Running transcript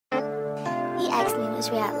asked me which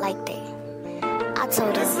way I liked it. I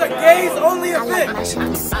told her, This is a gays only I like event. my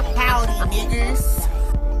shoes. Howdy, niggas.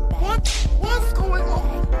 What's going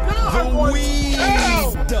on? The weed.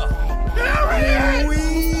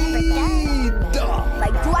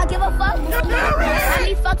 Like, do I give a fuck? How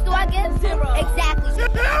many fucks do I give? 0. Exactly.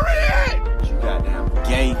 You goddamn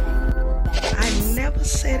gay. I never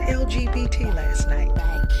said LGBT last night.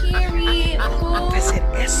 Period. I said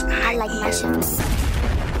I S-I. like my shoes.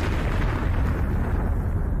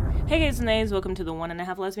 Hey guys and nays, welcome to the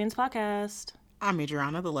 1.5 Lesbians podcast. I'm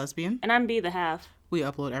Adriana, the lesbian. And I'm B, the half. We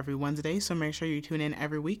upload every Wednesday, so make sure you tune in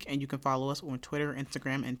every week, and you can follow us on Twitter,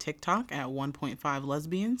 Instagram, and TikTok at 1.5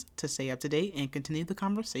 Lesbians to stay up to date and continue the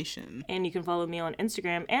conversation. And you can follow me on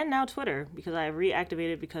Instagram and now Twitter because I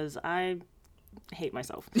reactivated because I hate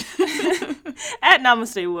myself. At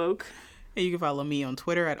Namaste Woke. And you can follow me on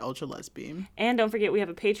Twitter at Ultra Lesbian. And don't forget, we have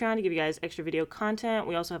a Patreon to give you guys extra video content.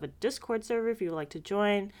 We also have a Discord server if you would like to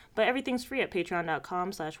join. But everything's free at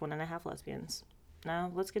patreon.com/1.5 Lesbians.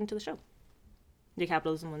 Now, let's get into the show. Did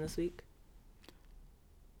capitalism win this week?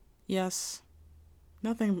 Yes.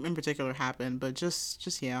 Nothing in particular happened, but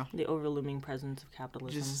just yeah. The overlooming presence of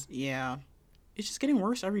capitalism. Yeah. It's just getting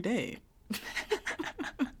worse every day.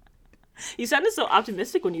 You sounded so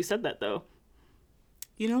optimistic when you said that, though.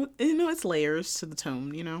 You know, it's layers to the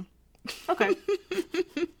tone, you know? Okay.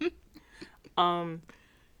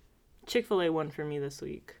 Chick-fil-A won for me this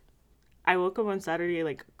week. I woke up on Saturday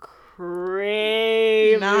like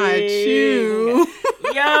craving. Not you.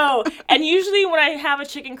 Yo, and usually when I have a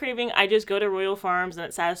chicken craving, I just go to Royal Farms and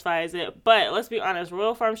it satisfies it. But let's be honest,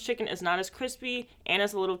 Royal Farms chicken is not as crispy and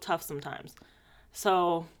it's a little tough sometimes.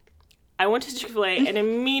 So I went to Chick-fil-A and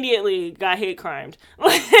immediately got hate crimed.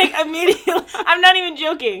 Like, immediately. I'm not even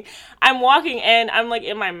joking. I'm walking and I'm like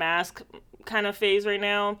in my mask kind of phase right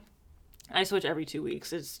now. I switch every 2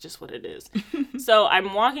 weeks. It's just what it is. So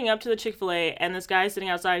I'm walking up to the Chick-fil-A and this guy's sitting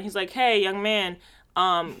outside and he's like, "Hey, young man,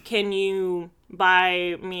 can you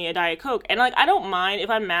buy me a Diet Coke?" And like, I don't mind if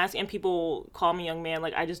I'm masked and people call me young man.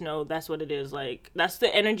 Like, I just know that's what it is. Like, that's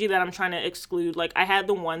the energy that I'm trying to exclude. Like, I had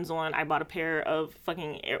the ones on. I bought a pair of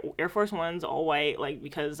fucking Air Force Ones, all white, like,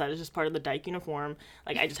 because that is just part of the dyke uniform.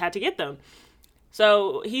 Like, I just had to get them.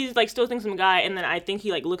 So he's like still thinks I'm a guy, and then I think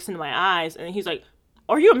he like looks into my eyes and he's like,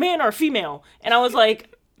 "Are you a man or a female?" And I was like,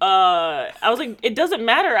 it doesn't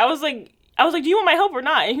matter. I was like, "Do you want my help or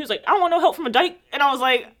not?" And he was like, "I don't want no help from a dyke." And I was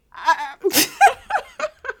like, I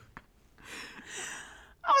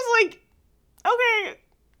was like, okay.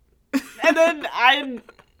 And then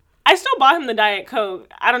I still bought him the Diet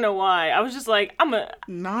Coke. I don't know why. I was just like,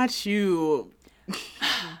 Not you.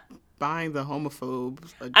 Buying the homophobe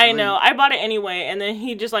a drink. I know. I bought it anyway. And then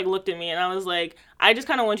he just like looked at me and I was like, "I just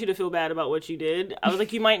kind of want you to feel bad about what you did." I was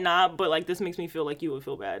like, "You might not, but like this makes me feel like you would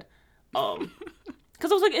feel bad."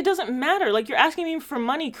 Because I was like, it doesn't matter. Like, you're asking me for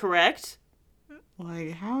money, correct?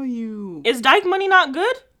 Like, how you... Is dyke money not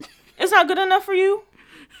good? It's not good enough for you?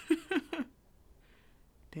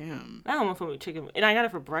 Damn. That homophobic chicken. And I got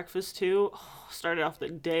it for breakfast, too. Oh, started off the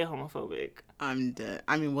day homophobic. I'm dead.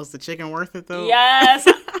 I mean, was the chicken worth it, though? Yes!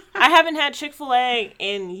 I haven't had Chick-fil-A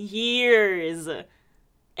in years.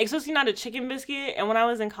 Especially not a chicken biscuit. And when I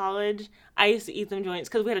was in college, I used to eat them joints.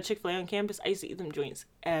 Because we had a Chick-fil-A on campus. I used to eat them joints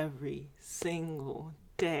every single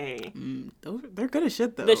day. They're good as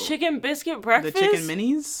shit, though. The chicken biscuit breakfast? The chicken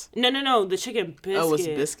minis? No. The chicken biscuit. Oh, it's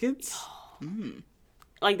biscuits?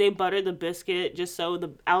 Like, they butter the biscuit just so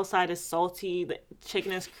the outside is salty, the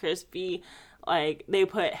chicken is crispy. Like, they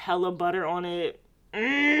put hella butter on it.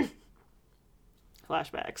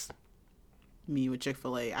 Flashbacks. Me with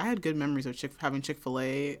Chick-fil-A. I had good memories of having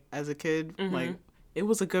Chick-fil-A as a kid. Like, it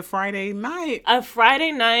was a good Friday night. A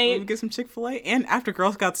Friday We night. would get some Chick-fil-A. And after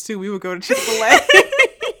Girl Scouts, too, we would go to Chick-fil-A.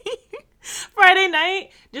 Friday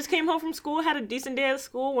night. Just came home from school, had a decent day at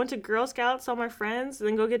school, went to Girl Scouts, saw my friends,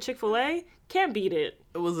 then go get Chick-fil-A. Can't beat it.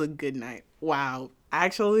 It was a good night. Wow.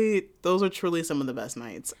 Actually, those are truly some of the best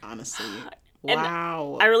nights, honestly.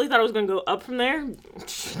 Wow. I really thought I was going to go up from there.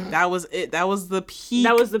 That was it. That was the peak.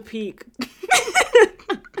 That was the peak.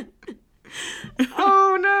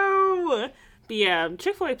 Oh, no. But yeah,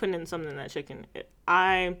 Chick-fil-A putting in something in that chicken.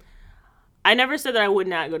 I never said that I would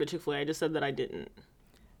not go to Chick-fil-A. I just said that I didn't.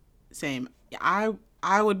 Same. I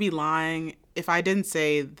would be lying if I didn't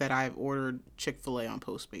say that I've ordered Chick-fil-A on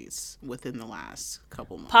Postmates within the last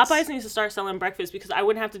couple months. Popeyes needs to start selling breakfast because I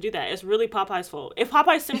wouldn't have to do that. It's really Popeyes' fault. If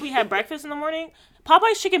Popeyes simply had breakfast in the morning,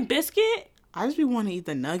 Popeyes chicken biscuit, I just be wanting to eat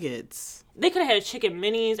the nuggets. they could have had chicken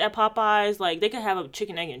minis at Popeyes. Like, they could have a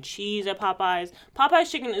chicken, egg, and cheese at Popeyes. Popeyes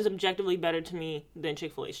chicken is objectively better to me than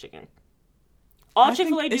Chick-fil-A's chicken. All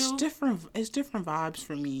Chick-fil-A do. It's different. It's different vibes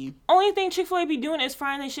for me. Only thing Chick-fil-A be doing is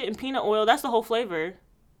frying their shit in peanut oil. That's the whole flavor.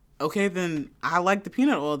 Okay, then I like the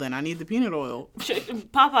peanut oil. Then I need the peanut oil.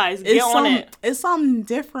 Popeyes, get on it. It's something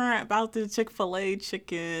different about the Chick-fil-A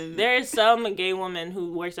chicken. There is some gay woman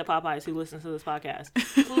who works at Popeyes who listens to this podcast.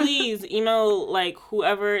 Please email like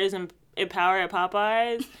whoever is in power at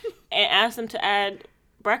Popeyes and ask them to add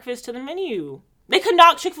breakfast to the menu. They could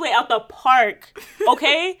knock Chick-fil-A out the park.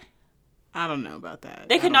 Okay. I don't know about that.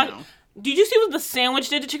 They could knock. Did you see what the sandwich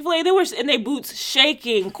did to Chick-fil-A? They were in their boots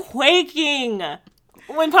shaking, quaking.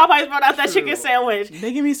 When Popeyes brought out that chicken sandwich.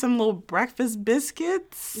 They give me some little breakfast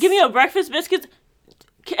biscuits. Give me a breakfast biscuit.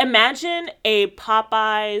 Imagine a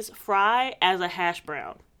Popeyes fry as a hash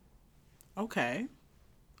brown. Okay.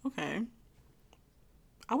 I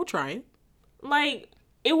would try it. Like,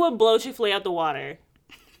 it would blow Chick-fil-A out the water.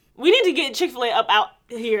 We need to get Chick-fil-A up out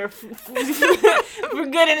here for good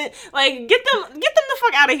in it. Like, get them the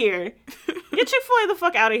fuck out of here. Get Chick-fil-A the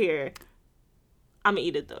fuck out of here. I'm gonna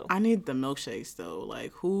eat it though. I need the milkshakes though.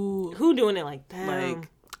 Like who doing it like that? Like,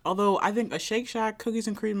 although I think a Shake Shack cookies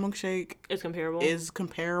and cream milkshake is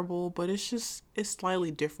comparable, but it's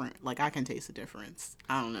slightly different. Like I can taste the difference.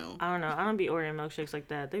 I don't know. I don't be ordering milkshakes like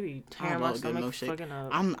that. They be tearing my stomach fucking up.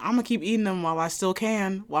 I'm gonna keep eating them while I still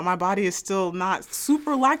can. While my body is still not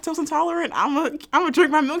super lactose intolerant, I'm gonna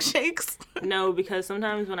drink my milkshakes. No, because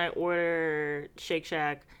sometimes when I order Shake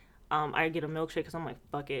Shack, I get a milkshake because I'm like,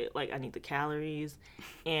 fuck it. Like, I need the calories.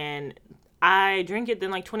 And I drink it.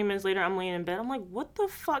 Then, like, 20 minutes later, I'm laying in bed. I'm like, what the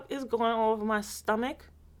fuck is going on over my stomach?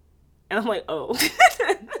 And I'm like, oh.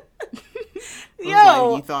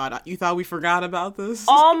 Yo. Like, you thought we forgot about this?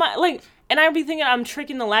 And I'd be thinking I'm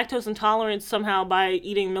tricking the lactose intolerance somehow by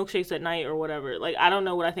eating milkshakes at night or whatever. Like, I don't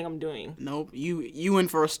know what I think I'm doing. Nope. You in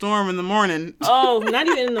for a storm in the morning. Oh, not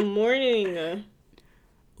even in the morning.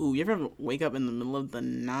 Ooh, you ever wake up in the middle of the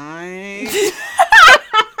night? If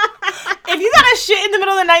you got a shit in the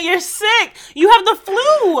middle of the night, you're sick. You have the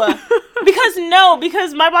flu.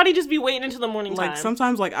 Because my body just be waiting until the morning time. Like,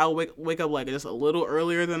 sometimes, like, I'll wake up, like, just a little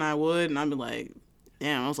earlier than I would, and I'd be like,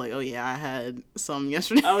 damn, I was like, oh, yeah, I had some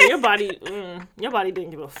yesterday. Oh, your body didn't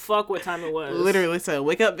give a fuck what time it was. Literally said,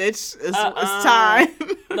 wake up, bitch. It's time.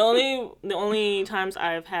 The only times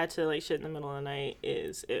I've had to, like, shit in the middle of the night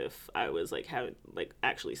is if I was, like,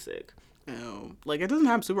 actually sick. Oh, like, it doesn't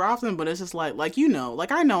happen super often, but it's just like, you know,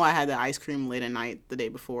 like, I know I had the ice cream late at night the day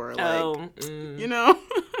before. Like, you know?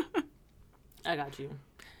 I got you.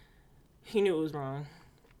 He knew it was wrong.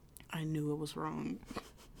 I knew it was wrong.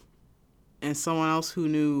 And someone else who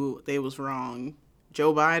knew they was wrong,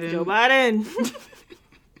 Joe Biden.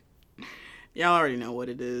 Y'all already know what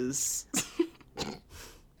it is.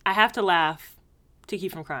 I have to laugh to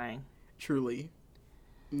keep from crying. Truly.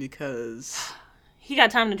 Because he got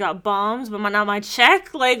time to drop bombs, but not my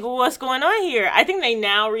check? Like, what's going on here? I think they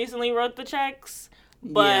now recently wrote the checks.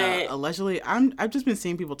 But yeah, allegedly, I've just been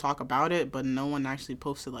seeing people talk about it, but no one actually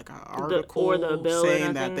posted like an article or the bill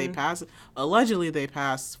saying that they passed. Allegedly, they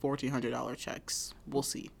passed $1,400 checks. We'll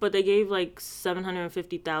see. But they gave like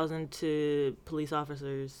 $750,000 to police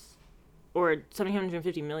officers, or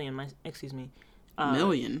 $750 million.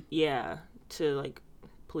 Million. Yeah, to like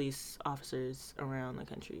police officers around the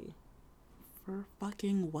country. For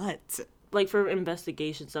fucking what? Like for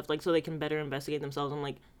investigation stuff, like so they can better investigate themselves. I'm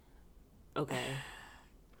like, okay.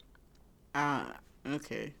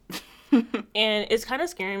 Okay. And it's kind of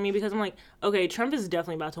scaring me because I'm like, okay, Trump is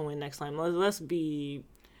definitely about to win next time. Let's be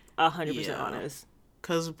 100% honest.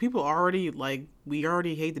 Because people already, like, we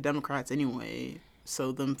already hate the Democrats anyway.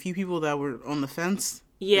 So the few people that were on the fence,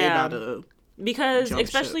 they about to because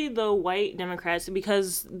especially ship. The white Democrats,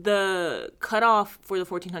 because the cutoff for the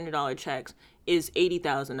 $1,400 checks is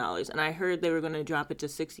 $80,000. And I heard they were going to drop it to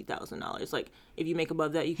 $60,000. Like, if you make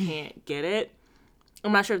above that, you can't get it.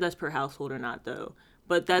 I'm not sure if that's per household or not, though.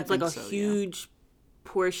 But that's like a huge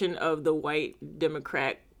portion of the white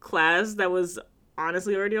Democrat class that was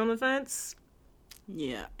honestly already on the fence.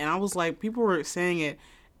 Yeah. And I was like, people were saying it.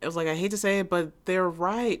 It was like, I hate to say it, but they're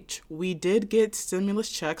right. We did get stimulus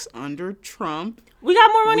checks under Trump. We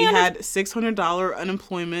got more money. We had $600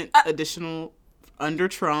 unemployment additional under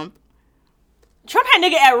Trump. Trump had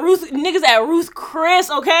niggas at Ruth Chris,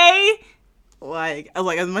 okay? Like, I was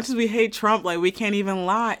like, as much as we hate Trump, like, we can't even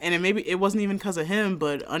lie. And it wasn't even because of him,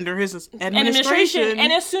 but under his administration.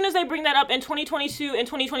 And as soon as they bring that up in 2022 and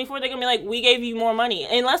 2024, they're going to be like, we gave you more money.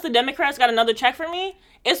 Unless the Democrats got another check for me,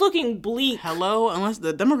 it's looking bleak. Hello? Unless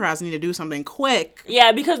the Democrats need to do something quick.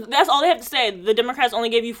 Yeah, because that's all they have to say. The Democrats only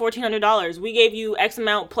gave you $1,400. We gave you X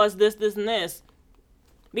amount plus this, and this.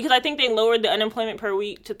 because I think they lowered the unemployment per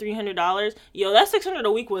week to $300. Yo, that $600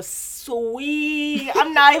 a week was sweet.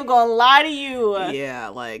 I'm not even gonna lie to you. Yeah,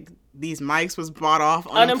 like these mics was bought off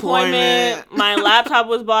unemployment. My laptop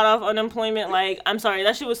was bought off unemployment. Like, I'm sorry,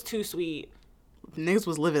 that shit was too sweet. Niggas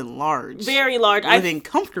was living large. Very large. Living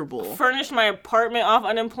comfortable. Furnished my apartment off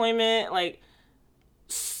unemployment. Like,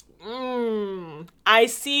 I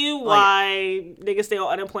see why niggas stay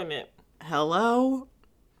on unemployment. Hello?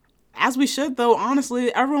 As we should, though.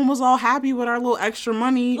 Honestly, everyone was all happy with our little extra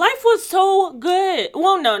money. Life was so good.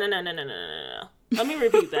 Well, no. Let me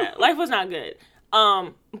repeat that. Life was not good.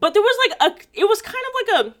 But there was it was kind of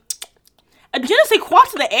like a je ne sais quoi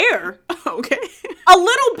to the air. Okay. A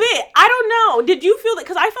little bit. I don't know. Did you feel that?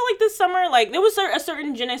 Because I felt like this summer, like, there was a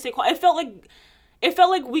certain je ne sais quoi. It felt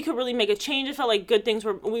like we could really make a change. It felt like good things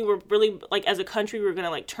we were really, like, as a country, we were going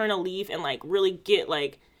to, like, turn a leaf and, like, really get,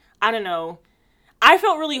 like, I don't know. I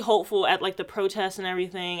felt really hopeful at, like, the protests and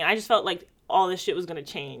everything. I just felt like all this shit was going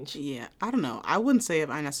to change. Yeah. I don't know. I wouldn't say if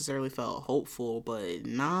I necessarily felt hopeful, but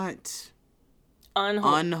not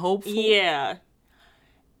unhopeful. Yeah.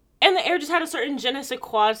 And the air just had a certain je ne sais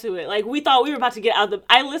quoi to it. Like, we thought we were about to get out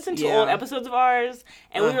I listened to old episodes of ours,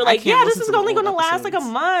 and we were like, yeah, this is only going to last, like, a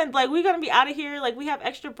month. Like, we're going to be out of here. Like, we have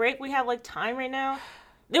extra break. We have, like, time right now.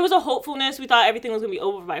 There was a hopefulness. We thought everything was going to be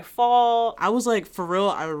over by fall. I was like, for real,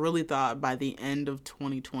 I really thought by the end of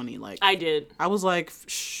 2020, like... I did. I was like,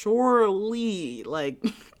 surely, like...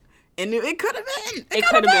 And it could have been. It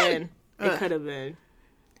could have been. It could have been.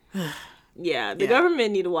 Yeah, the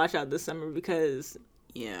government need to watch out this summer because...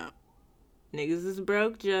 Yeah. Niggas is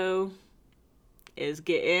broke, Joe. It's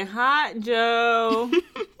getting hot, Joe.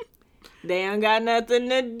 They ain't got nothing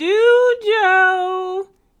to do, Joe.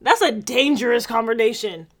 That's a dangerous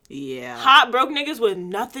combination. Yeah. Hot broke niggas with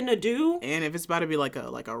nothing to do. And if it's about to be like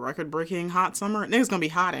a record-breaking hot summer, niggas gonna be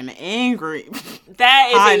hot and angry. That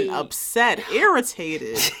is hot and upset,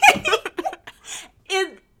 irritated.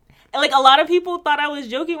 Like, a lot of people thought I was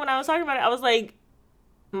joking when I was talking about it. I was like,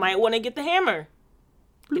 might want to get the hammer.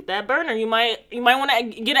 Get that burner. You might want to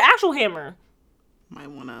get an actual hammer. Might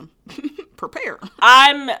want to prepare.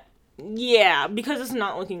 Because it's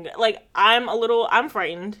not looking good. Like, I'm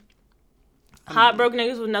frightened. Hot broke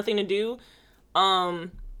niggas with nothing to do. And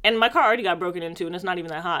my car already got broken into, and it's not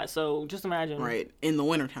even that hot. So just imagine. Right. In the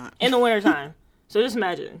wintertime. So just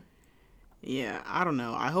imagine. Yeah, I don't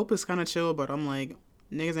know. I hope it's kind of chill, but I'm like,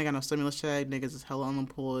 niggas ain't got no stimulus check. Niggas is hella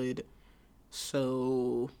unemployed.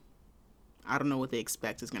 So... I don't know what they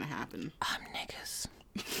expect is going to happen. Niggas.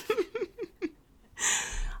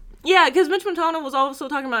 Yeah, because Mitch McConnell was also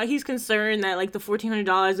talking about he's concerned that, like, the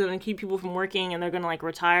 $1,400 is going to keep people from working and they're going to, like,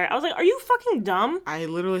 retire. I was like, are you fucking dumb? I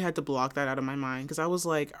literally had to block that out of my mind because I was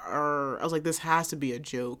like, this has to be a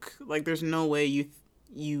joke. Like, there's no way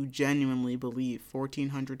you genuinely believe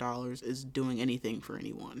 $1,400 is doing anything for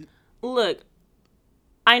anyone. Look,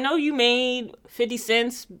 I know you made 50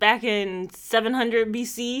 cents back in 700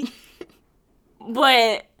 BC.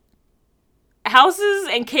 But houses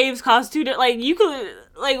and caves cost $2. Like, you could,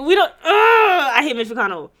 like, we don't. I hate Mitch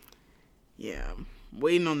McConnell. Yeah,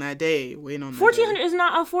 waiting on that day. $1,400 is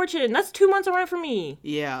not a fortune. That's 2 months of rent for me.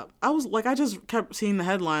 Yeah, I was like, I just kept seeing the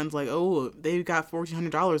headlines like, oh, they got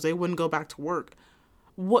 $1,400. They wouldn't go back to work.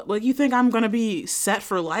 What? Like, you think I'm gonna be set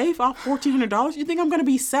for life off $1,400? You think I'm gonna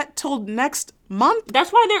be set till next month?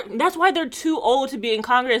 That's why they're too old to be in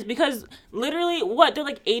Congress, because literally, they're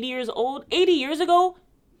like 80 years old. 80 years ago,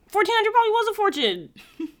 $1,400 probably was a fortune.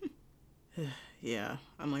 Yeah,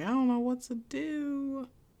 I'm like, I don't know what to do.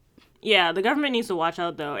 Yeah, the government needs to watch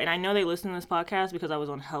out though, and I know they listen to this podcast because I was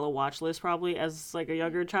on hella watch list probably as like a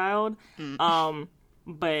younger child.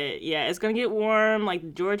 But yeah, it's gonna get warm. Like, the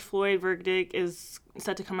George Floyd verdict is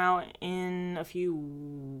set to come out in a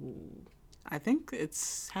few... I think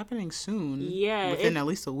it's happening soon. Yeah. Within at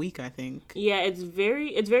least a week, I think. Yeah, it's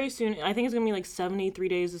very soon. I think it's gonna be like 73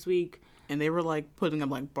 days this week. And they were like putting up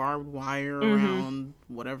like barbed wire around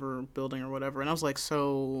whatever building or whatever. And I was like,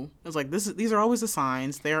 these are always the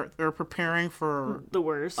signs. They're preparing for the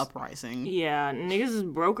worst uprising. Yeah, niggas is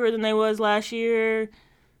broker than they was last year.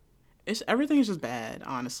 Everything is just bad,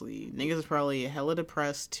 honestly. Niggas is probably hella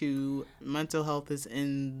depressed too. Mental health is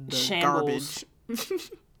in the shambles.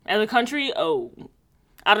 Garbage. As a country,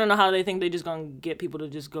 I don't know how they think they just gonna get people to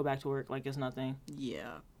just go back to work like it's nothing.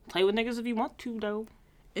 Yeah. Play with niggas if you want to, though.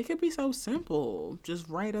 It could be so simple. Just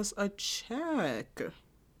write us a check.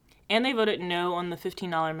 And they voted no on the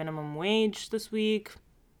 $15 minimum wage this week.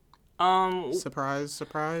 Surprise,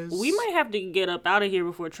 surprise. We might have to get up out of here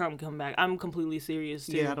before Trump come back. I'm completely serious,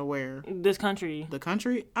 too. Get out of where? This country. The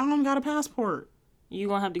country? I don't got a passport. You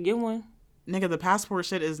gonna have to get one. nigga, the passport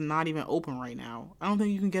shit is not even open right now. I don't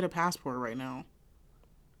think you can get a passport right now.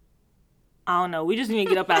 I don't know. We just need to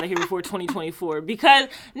get up out of here before 2024 because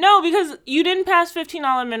you didn't pass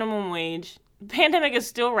 $15 minimum wage. Pandemic is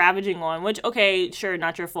still ravaging on, which, okay, sure,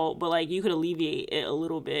 not your fault, but like you could alleviate it a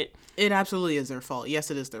little bit. It absolutely is their fault.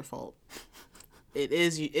 Yes, it is their fault. It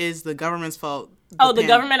is the government's fault. The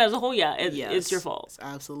government as a whole, yeah, it's your fault. It's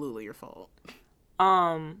absolutely your fault.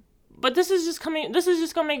 But this is just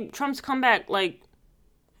gonna make Trump's comeback like.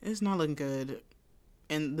 It's not looking good.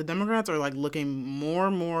 And the Democrats are like looking more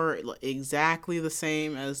and more exactly the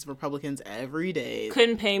same as Republicans every day.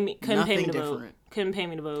 Couldn't pay me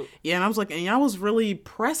to vote. Yeah, and I was like, and y'all was really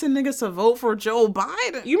pressing niggas to vote for Joe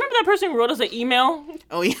Biden. You remember that person who wrote us an email?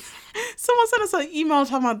 Oh yeah, someone sent us an email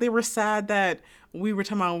talking about they were sad that we were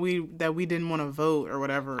talking about that we didn't want to vote or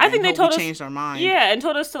whatever. I think they told us changed our mind. Yeah, and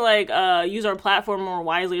told us to like use our platform more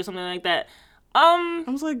wisely or something like that. I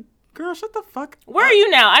was like, girl, shut the fuck up. Where are you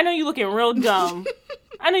now? I know you looking real dumb.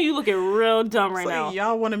 I know you looking real dumb right now.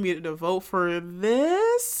 Y'all wanted me to vote for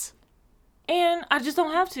this? And I just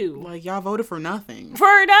don't have to. Like, y'all voted for nothing.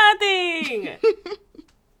 For nothing!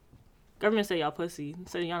 Government say y'all pussy.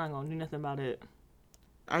 Say y'all not gonna do nothing about it.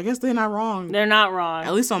 I guess they're not wrong. They're not wrong.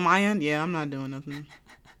 At least on my end, yeah, I'm not doing nothing.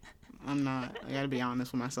 I'm not. I gotta be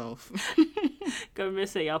honest with myself. Government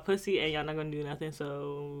say y'all pussy and y'all not gonna do nothing,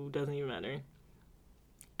 so it doesn't even matter.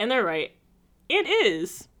 And they're right. It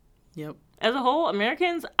is. Yep. As a whole,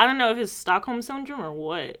 Americans, I don't know if it's Stockholm Syndrome or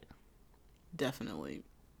what. Definitely.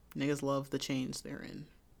 Niggas love the chains they're in.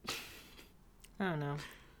 I don't know.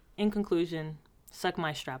 In conclusion, suck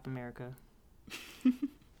my strap, America.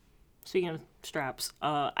 Speaking of straps,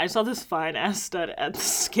 I saw this fine-ass stud at the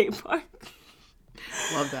skate park.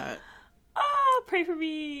 Love that. Pray for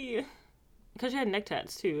me. Because she had neck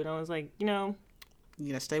tats, too. And I was like, you know.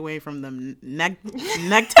 You gotta stay away from them neck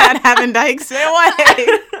tat having dykes. Stay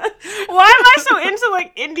away. Why am I so into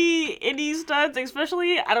like indie studs,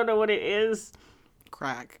 especially? I don't know what it is.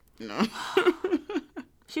 Crack. No.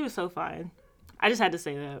 She was so fine. I just had to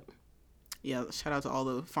say that. Yeah, shout out to all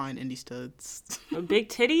the fine indie studs. With big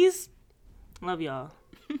titties. Love y'all.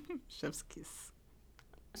 Chef's kiss.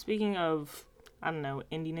 Speaking of, I don't know,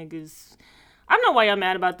 indie niggas. I don't know why y'all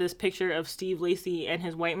mad about this picture of Steve Lacy and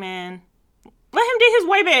his white man. Let him date his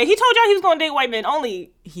white man. He told y'all he was gonna date white men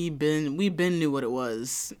only. We been knew what it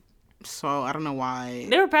was. So I don't know why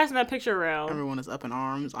they were passing that picture around. Everyone is up in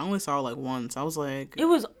arms. I only saw it like once. I was like, it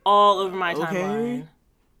was all over my timeline.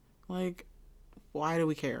 Like, why do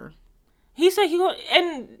we care? He said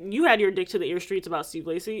and you had your dick to the ear streets about Steve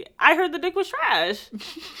Lacy. I heard the dick was trash.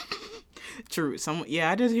 True.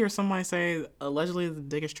 I did hear somebody say allegedly the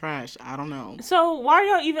dick is trash. I don't know. So why are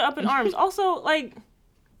y'all even up in arms? Also, like,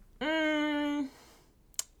 I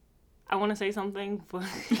want to say something, but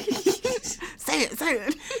say it.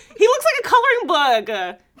 He looks like a coloring book.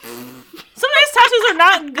 Some of his tattoos are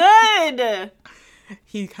not good.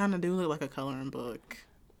 He kind of do look like a coloring book.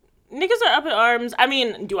 Niggas are up in arms. I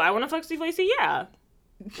mean, do I want to fuck Steve Lacy? Yeah.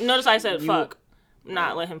 Notice I said fuck,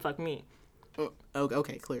 not let him fuck me. Oh,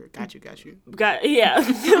 okay, clear. Got you. Yeah.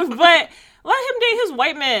 But let him date his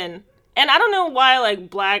white men. And I don't know why, like,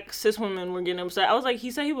 black cis women were getting upset. I was like,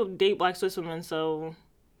 he said he would date black cis women, so...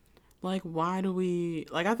 Like, why do we...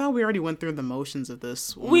 Like, I thought we already went through the motions of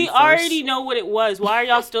this. We already know what it was. Why are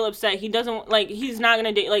y'all still upset? He doesn't... Like, he's not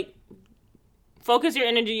gonna date... Like, focus your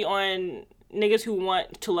energy on niggas who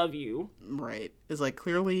want to love you. Right. It's, like,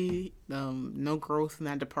 clearly no growth in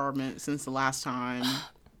that department since the last time.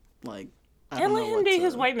 Like, I don't know. And let him date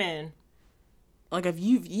his white man. Like, if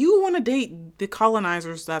you want to date the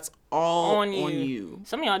colonizers, that's all on you.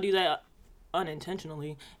 Some of y'all do that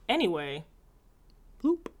unintentionally. Anyway.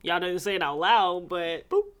 Bloop. Y'all didn't say it out loud, but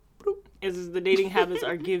bloop, bloop. Is the dating habits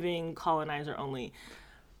are giving colonizer only.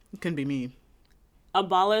 It couldn't be me.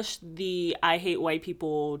 Abolish the I hate white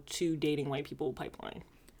people to dating white people pipeline.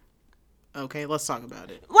 Okay, let's talk about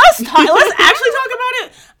it. Let's actually talk about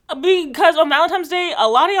it. Because on Valentine's Day, a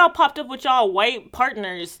lot of y'all popped up with y'all white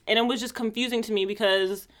partners, and it was just confusing to me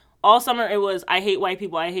because all summer it was, I hate white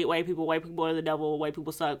people, white people are the devil, white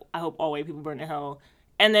people suck, I hope all white people burn in hell.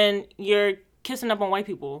 And then you're kissing up on white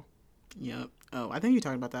people. Yep. Oh, I think you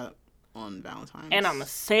talked about that on Valentine's. And I'm going to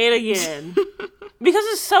say it again. Because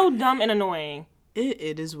it's so dumb and annoying.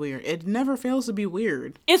 It is weird. It never fails to be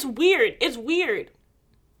weird. It's weird.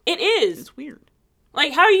 It is. It's weird.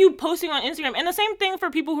 Like, how are you posting on Instagram? And the same thing for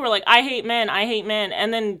people who are like, I hate men,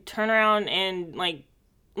 and then turn around and, like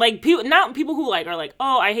people, not people who, like, are like,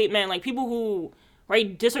 oh, I hate men, like, people who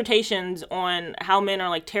write dissertations on how men are,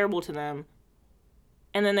 like, terrible to them,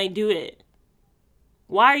 and then they do it.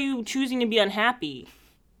 Why are you choosing to be unhappy?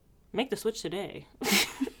 Make the switch today.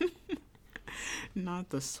 Not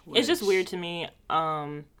the switch. It's just weird to me.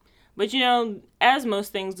 But, you know, as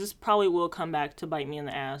most things, this probably will come back to bite me in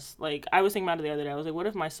the ass. Like, I was thinking about it the other day. I was like, what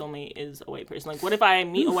if my soulmate is a white person? Like, what if I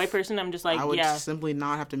meet a white person? I'm just like, I would yeah. simply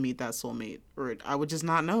not have to meet that soulmate. Or I would just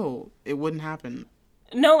not know. It wouldn't happen.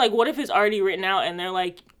 No, like, what if it's already written out and they're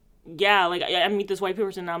like, yeah, like, I meet this white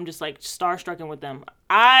person and I'm just, like, starstrucking with them.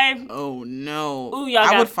 Oh, no. Ooh, y'all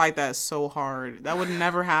I got... would fight that so hard. That would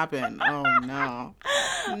never happen. Oh, no.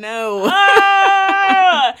 No.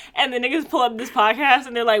 And the niggas pull up this podcast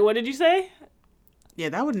and they're like, what did you say? Yeah,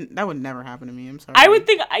 that would never happen to me. I'm sorry. I would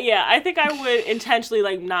think, I think I would intentionally,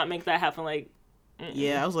 like, not make that happen. Like,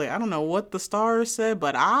 yeah, I was like, I don't know what the stars said,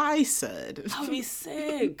 but I said. That would be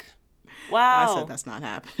sick. Wow. I said that's not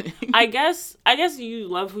happening. I guess you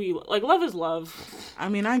love who you like. Love is love. I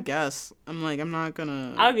mean, I guess. I'm like, I'm not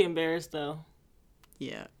gonna. I would be embarrassed though.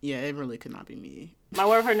 Yeah, it really could not be me. My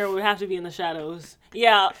war partner would have to be in the shadows.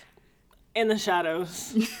 Yeah, in the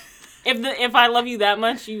shadows. If I love you that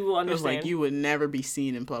much, you will understand. It was like you would never be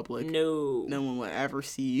seen in public. No one would ever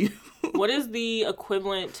see you. What is the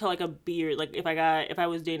equivalent to like a beard? Like if I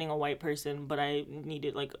was dating a white person, but I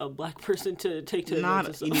needed like a black person to take to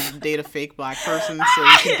the you need to date a fake black person so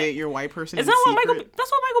you can date your white person. Is that what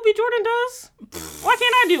that's what Michael B. Jordan does? Why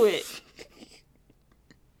can't I do it?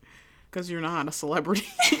 Because you're not a celebrity.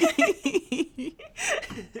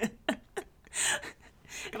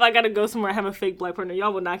 If I gotta go somewhere, I have a fake black partner.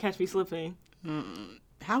 Y'all will not catch me slipping.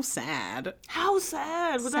 How sad. How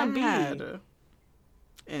sad would that be?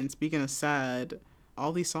 And speaking of sad,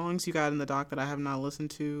 all these songs you got in the doc that I have not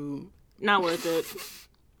listened to. Not worth it.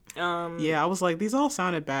 Yeah, I was like, these all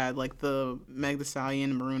sounded bad. Like the Meg Thee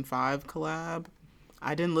Stallion Maroon 5 collab.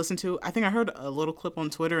 I didn't listen to. I think I heard a little clip on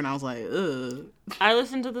Twitter and I was like, ugh. I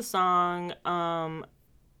listened to the song.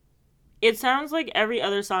 It sounds like every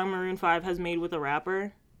other song Maroon 5 has made with a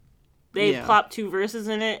rapper. They plopped 2 verses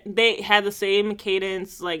in it. They had the same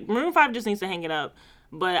cadence. Like, Maroon 5 just needs to hang it up.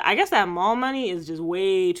 But I guess that Mall Money is just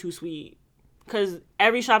way too sweet. Because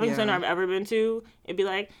every shopping center I've ever been to, it'd be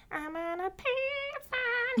like, I'm gonna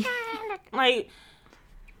pay like,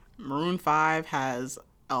 Maroon 5 has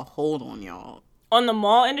a hold on y'all. On the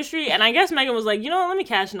mall industry. And I guess Megan was like, you know what, let me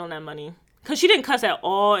cash in on that money. Because she didn't cuss at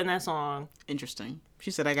all in that song. Interesting. She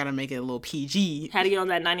said, I gotta make it a little PG. Had to get on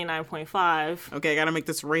that 99.5. Okay, I gotta make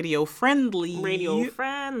this radio friendly.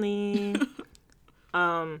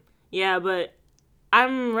 Yeah, but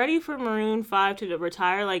I'm ready for Maroon 5 to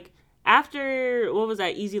retire. Like, after, what was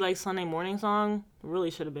that, Easy Like Sunday Morning song? Really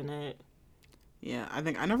should have been it. Yeah, I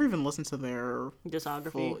think I never even listened to their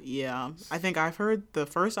discography. I think I've heard the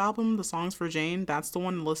first album, The Songs for Jane. That's the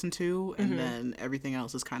one to listen to, and then everything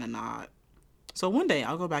else is kind of not. So one day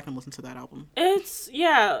I'll go back and listen to that album. I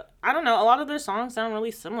don't know. A lot of their songs sound really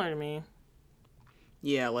similar to me.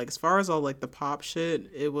 Yeah, like as far as all like the pop shit,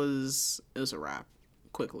 it was a wrap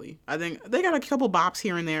quickly. I think they got a couple bops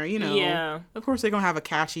here and there, you know. Yeah. Of course they're gonna have a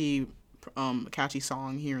catchy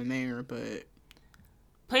song here and there, but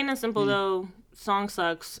plain and simple though, song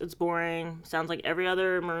sucks. It's boring. Sounds like every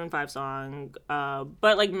other Maroon 5 song.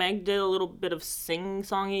 But like Meg did a little bit of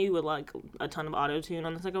sing-songy with like a ton of auto-tune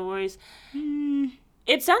on the second voice.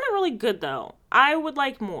 It sounded really good though. I would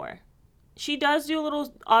like more. She does do a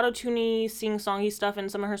little auto-tuney, sing-songy stuff in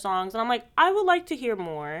some of her songs, and I'm like, I would like to hear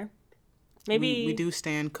more. Maybe we do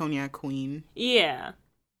stand Cognac Queen. Yeah.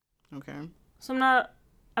 Okay. So I'm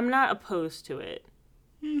not opposed to it.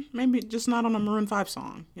 Maybe just not on a Maroon 5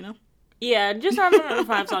 song, you know? Yeah, just not on a Maroon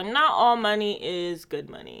 5 song. Not all money is good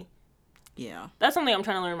money. Yeah. That's something I'm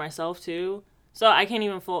trying to learn myself, too. So I can't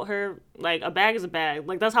even fault her. Like, a bag is a bag.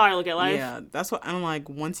 Like, that's how I look at life. Yeah, that's what I'm like.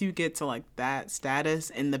 Once you get to, like, that status,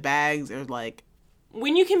 and the bags are, like...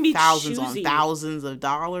 When you can be thousands choosy. on thousands of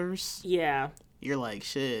dollars. Yeah. You're like,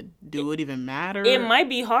 shit, do it even matter? It might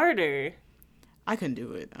be harder. I couldn't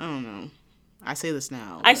do it. I don't know. I say this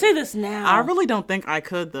now. I really don't think I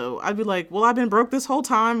could, though. I'd be like, well, I've been broke this whole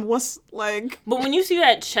time. What's, like... But when you see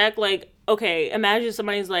that check, like, okay, imagine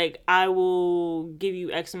somebody's like, I will give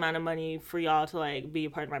you X amount of money for y'all to, like, be a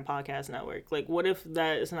part of my podcast network. Like, what if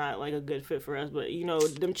that is not, like, a good fit for us? But, you know,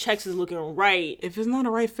 them checks is looking right. If it's not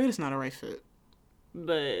a right fit, it's not a right fit.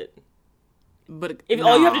 But if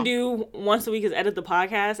all you have to do once a week is edit the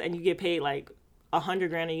podcast and you get paid, like,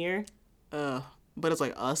 $100,000 a year... But it's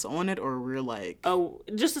like us on it, or we're like... Oh,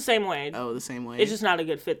 just the same way. Oh, the same way. It's just not a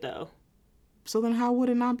good fit, though. So then how would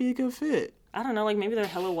it not be a good fit? I don't know. Like, maybe they're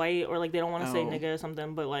hella white, or, like, they don't want to say nigga or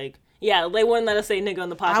something. But, like, yeah, they wouldn't let us say nigga on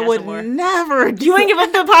the podcast anymore. I would never... You wouldn't give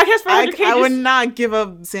up the podcast for 100 pages? I would not give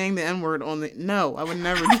up saying the N-word on the... No, I would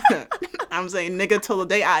never do that. I'm saying nigga till the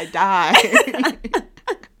day I die.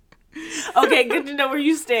 Okay, good to know where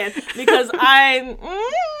you stand because I'm.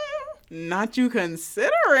 Not you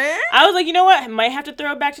considering. I was like, you know what? I might have to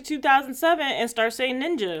throw it back to 2007 and start saying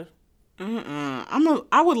ninja.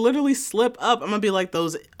 I would literally slip up. I'm gonna be like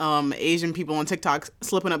those Asian people on TikTok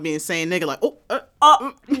slipping up being saying nigga like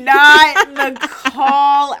Not the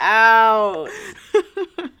call out.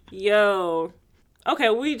 Yo. Okay,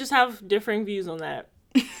 we just have differing views on that.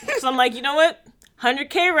 So I'm like, you know what?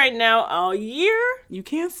 100K right now all year. You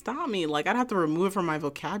can't stop me. Like I'd have to remove it from my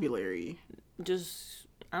vocabulary. Just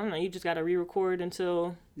I don't know. You just gotta re-record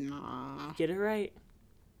until you get it right,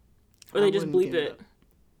 or they just bleep it.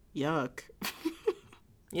 Yuck.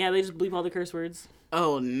 Yeah, they just bleep all the curse words.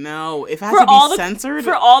 Oh no! If it has to be censored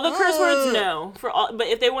for all the curse words, no. But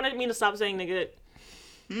if they wanted me to stop saying nigga,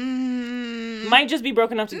 might just be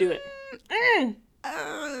broken enough to do it.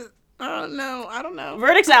 I don't know.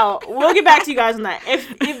 Verdict's out. We'll get back to you guys on that.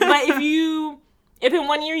 If in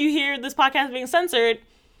 1 year you hear this podcast being censored,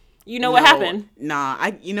 you know what happened.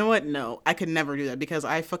 You know what? No, I could never do that because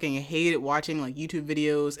I fucking hated watching like YouTube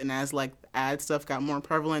videos, and as like ad stuff got more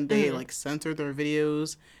prevalent, they like censored their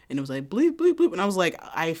videos, and it was like bleep bleep bleep, and I was like,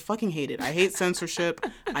 I fucking hate it. I hate censorship.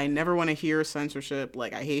 I never want to hear censorship.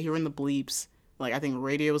 Like I hate hearing the bleeps. Like I think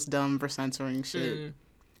radio is dumb for censoring shit.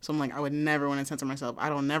 So I'm like, I would never want to censor myself. I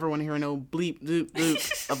don't never want to hear no bleep bloop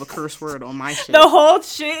bloop of a curse word on my shit. The whole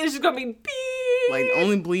shit is just gonna be beep. Like, the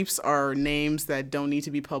only bleeps are names that don't need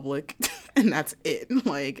to be public, and that's it.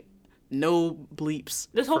 Like, no bleeps.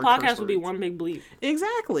 This whole podcast would be one big bleep.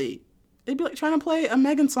 Exactly. It'd be like trying to play a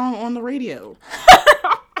Megan song on the radio.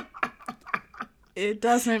 It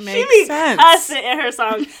doesn't make sense. Cussing in her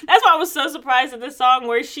song. That's why I was so surprised at this song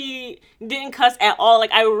where she didn't cuss at all.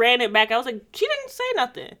 Like, I ran it back. I was like, she didn't say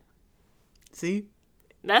nothing. See?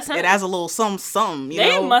 That's it has a little something, you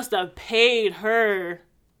know? They must have paid her.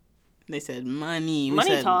 They said money. Money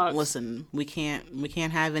we said, talks. Listen, we can't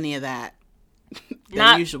have any of that.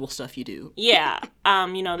 The usual stuff you do. Yeah.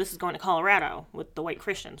 This is going to Colorado with the white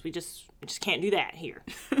Christians. We just can't do that here.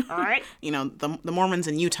 All right? The Mormons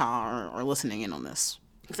in Utah are listening in on this.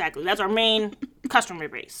 Exactly. That's our main customer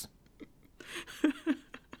base.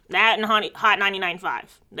 That and Hot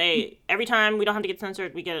 99.5. Every time we don't have to get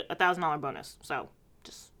censored, we get a $1,000 bonus. So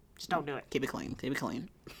just don't do it. Keep it clean. Keep it clean.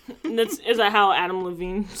 Is that how Adam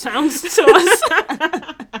Levine sounds to us?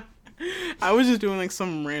 I was just doing like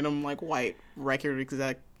some random like white record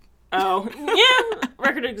exec. Oh, yeah.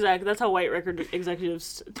 Record exec. That's how white record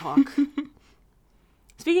executives talk.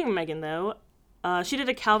 Speaking of Megan, though, she did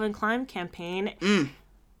a Calvin Klein campaign.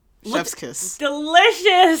 Chef's kiss.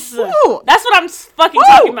 Delicious. Woo! That's what I'm fucking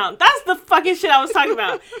talking about. That's the fucking shit I was talking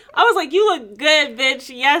about. I was like, you look good,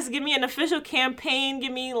 bitch. Yes, give me an official campaign.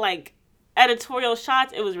 Give me like editorial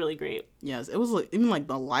shots. It was really great. Yes, it was like, even like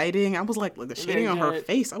the lighting. I was like the shading on her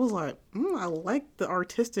face. I was like, I like the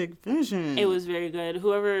artistic vision. It was very good.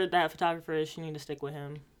 Whoever that photographer is, she need to stick with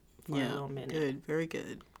him for a little minute. Good, very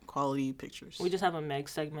good. Quality pictures. We just have a Meg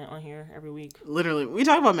segment on here every week. Literally, we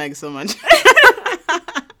talk about Meg so much.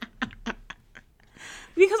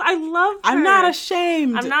 Because I love her. I'm not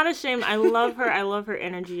ashamed. I love her. I love her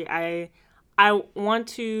energy. I want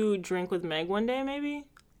to drink with Meg one day, maybe.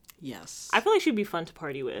 Yes. I feel like she'd be fun to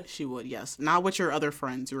party with. She would, yes. Not with your other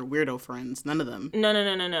friends, your weirdo friends. None of them.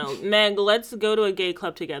 No. Meg, let's go to a gay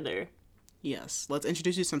club together. Yes. Let's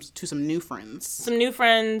introduce you to some new friends. Some new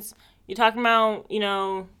friends. You're talking about,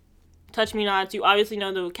 touch me nots. You obviously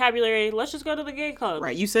know the vocabulary. Let's just go to the gay club.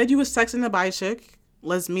 Right. You said you was sexing a bi chick.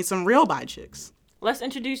 Let's meet some real bi chicks. Let's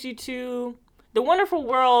introduce you to the wonderful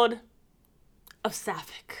world of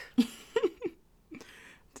Sapphic.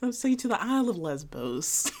 Let's take you to the Isle of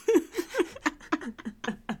Lesbos.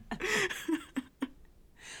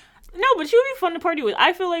 No, but she would be fun to party with.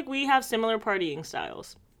 I feel like we have similar partying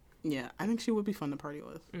styles. Yeah, I think she would be fun to party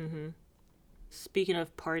with. Mm-hmm. Speaking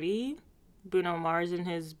of party, Bruno Mars and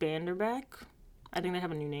his band are back. I think they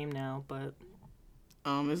have a new name now, but...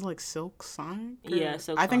 Is it like Silk Sonic? Yeah,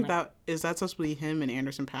 Silk Sonic. I think that's supposed to be him and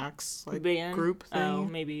Anderson .Paak's like band? Group thing. Oh,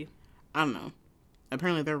 maybe. I don't know.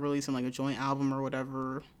 Apparently they're releasing like a joint album or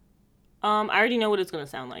whatever. I already know what it's gonna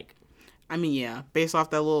sound like. I mean, yeah, based off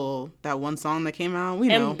that one song that came out, we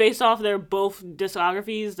know. And based off their both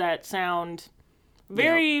discographies that sound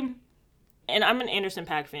very... Yep. And I'm an Anderson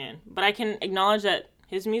 .Paak fan, but I can acknowledge that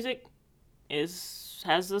his music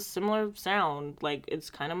has a similar sound. Like, it's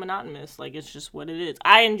kind of monotonous. Like, it's just what it is.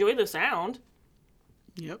 I enjoy the sound.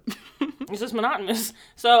 Yep. It's just monotonous.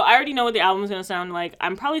 So I already know what the album's going to sound like.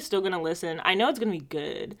 I'm probably still going to listen. I know it's going to be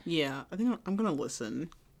good. Yeah, I think I'm going to listen.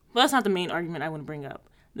 But that's not the main argument I want to bring up.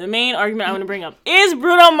 The main argument I want to bring up is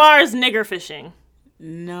Bruno Mars nigger fishing.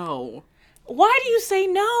 No. Why do you say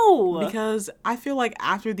no? Because I feel like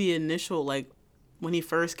after the initial, like, when he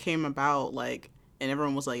first came about, like, and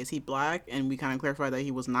everyone was like, is he black? And we kind of clarified that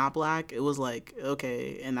he was not black. It was like,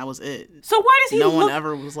 okay, and that was it. So why does he No one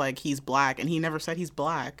ever was like, he's black, and he never said he's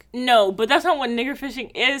black. No, but that's not what nigger fishing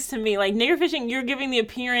is to me. Like, nigger fishing, you're giving the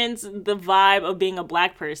appearance, the vibe of being a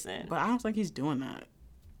black person. But I don't think he's doing that.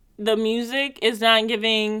 The music is not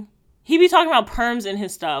giving... He be talking about perms in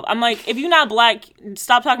his stuff. I'm like, if you're not black,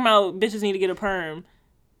 stop talking about bitches need to get a perm.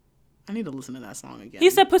 I need to listen to that song again. He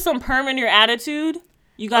said put some perm in your attitude.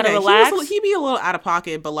 You gotta relax. He be a little out of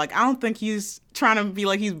pocket, but like I don't think he's trying to be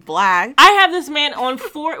like he's black. I have this man on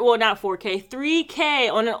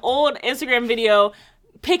 3K on an old Instagram video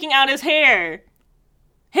picking out his hair.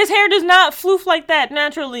 His hair does not floof like that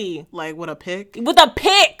naturally. Like with a pick? With a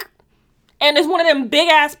pick! And it's one of them big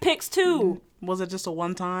ass picks too. Was it just a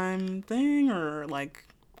one-time thing or like...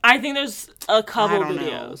 I think there's a couple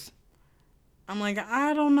videos. Know. I'm like,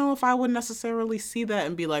 I don't know if I would necessarily see that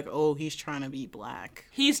and be like, oh, he's trying to be black.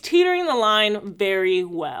 He's teetering the line very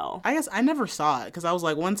well. I guess I never saw it because I was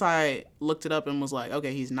like, once I looked it up and was like,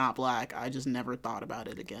 okay, he's not black, I just never thought about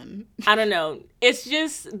it again. I don't know. It's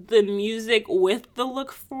just the music with the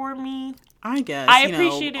look for me. I guess. I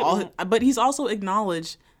appreciate it. But he's also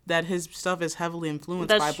acknowledged that his stuff is heavily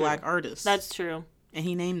influenced by black artists. That's true. And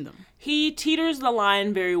he named them. He teeters the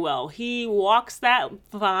line very well. He walks that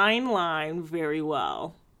fine line very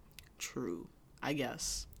well. True. I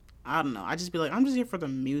guess. I don't know. I just be like, I'm just here for the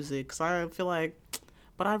music. Because I feel like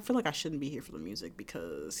I shouldn't be here for the music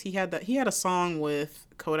because he had a song with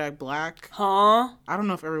Kodak Black. Huh? I don't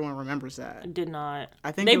know if everyone remembers that. I did not.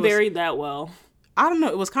 I think they buried that well. I don't know.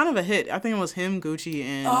 It was kind of a hit. I think it was him, Gucci,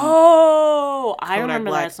 and I remember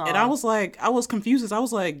Black. That song. And I was confused because I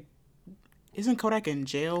was like, isn't Kodak in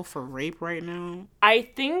jail for rape right now? I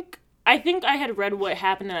think I had read what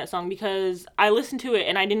happened in that song because I listened to it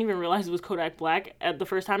and I didn't even realize it was Kodak Black at the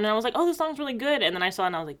first time. And I was like, oh, this song's really good. And then I saw it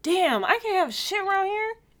and I was like, damn, I can't have shit around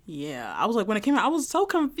here. Yeah. I was like, when it came out, I was so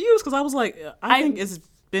confused because I was like, I think it's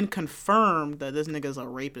been confirmed that this nigga's a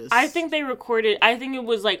rapist. I think they recorded, I think it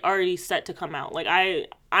was like already set to come out. Like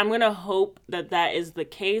I'm gonna hope that is the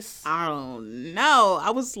case. I don't know.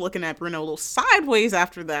 I was looking at Bruno a little sideways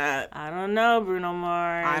after that. I don't know, Bruno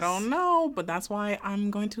Mars. I don't know, but that's why I'm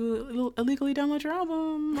going to illegally download your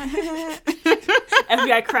album.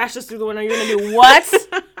 FBI crashes through the window. You're gonna do what?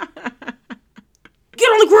 Get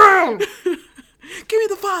on the ground! Give me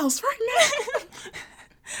the files right now.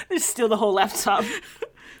 Just steal the whole laptop.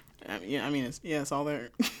 It's all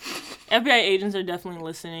there. FBI agents are definitely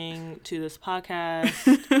listening to this podcast.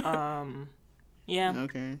 Yeah.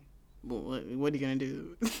 Okay. Well, what are you gonna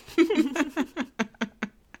do?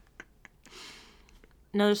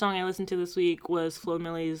 Another song I listened to this week was Flo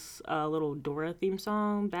Milli's little Dora theme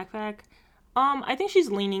song, Backpack. I think she's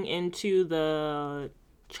leaning into the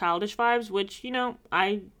childish vibes, which,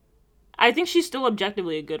 I think she's still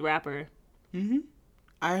objectively a good rapper. Mm-hmm.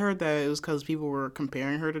 I heard that it was because people were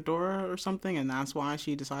comparing her to Dora or something, and that's why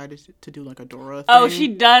she decided to do like a Dora thing. Oh, she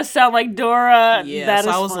does sound like Dora. Yeah, that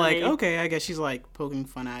so is I was funny. like, okay, I guess she's like poking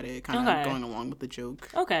fun at it, kind of going along with the joke.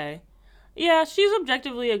 Okay. Yeah, she's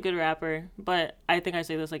objectively a good rapper, but I think I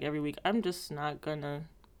say this like every week. I'm just not gonna...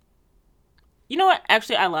 You know what?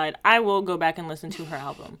 Actually, I lied. I will go back and listen to her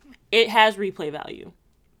album. It has replay value.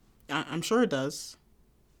 I'm sure it does.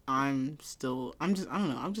 I don't know. I'm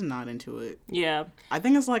just not into it. Yeah. I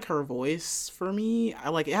think it's like her voice for me.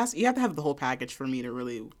 You have to have the whole package for me to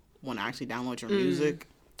really want to actually download your music.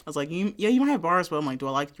 I was like, you might have bars, but I'm like, do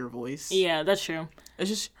I like your voice? Yeah, that's true. It's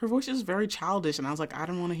just, her voice is very childish, and I was like, I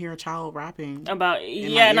don't want to hear a child rapping. And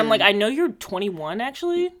I'm like, I know you're 21,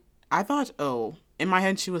 actually. I thought, in my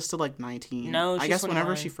head, she was still like 19. No, she's I guess 21.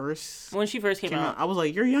 When she first came out, I was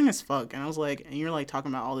like, you're young as fuck. And I was like, and you're like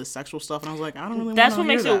talking about all this sexual stuff. And I was like, I don't really want to hear that from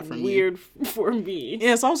you. That's what makes it weird for me.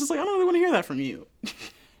 Yeah, so I was just like, I don't really want to hear that from you.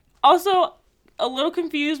 Also, a little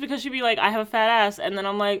confused because she'd be like, I have a fat ass. And then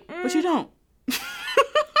I'm like, But you don't.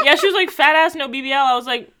 Yeah, she was like, fat ass, no BBL. I was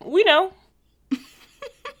like, we know.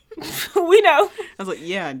 We know. I was like,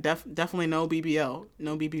 yeah, definitely no BBL.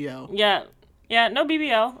 No BBL. Yeah, no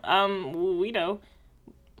BBL. We know.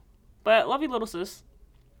 But love you, little sis.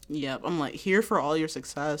 Yep, I'm like, here for all your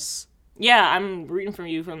success. Yeah, I'm rooting for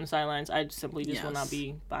you from the sidelines. I simply just will not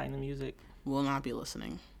be buying the music. Will not be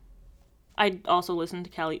listening. I also listened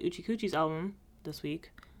to Kali Uchikuchi's album this week.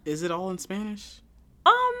 Is it all in Spanish?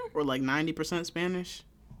 Or like 90% Spanish?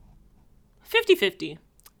 50-50.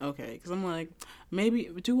 Okay, because I'm like, maybe,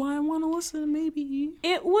 do I want to listen? Maybe.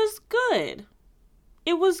 It was good.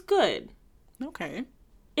 Okay.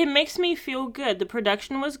 It makes me feel good. The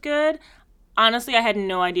production was good. honestly, I had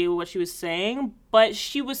no idea what she was saying, but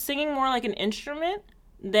she was singing more like an instrument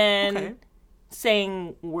than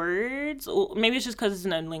saying words. Maybe it's just because it's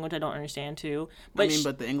in a language I don't understand too. But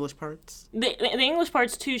but the English parts? The English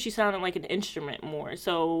parts too, she sounded like an instrument more.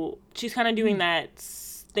 So she's kind of doing that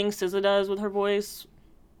thing SZA does with her voice,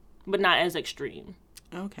 but not as extreme.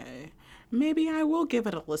 Okay. Maybe I will give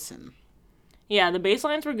it a listen. Yeah, the bass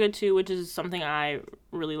lines were good too, which is something I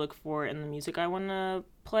really look for in the music I want to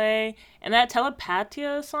play. And that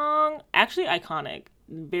Telepathia song, actually iconic.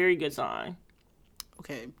 Very good song.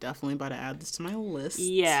 Okay, definitely about to add this to my list.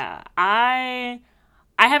 Yeah, I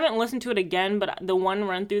haven't listened to it again, but the one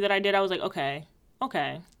run through that I did, I was like, okay.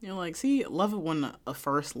 You're like, see, love it when a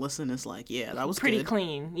first listen is like, yeah, that was pretty good.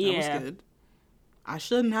 clean. Yeah, that was good. I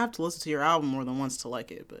shouldn't have to listen to your album more than once to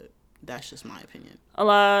like it, but that's just my opinion. A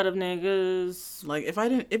lot of niggas. Like, if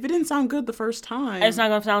it didn't sound good the first time, it's not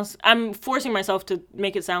gonna sound. I'm forcing myself to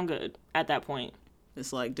make it sound good at that point.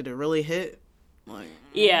 It's like, did it really hit? Like,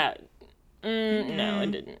 yeah. No,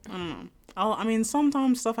 it didn't. I don't know. I mean,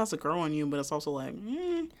 sometimes stuff has to grow on you, but it's also like,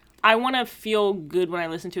 I want to feel good when I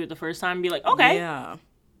listen to it the first time and be like, okay. Yeah.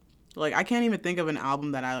 Like, I can't even think of an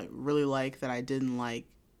album that I really like that I didn't like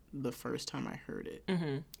the first time I heard it.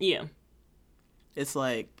 Mm-hmm. Yeah. It's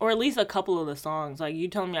like... Or at least a couple of the songs. Like, you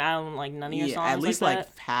told me I don't like none of your songs. Yeah, at least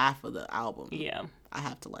like half of the album. Yeah. I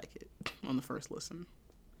have to like it on the first listen.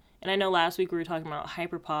 And I know last week we were talking about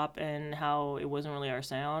hyperpop and how it wasn't really our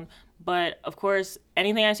sound. But, of course,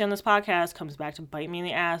 anything I say on this podcast comes back to bite me in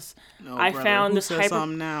the ass. No, I brother, found who this says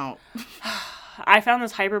something now? I found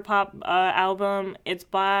this hyperpop album. It's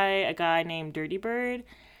by a guy named Dirty Bird,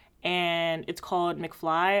 and it's called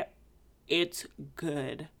McFly. It's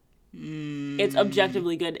good. It's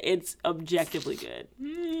objectively good.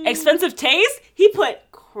 Expensive Taste? He put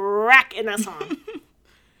crack in that song.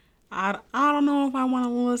 I don't know if I want to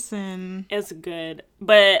listen. It's good.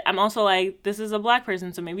 But I'm also like, this is a black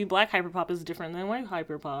person, so maybe black hyperpop is different than white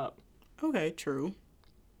hyperpop. Okay, true.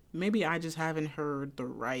 Maybe I just haven't heard the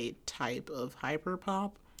right type of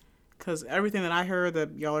hyperpop. Because everything that I heard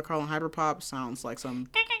that y'all are calling hyperpop sounds like some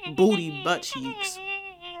booty butt cheeks.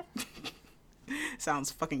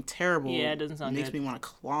 Sounds fucking terrible. Yeah, it doesn't sound good. Makes good. me want to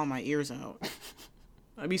claw my ears out.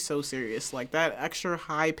 I'd be so serious. Like, that extra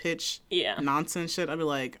high-pitched nonsense shit, I'd be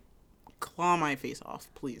like, claw my face off,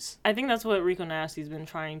 please. I think that's what Rico Nasty's been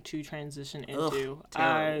trying to transition into.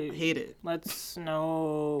 I hate it.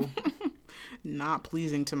 No. Not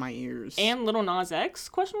pleasing to my ears. And Lil Nas X,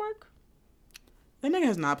 question mark? That nigga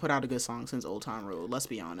has not put out a good song since Old Town Road, let's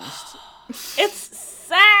be honest. It's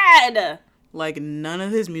sad! Like, none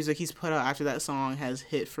of his music he's put out after that song has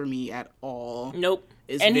hit for me at all. Nope.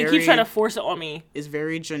 He keeps trying to force it on me. It's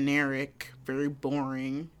very generic, very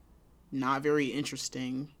boring, not very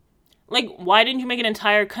interesting. Like, why didn't you make an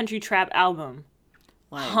entire country trap album?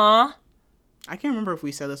 Like, huh? I can't remember if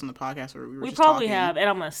we said this on the podcast or we were just probably talking, have, and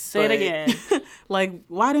I'm going to say it again. Like,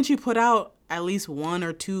 why didn't you put out at least one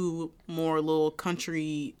or two more little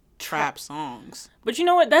country trap songs? But you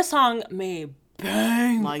know what? That song made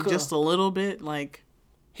bang. Like, just a little bit, like...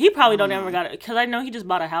 He probably don't ever got it, because I know he just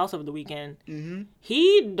bought a house over the weekend. Mm-hmm.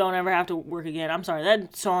 He don't ever have to work again. I'm sorry,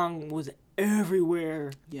 that song was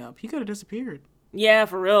everywhere. Yeah, he could have disappeared. Yeah,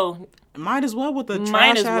 for real. Might as well with the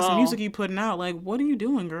trash-ass music you putting out. Like, what are you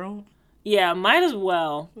doing, girl? Yeah, might as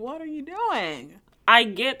well. What are you doing? I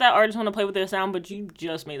get that artists want to play with their sound, but you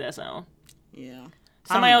just made that sound. Yeah.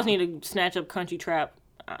 Somebody else need to snatch up country trap.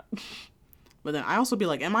 But then I also be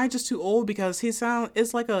like, am I just too old? Because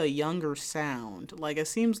it's like a younger sound. Like, it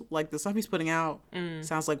seems like the stuff he's putting out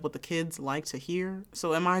sounds like what the kids like to hear.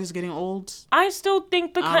 So am I just getting old? I still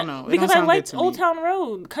think I don't know. Because I liked Old Town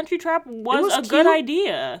Road. Country trap was a good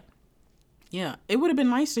idea. Yeah. It would have been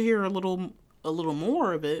nice to hear a little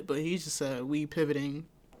more of it, but he just said, we pivoting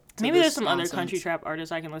to Maybe there's some nonsense. other country trap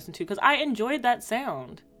artists I can listen to, because I enjoyed that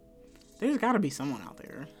sound. There's got to be someone out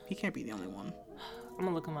there. He can't be the only one. I'm going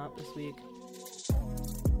to look him up this week.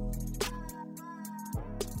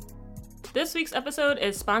 This week's episode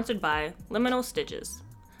is sponsored by Liminal Stitches.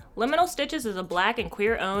 Liminal Stitches is a black and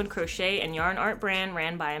queer-owned crochet and yarn art brand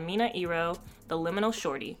ran by Amina Ero, the Liminal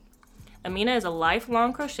Shorty. Amina is a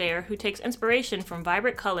lifelong crocheter who takes inspiration from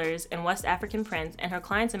vibrant colors and West African prints and her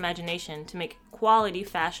clients' imagination to make quality,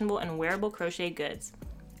 fashionable, and wearable crochet goods.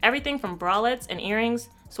 Everything from bralettes and earrings,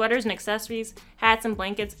 sweaters and accessories, hats and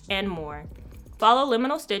blankets, and more. Follow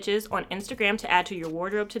Liminal Stitches on Instagram to add to your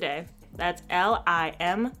wardrobe today. That's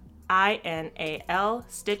LIMINAL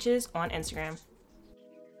Stitches on Instagram.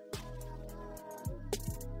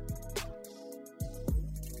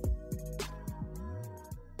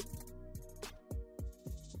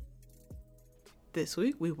 This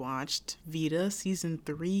week we watched Vita season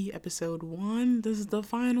 3, episode 1. This is the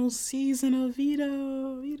final season of Vita.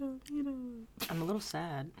 I'm a little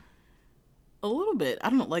sad. A little bit.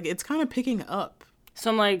 I don't know. Like, it's kind of picking up.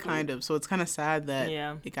 So I'm like, Kind of. So it's kind of sad that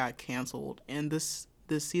Yeah. it got canceled. And this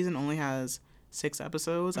season only has 6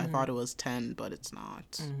 episodes. I thought it was 10, but it's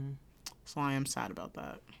not. So I am sad about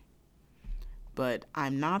that. But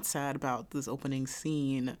I'm not sad about this opening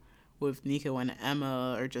scene with Nico and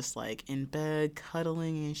Emma are just like in bed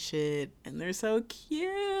cuddling and shit, and they're so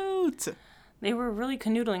cute. they were really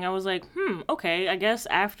canoodling. I was like, okay, I guess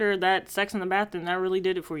after that sex in the bathroom, that really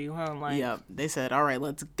did it for you, huh? Like, Yep, they said, all right,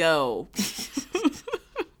 let's go.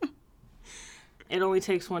 it only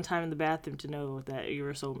takes one time in the bathroom to know that you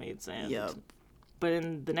were soulmates. And Yep. But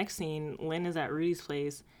in the next scene, Lynn is at Rudy's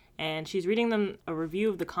place, and she's reading them a review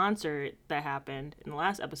of the concert that happened in the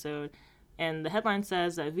last episode. And the headline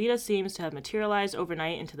says that Vita seems to have materialized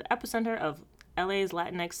overnight into the epicenter of LA's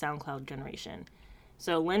Latinx SoundCloud generation.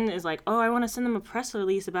 So Lynn is like, oh, I want to send them a press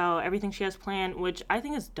release about everything she has planned, which I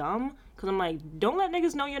think is dumb, because I'm like, don't let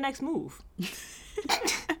niggas know your next move.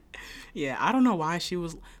 Yeah, I don't know why she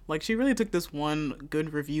was, like, she really took this one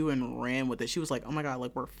good review and ran with it. She was like, oh my God,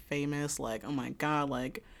 like, we're famous. Like, oh my God,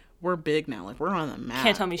 like, we're big now. Like, we're on the map.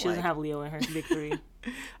 Can't tell me she like, doesn't have Leo in her big three.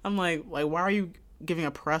 I'm like, why are you giving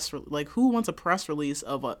a like, who wants a press release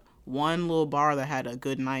of one little bar that had a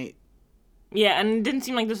good night? Yeah, and it didn't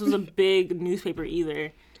seem like this was a big newspaper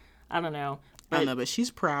either. I don't know. I don't know, but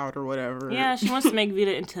she's proud or whatever. Yeah, she wants to make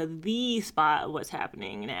Vita into the spot of what's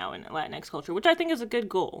happening now in Latinx culture, which I think is a good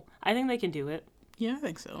goal. I think they can do it. Yeah, I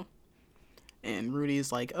think so. And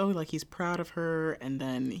Rudy's like, oh, like, he's proud of her. And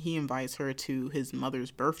then he invites her to his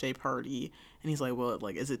mother's birthday party. And he's like, well,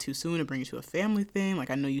 like, is it too soon to bring you to a family thing?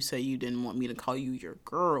 Like, I know you say you didn't want me to call you your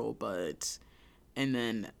girl, but... And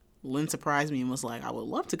then Lynn surprised me and was like, I would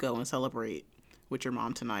love to go and celebrate with your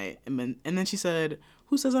mom tonight. And then she said,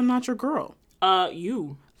 who says I'm not your girl?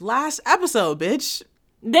 You. Last episode, bitch.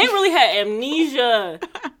 They really had amnesia.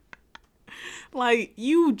 Like,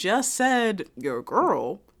 you just said your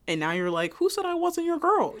girl, and now you're like, who said I wasn't your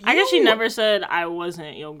girl? I guess she You. never said I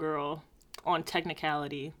wasn't your girl on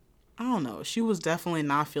technicality. I don't know. She was definitely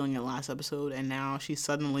not feeling it last episode, and now she's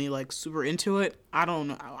suddenly, like, super into it. I don't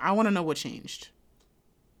know. I want to know what changed.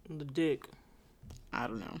 The dick. I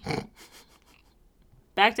don't know.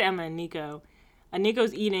 Back to Emma and Nico.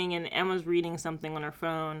 Nico's eating and Emma's reading something on her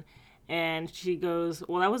phone, and she goes,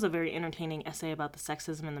 well, that was a very entertaining essay about the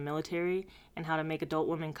sexism in the military and how to make adult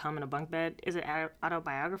women come in a bunk bed. Is it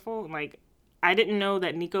autobiographical? Like, I didn't know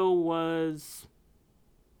that Nico was,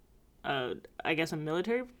 I guess, a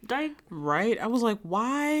military dyke. Right? I was like,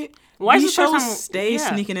 why? Why is These this first shows time- stay yeah.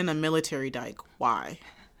 sneaking in a military dyke? Why?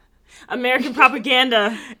 American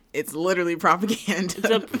propaganda. It's literally propaganda. It's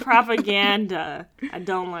a propaganda. I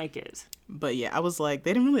don't like it. But yeah, I was like,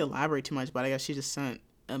 they didn't really elaborate too much, but I guess she just sent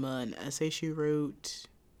Emma an essay she wrote.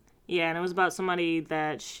 Yeah, and it was about somebody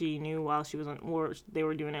that she knew while she was on, or they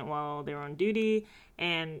were doing it while they were on duty.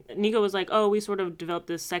 And Nico was like, oh, we sort of developed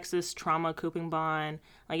this sexist trauma coping bond.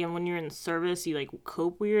 Like, and when you're in service, you, like,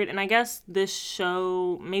 cope weird. And I guess this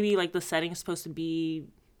show, maybe, like, the setting's supposed to be,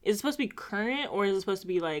 is it supposed to be current, or is it supposed to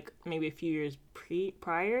be, like, maybe a few years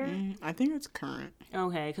prior? I think it's current.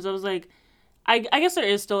 Okay, because I was like, I guess there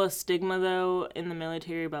is still a stigma, though, in the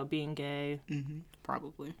military about being gay.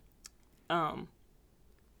 Probably.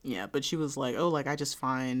 Yeah, but she was like, oh, like, I just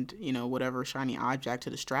find, you know, whatever shiny object to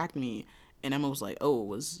distract me. And Emma was like, oh,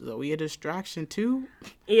 was Zoe a distraction too?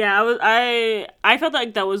 Yeah, I felt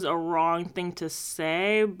like that was a wrong thing to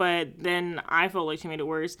say, but then I felt like she made it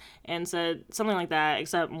worse and said something like that,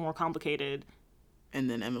 except more complicated. And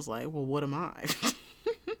then Emma's like, well, what am I?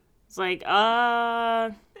 It's like,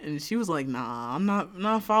 And she was like, nah, I'm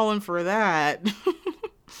not falling for that.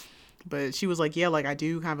 But she was like, yeah, like, I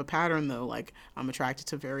do have a pattern, though. Like, I'm attracted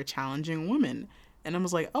to very challenging women. And I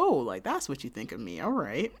was like, oh, like, that's what you think of me. All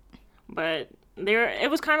right. but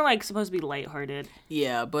it was kind of like supposed to be lighthearted.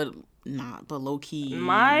 Yeah, but low-key.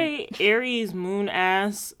 My Aries moon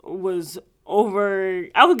ass was over.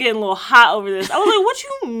 I was getting a little hot over this. I was like, what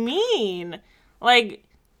you mean? Like,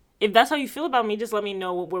 if that's how you feel about me, just let me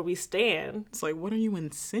know where we stand. It's like, what are you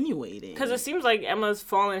insinuating? Because it seems like Emma's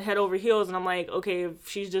falling head over heels, and I'm like, okay, if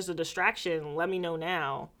she's just a distraction, let me know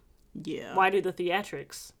now. Yeah. Why do the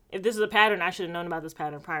theatrics? If this is a pattern, I should have known about this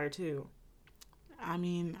pattern prior to. I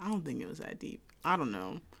mean, I don't think it was that deep. I don't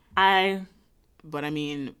know. But I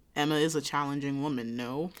mean, Emma is a challenging woman,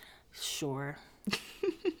 no? Sure.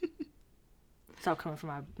 Stop coming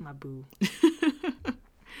from my boo.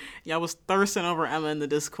 Yeah, I was thirsting over Emma in the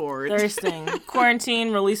Discord. Thirsting.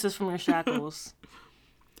 Quarantine, release us from your shackles.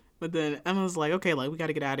 But then Emma's like, okay, like, we got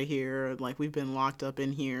to get out of here. Like, we've been locked up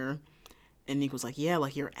in here. And Nico's like, yeah,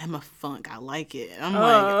 like, you're Emma Funk. I like it. And I'm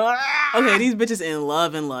like, okay, these bitches in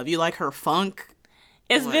love. You like her funk?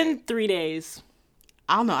 It's Like, been 3 days.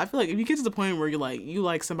 I don't know. I feel like if you get to the point where you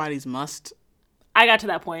like somebody's must. I got to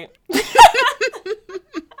that point. I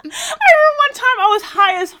remember one time I was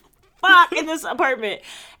high as fuck in this apartment.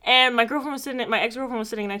 And my ex-girlfriend was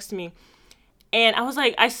sitting next to me. And I was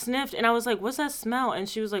like, I sniffed and I was like, what's that smell? And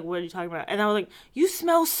she was like, what are you talking about? And I was like, you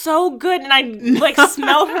smell so good. And I like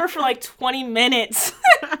smelled her for like 20 minutes.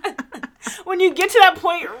 When you get to that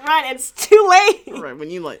point, run. It's too late. Right. When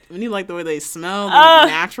you like the way they smell, the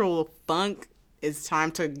natural funk, it's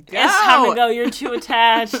time to go. It's time to go. You're too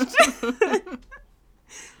attached.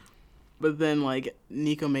 But then, like,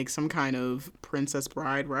 Nico makes some kind of Princess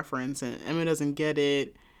Bride reference and Emma doesn't get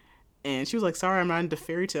it. And she was like, sorry, I'm not into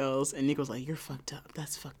fairy tales. And Nico's like, you're fucked up.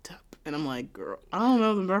 That's fucked up. And I'm like, girl, I don't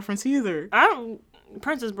know the reference either.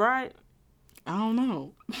 Princess Bride. I don't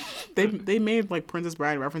know. They made, like, Princess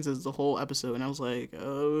Bride references the whole episode. And I was like,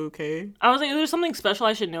 oh, okay. I was like, is there something special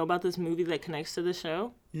I should know about this movie that connects to the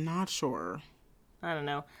show? Not sure. I don't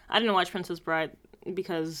know. I didn't watch Princess Bride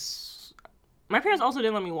because my parents also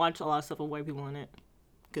didn't let me watch a lot of stuff with white people in it.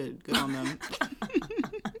 Good on them.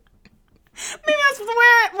 Maybe that's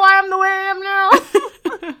why I'm the way I am now.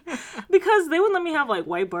 Because they wouldn't let me have like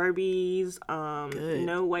white Barbies,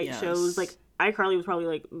 no white shows. Like iCarly was probably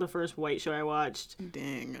like the first white show I watched.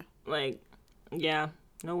 Dang. Like, yeah,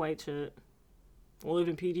 no white shit. We'll live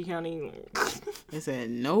in PG County. They said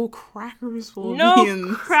no crackers will no be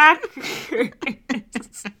in. crackers.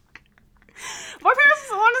 My parents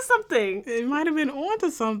was onto something. It might have been onto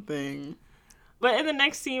something. But in the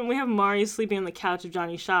next scene, we have Mari sleeping on the couch of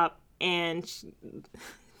Johnny's shop. And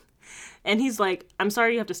he's like, I'm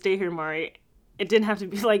sorry you have to stay here, Mari. It didn't have to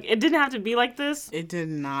be like this. It did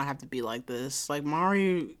not have to be like this. Like,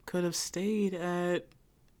 Mari could have stayed at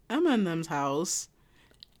Emma and them's house.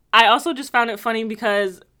 I also just found it funny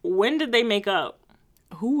because when did they make up?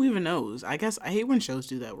 Who even knows? I guess I hate when shows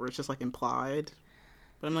do that where it's just like implied.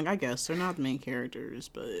 But I'm like, I guess they're not the main characters,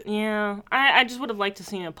 but yeah, I just would have liked to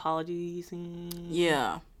see an apology scene.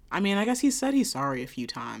 Yeah. I mean, I guess he said he's sorry a few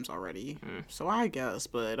times already. So I guess,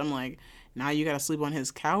 but I'm like, now you gotta sleep on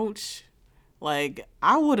his couch? Like,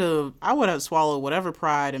 I would have swallowed whatever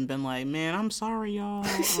pride and been like, man, I'm sorry, y'all.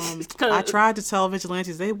 I tried to tell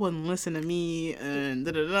vigilantes, they wouldn't listen to me, and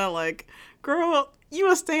da-da-da. Like, girl, you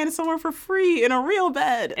were staying somewhere for free in a real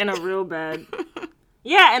bed.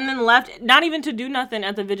 Yeah, and then left, not even to do nothing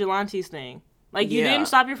at the vigilantes thing. Like, you didn't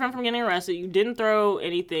stop your friend from getting arrested. You didn't throw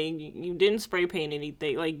anything. You didn't spray paint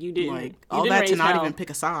anything. Like, you didn't. Like, you all didn't that to not hell. even pick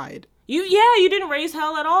a side. You didn't raise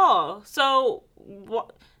hell at all. So,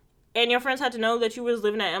 and your friends had to know that you was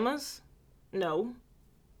living at Emma's? No.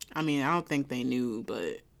 I mean, I don't think they knew,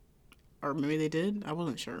 or maybe they did. I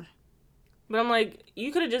wasn't sure. But I'm like,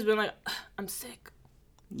 you could have just been like, I'm sick.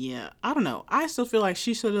 Yeah, I don't know. I still feel like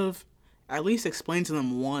she should have at least explained to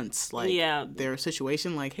them once, like, their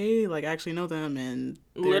situation, like, hey, like, I actually know them, and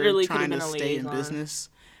they're literally trying to stay liaison. in business.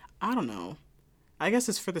 I don't know. I guess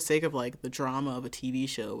it's for the sake of, like, the drama of a TV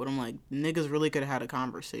show, but I'm like, niggas really could have had a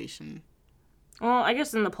conversation. Well, I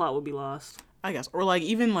guess then the plot would be lost. I guess. Or, like,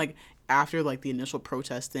 even, like, after, like, the initial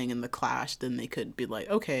protest thing and the clash, then they could be like,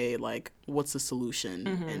 okay, like, what's the solution?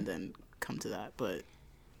 And then come to that, but...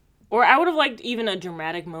 Or I would have liked even a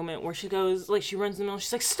dramatic moment where she goes, like, she runs in the middle,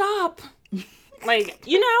 she's like, stop! Like,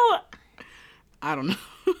 you know... I don't know.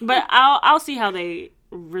 But I'll see how they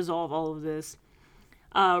resolve all of this.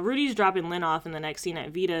 Rudy's dropping Lynn off in the next scene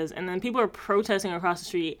at Vita's, and then people are protesting across the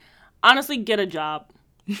street. Honestly, get a job.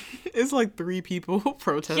 It's like 3 people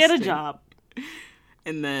protesting. Get a job.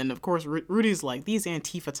 And then, of course, Rudy's like, these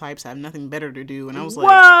Antifa types have nothing better to do. And I was like,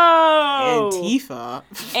 whoa! Antifa?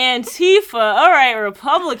 Antifa. All right,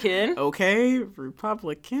 Republican. Okay,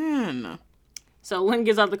 Republican. So Lynn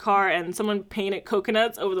gets out the car, and someone painted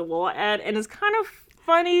coconuts over the wall ad, and it's kind of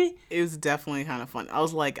funny. It was definitely kind of fun. I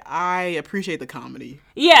was like, I appreciate the comedy.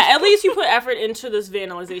 Yeah, at least you put effort into this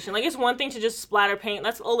vandalization. Like, it's one thing to just splatter paint.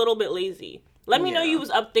 That's a little bit lazy. Let me know you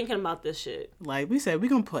was up thinking about this shit. Like we said, we're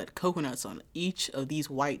going to put coconuts on each of these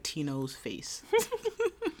white Tino's face.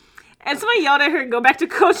 And somebody yelled at her, go back to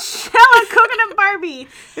Coachella, Coconut Barbie.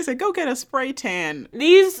 They said, go get a spray tan.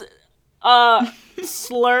 These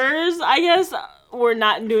slurs, I guess, were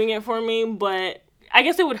not doing it for me, but I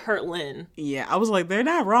guess it would hurt Lynn. Yeah, I was like, they're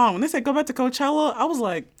not wrong. When they said, go back to Coachella, I was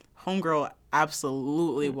like, homegirl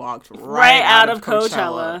absolutely walked right out of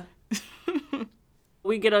Coachella.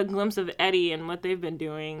 We get a glimpse of Eddie and what they've been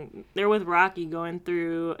doing. They're with Rocky going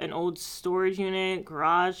through an old storage unit,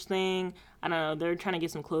 garage thing. I don't know. They're trying to get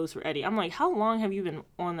some clothes for Eddie. I'm like, how long have you been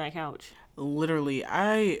on that couch? Literally,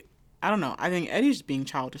 I don't know. I think Eddie's being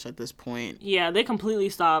childish at this point. Yeah, they completely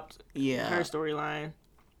stopped Yeah. her storyline.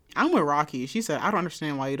 I'm with Rocky. She said, I don't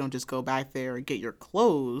understand why you don't just go back there and get your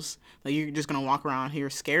clothes. Like, you're just going to walk around here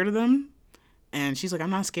scared of them? And she's like, I'm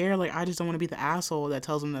not scared. Like, I just don't want to be the asshole that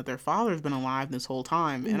tells them that their father's been alive this whole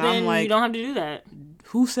time. And then I'm like, you don't have to do that.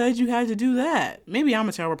 who said you had to do that? Maybe I'm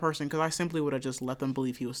a terrible person because I simply would have just let them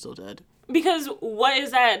believe he was still dead. Because what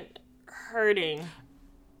is that hurting?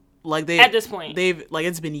 Like At this point.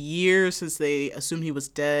 It's been years since they assumed he was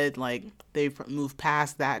dead. Like, they've moved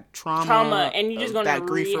past that trauma And you're just going that to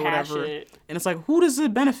grief or rehash whatever. it. And it's like, who does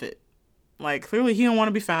it benefit? Like, clearly he don't want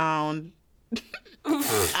to be found.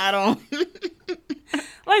 I don't.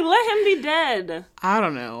 Like, let him be dead. I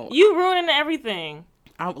don't know. You ruining everything.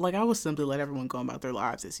 I would simply let everyone go about their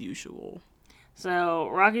lives as usual. So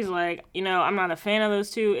Rocky's like, I'm not a fan of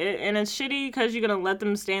those two. And it's shitty because you're going to let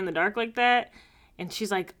them stay in the dark like that. And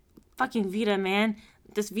she's like, fucking Vita, man.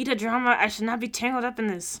 This Vita drama, I should not be tangled up in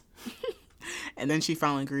this. And then she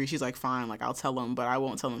finally agrees. She's like, fine, like, I'll tell him, but I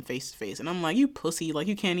won't tell him face to face. And I'm like, you pussy. Like,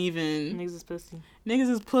 you can't even... Niggas is pussy. Niggas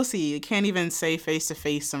is pussy. You can't even say face to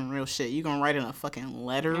face some real shit. You gonna write in a fucking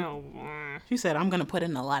letter? Oh, She said, I'm gonna put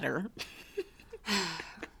in a letter.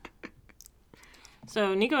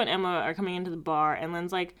 So Nico and Emma are coming into the bar, and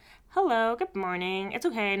Lynn's like, hello, good morning. It's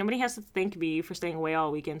okay. Nobody has to thank me for staying away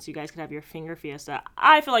all weekend so you guys could have your finger fiesta.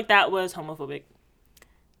 I feel like that was homophobic.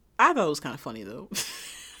 I thought it was kind of funny, though.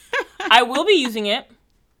 I will be using it.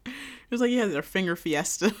 It was like, yeah, their finger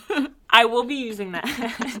fiesta. I will be using that.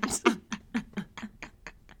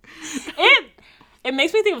 It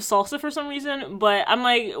makes me think of salsa for some reason, but I'm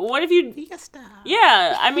like, what if you... Fiesta.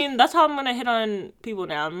 Yeah, I mean, that's how I'm going to hit on people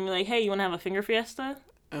now. I'm like, hey, you want to have a finger fiesta?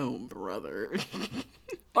 Oh, brother.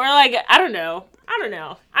 Or like, I don't know.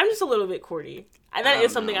 I'm just a little bit corny. That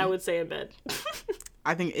is something I would say in bed.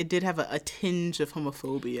 I think it did have a tinge of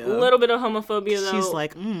homophobia. A little bit of homophobia, though. She's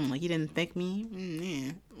like, like, you didn't thank me?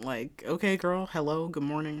 Yeah. Like, okay, girl, hello, good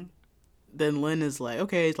morning. Then Lynn is like,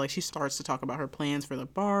 okay, like, she starts to talk about her plans for the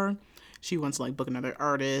bar. She wants to, like, book another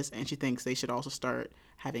artist, and she thinks they should also start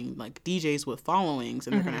having, like, DJs with followings,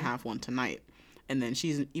 and they're going to have one tonight. And then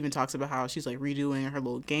she even talks about how she's, like, redoing her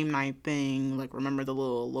little game night thing. Like, remember the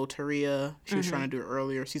little loteria she was trying to do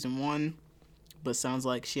earlier, season 1? But sounds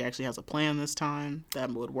like she actually has a plan this time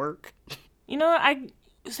that would work. I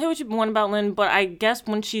say what you want about Lynn, but I guess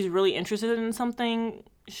when she's really interested in something,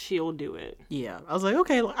 she'll do it. Yeah. I was like,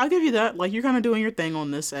 okay, I'll give you that. Like, you're kind of doing your thing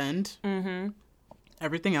on this end. Mm-hmm.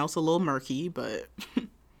 Everything else a little murky, but...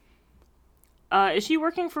 Is she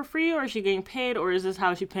working for free, or is she getting paid, or is this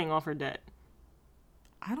how she's paying off her debt?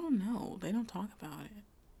 I don't know. They don't talk about it.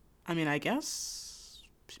 I mean, I guess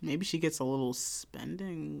maybe she gets a little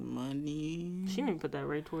spending money. She didn't put that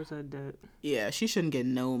right towards that debt. Yeah, she shouldn't get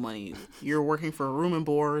no money. You're working for a room and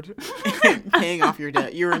board and paying off your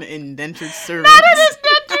debt. You're an indentured servant. Not an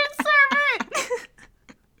indentured servant!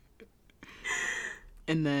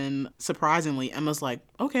 And then, surprisingly, Emma's like,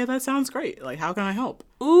 okay, that sounds great. Like, how can I help?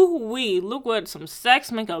 Ooh-wee, look what some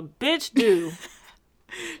sex make a bitch do.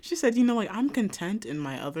 She said, like, I'm content in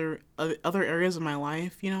my other areas of my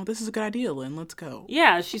life. This is a good idea, Lynn. Let's go.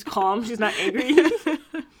 Yeah, she's calm. She's not angry.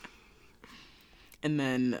 And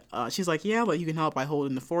then she's like, yeah, like, you can help by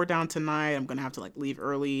holding the fort down tonight. I'm going to have to, like, leave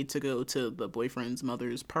early to go to the boyfriend's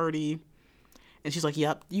mother's party. And she's like,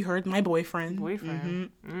 yep, you heard my boyfriend.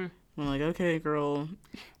 Boyfriend. Mm-hmm. I'm like, okay, girl.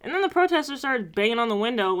 And then the protesters started banging on the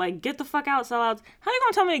window, like, get the fuck out, sellouts. How you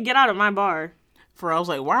going to tell me to get out of my bar? I was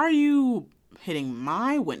like, why are you hitting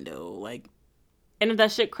my window? Like, and if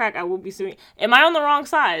that shit crack, I will be suing. Am I on the wrong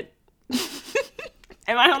side?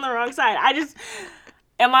 Am I on the wrong side?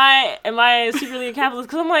 Am I secretly a capitalist?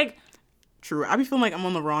 Because I'm like... True. I be feeling like I'm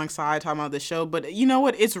on the wrong side talking about this show, but you know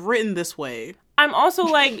what? It's written this way. I'm also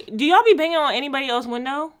like, do y'all be banging on anybody else's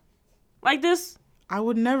window? Like this? I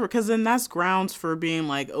would never, because then that's grounds for being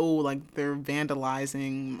like, oh, like, they're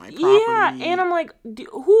vandalizing my property. Yeah, and I'm like,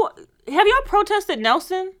 who... Have y'all protested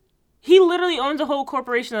Nelson? He literally owns a whole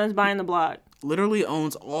corporation that's buying the block. Literally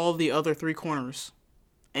owns all the other 3 corners.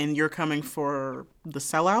 And you're coming for the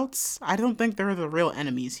sellouts? I don't think they're the real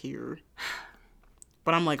enemies here.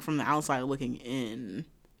 But I'm like, from the outside looking in.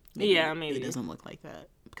 Maybe it doesn't look like that.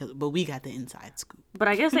 But we got the inside scoop. But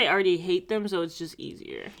I guess they already hate them, so it's just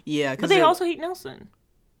easier. Yeah. But they also hate Nelson.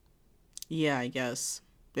 Yeah, I guess.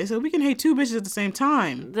 They said we can hate 2 bitches at the same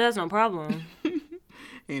time. That's no problem.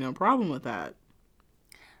 Ain't no problem with that.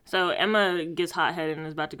 So Emma gets hot-headed and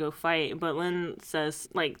is about to go fight, but Lynn says,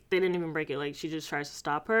 like, they didn't even break it. Like, she just tries to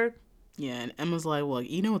stop her. Yeah, and Emma's like, well,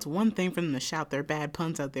 you know, it's one thing for them to shout their bad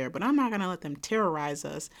puns out there, but I'm not going to let them terrorize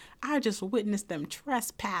us. I just witnessed them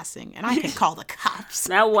trespassing, and I can call the cops.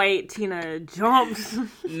 That white Tina jumps.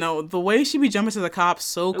 No, the way she be jumping to the cops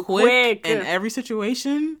so quick in every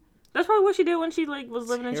situation. That's probably what she did when she, like, was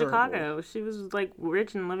living in Terrible. Chicago. She was, like,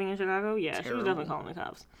 rich and living in Chicago. Yeah, Terrible. she was definitely calling the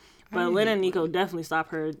cops. But Lynn and Nico definitely stop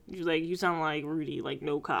her. She's like, you sound like Rudy, like,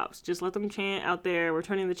 no cops. Just let them chant out there, we're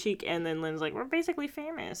turning the cheek, and then Lynn's like, we're basically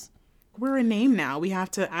famous. We're a name now. We have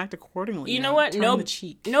to act accordingly. You now. know what? Turn the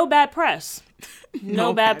cheek. No bad press.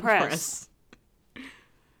 No bad press.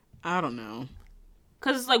 I don't know.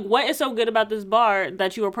 Because it's like, what is so good about this bar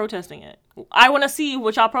that you are protesting it? I want to see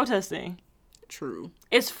what y'all protesting. True.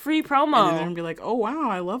 It's free promo. And then they're going to be like, oh, wow,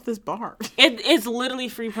 I love this bar. It's literally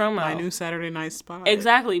free promo. My new Saturday night spot.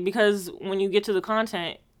 Exactly, because when you get to the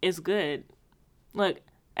content, it's good. Look,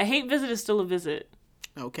 a hate visit is still a visit.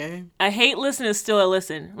 Okay. A hate listen is still a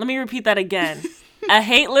listen. Let me repeat that again. A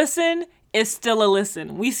hate listen is still a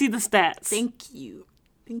listen. We see the stats. Thank you.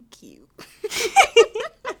 Thank you.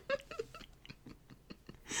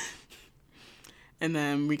 And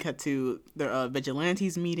then we cut to the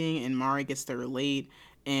vigilantes meeting, and Mari gets there late.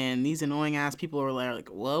 And these annoying ass people are like,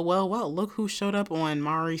 well, look who showed up on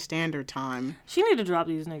Mari Standard Time. She need to drop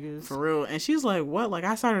these niggas. For real. And she's like, what? Like,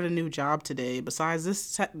 I started a new job today. Besides,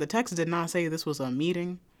 the text did not say this was a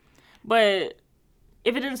meeting. But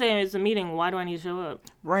if it didn't say it's a meeting, why do I need to show up?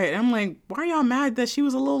 Right. And I'm like, why are y'all mad that she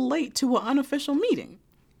was a little late to an unofficial meeting?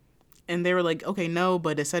 And they were like, okay, no,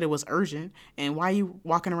 but it said it was urgent. And why are you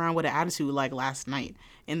walking around with an attitude like last night?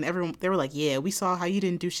 And they were like, yeah, we saw how you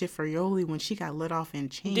didn't do shit for Yoli when she got let off in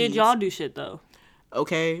chains. Did y'all do shit, though?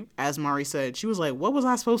 Okay, as Mari said, she was like, what was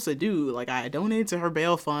I supposed to do? Like, I donated to her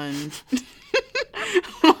bail fund.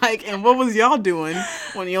 Like, and what was y'all doing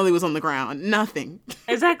when Yoli was on the ground? Nothing.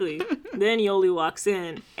 Exactly. Then Yoli walks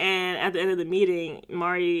in, and at the end of the meeting,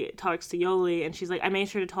 Mari talks to Yoli, and she's like, I made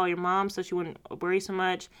sure to tell your mom so she wouldn't worry so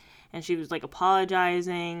much. And she was, like,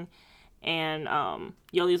 apologizing. And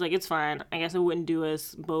Yoli's like, it's fine. I guess it wouldn't do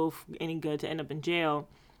us both any good to end up in jail.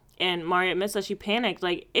 And Mari admits that she panicked.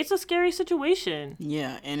 Like, it's a scary situation.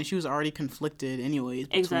 Yeah, and she was already conflicted anyways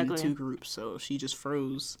between the two groups. So she just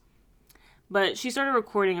froze. But she started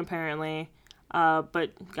recording, apparently.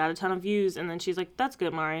 But got a ton of views. And then she's like, that's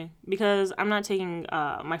good, Mari. Because I'm not taking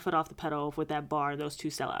my foot off the pedal with that bar, those two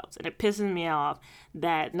sellouts. And it pisses me off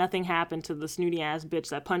that nothing happened to the snooty-ass bitch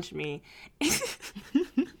that punched me.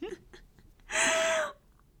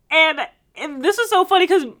 And this is so funny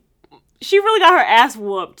because she really got her ass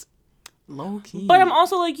whooped. Low key. But I'm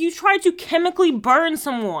also like, you tried to chemically burn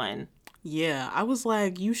someone. Yeah, I was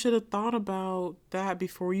like, you should have thought about that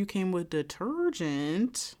before you came with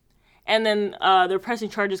detergent. And then they're pressing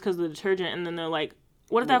charges because of the detergent. And then they're like,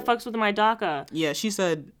 what if that fucks with my DACA? Yeah, she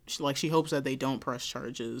said, she hopes that they don't press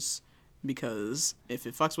charges. Because if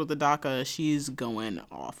it fucks with the DACA, she's going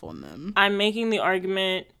off on them. I'm making the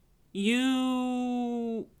argument,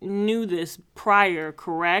 you knew this prior,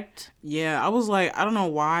 correct? Yeah, I was like, I don't know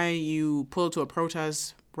why you pull up to a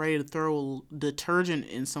protest ready to throw detergent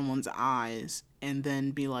in someone's eyes and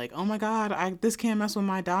then be like, oh my God, this can't mess with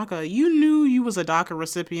my DACA. You knew you was a DACA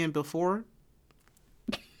recipient before.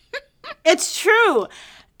 It's true.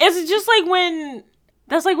 It's just like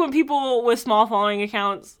that's like when people with small following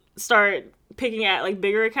accounts start picking at like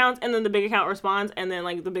bigger accounts, and then the big account responds, and then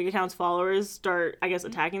like the big account's followers start, I guess,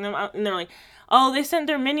 attacking them, and they're like, oh, they sent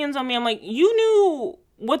their minions on me. I'm like, you knew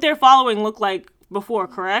what their following looked like before,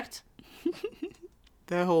 correct?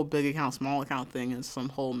 That whole big account, small account thing is some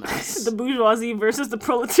whole mess. The bourgeoisie versus the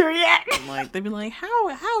proletariat. Like, they'd be like,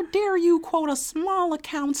 how dare you quote a small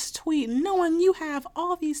account's tweet knowing you have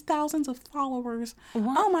all these thousands of followers?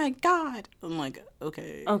 What? Oh my God. I'm like,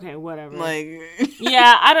 okay. Okay, whatever. Like,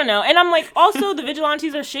 yeah, I don't know. And I'm like, also, the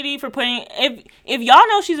vigilantes are shitty for putting, if y'all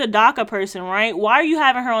know she's a DACA person, right? Why are you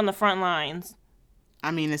having her on the front lines?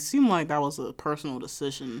 I mean, it seemed like that was a personal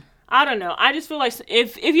decision. I don't know. I just feel like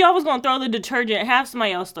if y'all was going to throw the detergent, have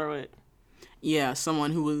somebody else throw it. Yeah,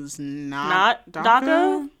 someone who was not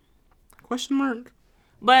DACA? Question mark.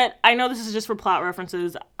 But I know this is just for plot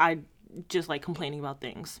references. I just like complaining about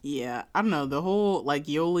things. Yeah, I don't know. The whole, like,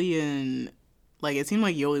 Yoli and, like, it seemed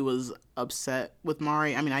like Yoli was upset with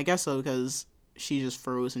Mari. I mean, I guess so, because she just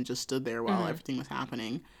froze and just stood there while everything was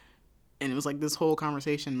happening. And it was like this whole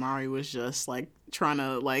conversation, Mari was just like trying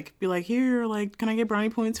to like be like, here, like, can I get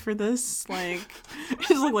brownie points for this? Like,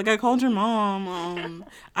 she's like I called your mom.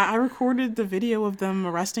 I recorded the video of them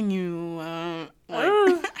arresting you.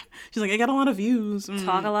 Like, she's like, I got a lot of views.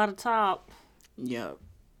 Talk a lot of top. Yep.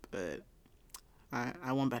 but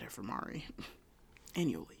I want better for Mari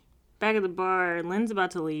and Yoli. Back at the bar, Lynn's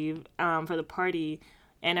about to leave for the party,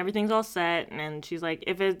 and everything's all set. And she's like,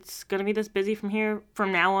 if it's going to be this busy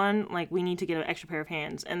from now on, like, we need to get an extra pair of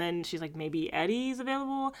hands. And then she's like, maybe Eddie's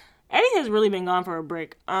available? Eddie has really been gone for a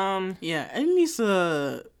break. Yeah, Eddie needs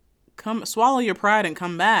to swallow your pride and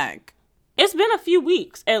come back. It's been a few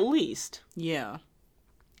weeks, at least. Yeah.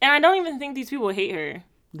 And I don't even think these people hate her.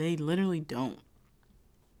 They literally don't.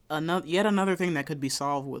 Yet another thing that could be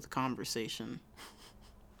solved with conversation.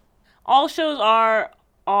 All shows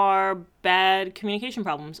are bad communication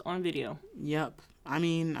problems on video. Yep. I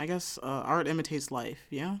mean, I guess art imitates life,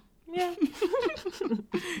 yeah? Yeah.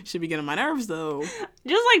 Should be getting on my nerves, though.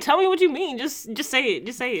 Just, like, tell me what you mean. Just say it.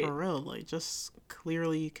 Just say it. For real, like, just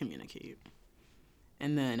clearly communicate.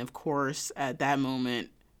 And then, of course, at that moment,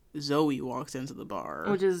 Zoe walks into the bar.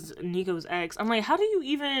 Which is Nico's ex. I'm like, how do you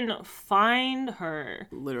even find her?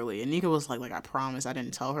 Literally. And Nico was like, I promise I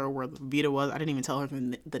didn't tell her where the Vita was. I didn't even tell her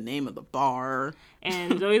the name of the bar.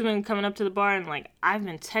 And Zoe's been coming up to the bar and like, I've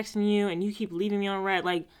been texting you and you keep leaving me on red.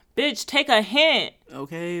 Like, bitch, take a hint.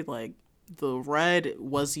 Okay, like, the red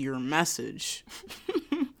was your message.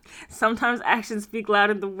 Sometimes actions speak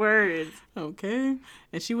louder than words. Okay.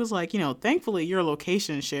 And she was like, thankfully your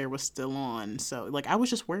location share was still on. So, like, I was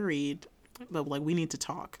just worried. But, like, we need to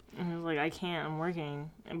talk. And I was like, I can't. I'm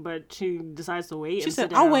working. But she decides to wait. She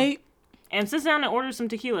said, I'll wait. And sits down and orders some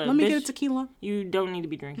tequila. Let me get a tequila. You don't need to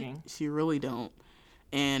be drinking. She really don't.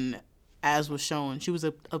 And as was shown, she was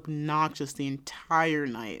obnoxious the entire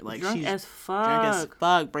night. Like, drunk she's as fuck. Drunk as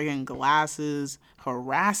fuck, breaking glasses,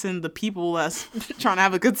 harassing the people that's trying to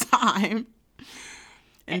have a good time.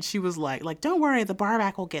 And she was like, don't worry, the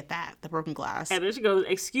barback will get that, the broken glass. And then she goes,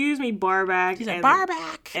 excuse me, barback. She's like,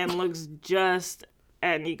 barback. And looks just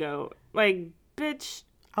at Nico. Like, bitch.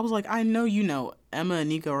 I was like, I know Emma and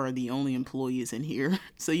Nico are the only employees in here.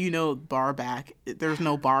 So barback. There's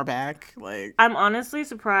no barback. Like, I'm honestly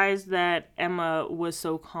surprised that Emma was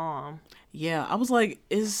so calm. Yeah, I was like,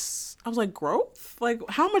 growth? Like,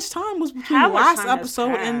 how much time was between the last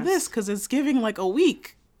episode and this? Because it's giving, like, a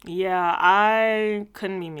week. Yeah, I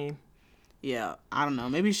couldn't be me. Yeah, I don't know.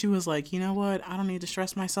 Maybe she was like, you know what? I don't need to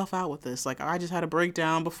stress myself out with this. Like, I just had a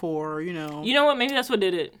breakdown before, You know what? Maybe that's what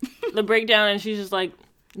did it. The breakdown, and she's just like,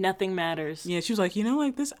 nothing matters. Yeah, she was like,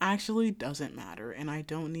 this actually doesn't matter, and I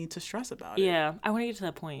don't need to stress about it. Yeah, I want to get to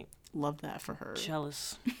that point. Love that for her.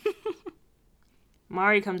 Jealous.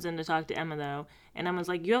 Mari comes in to talk to Emma, though, and Emma's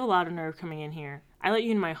like, you have a lot of nerve coming in here. I let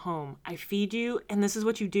you in my home. I feed you, and this is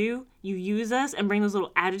what you do? You use us and bring those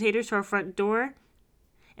little agitators to our front door?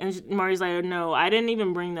 And Mari's like, no, I didn't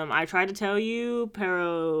even bring them. I tried to tell you,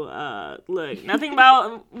 pero, look, nothing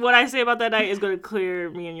about what I say about that night is going to clear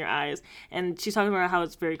me in your eyes. And she's talking about how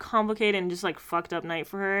it's very complicated and just, like, fucked up night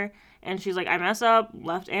for her. And she's like, I mess up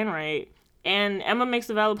left and right. And Emma makes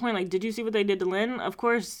a valid point, like, did you see what they did to Lynn? Of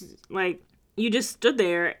course, like, you just stood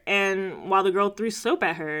there and while the girl threw soap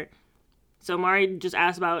at her. So Mari just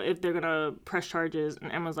asked about if they're going to press charges.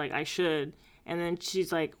 And Emma's like, I should. And then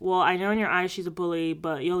she's like, well, I know in your eyes she's a bully,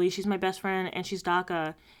 but Yoli, she's my best friend, and she's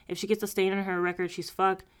DACA. If she gets a stain on her record, she's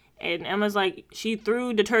fucked. And Emma's like, she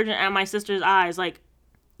threw detergent at my sister's eyes. Like,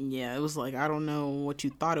 yeah, it was like, I don't know what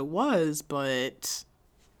you thought it was, but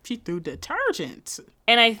she threw detergent.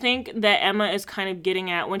 And I think that Emma is kind of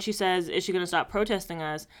getting at, when she says, is she going to stop protesting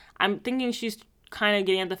us? I'm thinking she's kind of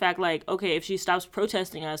getting at the fact, like, okay, if she stops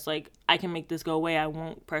protesting us, like, I can make this go away. I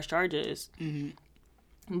won't press charges. Mm-hmm.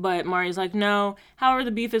 But Mari's like, no. However,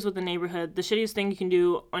 the beef is with the neighborhood. The shittiest thing you can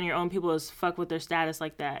do on your own people is fuck with their status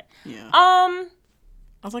like that. Yeah. I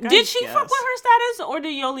was like, did she fuck with her status, or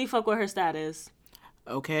did Yoli fuck with her status?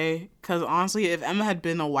 Okay, because honestly, if Emma had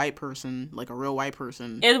been a white person, like a real white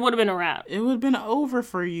person, it would have been a wrap. It would have been over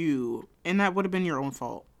for you, and that would have been your own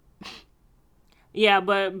fault. Yeah,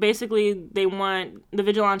 but basically, the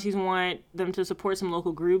vigilantes want them to support some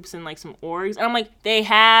local groups and like some orgs, and I'm like, they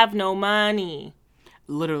have no money.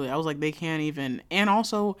 Literally, I was like, they can't even. And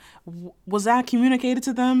also, was that communicated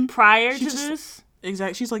to them prior to this?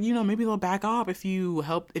 Exactly. She's like, maybe they'll back off if you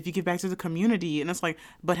give back to the community. And it's like,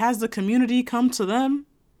 but has the community come to them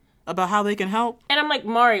about how they can help? And I'm like,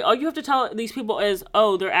 Mari, all you have to tell these people is,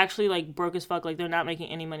 oh, they're actually like broke as fuck. Like, they're not making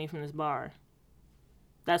any money from this bar.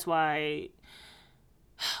 That's why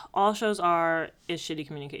all shows is shitty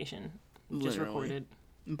communication. Just reported.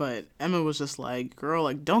 But Emma was just like, girl,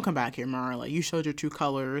 like, don't come back here, Mara. Like, you showed your true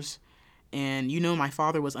colors. And my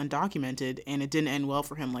father was undocumented, and it didn't end well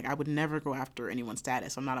for him. Like, I would never go after anyone's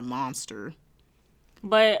status. I'm not a monster.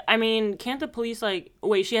 But, I mean, can't the police, like...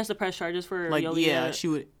 Wait, she has to press charges for Yoli? Yeah, she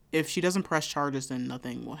would... If she doesn't press charges, then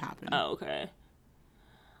nothing will happen. Oh, okay.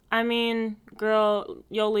 I mean, girl,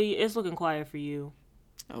 Yoli, it's looking quiet for you.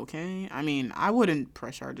 Okay. I mean, I wouldn't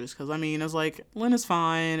press charges because, I mean, it's like, Lynn is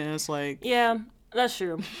fine, and it's like... Yeah, that's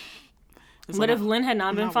true. But like, if Lynn had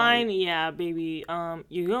not been fine, right. Yeah, baby,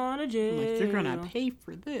 you're going to jail. Like, you're going to pay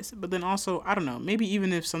for this. But then also, I don't know, maybe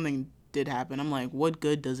even if something did happen, I'm like, what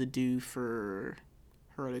good does it do for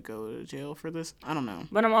her to go to jail for this? I don't know.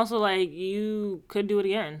 But I'm also like, you could do it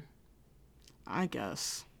again. I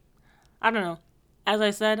guess. I don't know. As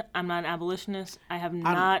I said, I'm not an abolitionist. I have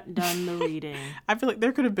not done the reading. I feel like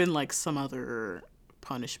there could have been, like, some other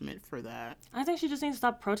punishment for that. I think she just needs to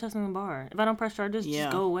stop protesting the bar. If I don't press charges,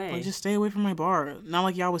 just go away. Like, just stay away from my bar. Not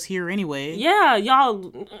like y'all was here anyway. Yeah,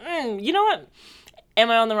 y'all... You know what?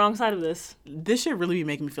 Am I on the wrong side of this? This shit really be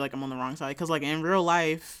making me feel like I'm on the wrong side. Because, like, in real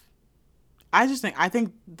life, I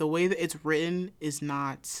think the way that it's written is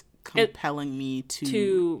not compelling me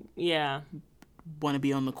to want to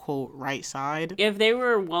be on the quote right side. If they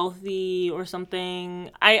were wealthy or something,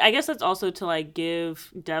 I guess that's also to like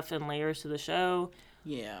give depth and layers to the show.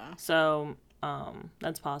 Yeah. So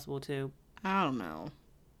that's possible too. I don't know,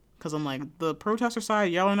 because I'm like, the protester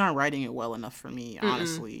side, y'all are not writing it well enough for me.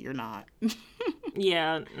 Honestly, you're not.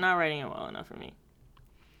 Yeah, not writing it well enough for me.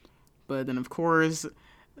 But then of course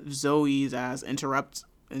Zoe's ass interrupts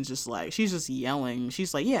and just like, she's just yelling.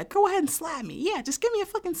 She's like, yeah, go ahead and slap me. Yeah, just give me a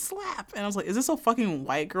fucking slap. And I was like, is this a fucking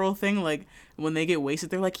white girl thing? Like, when they get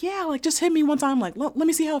wasted, they're like, yeah, like, just hit me one time. Like, let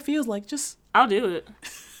me see how it feels. Like, just... I'll do it.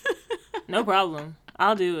 No problem.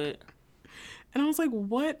 I'll do it. And I was like,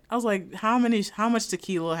 what? I was like, how much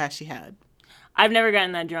tequila has she had? I've never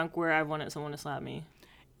gotten that drunk where I've wanted someone to slap me.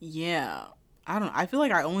 Yeah. I feel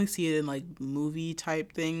like I only see it in, like, movie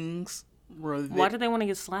type things. Why do they want to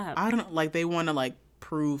get slapped? I don't know. Like, they want to, like,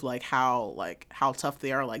 prove how tough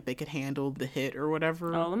they are, like they could handle the hit or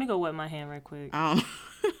whatever. Oh, let me go wet my hand right quick.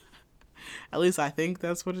 At least I think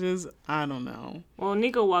that's what it is. I don't know. Well,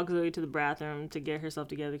 Nico walks Zoe to the bathroom to get herself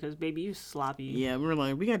together because, baby, you sloppy. Yeah, we're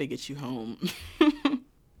like, we got to get you home.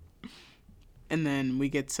 And then we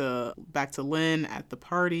get back to Lynn at the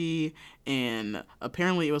party, and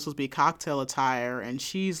apparently it was supposed to be cocktail attire, and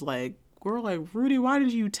she's like, we're like, Rudy, why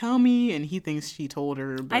did you tell me? And he thinks she told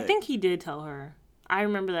her. But I think he did tell her. I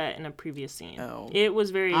remember that in a previous scene. Oh. It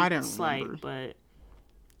was very slight, remember.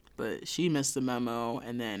 But she missed the memo,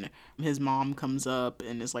 and then his mom comes up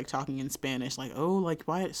and is, like, talking in Spanish, like, oh, like,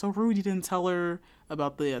 why it's so rude you didn't tell her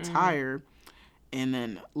about the attire. Mm-hmm. And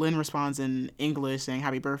then Lynn responds in English saying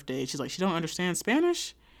happy birthday. She's like, she don't understand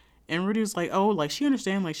Spanish? And Rudy was like, oh, like, she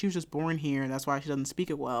understands, like, she was just born here, that's why she doesn't speak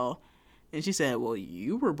it well. And she said, well,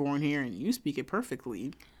 you were born here and you speak it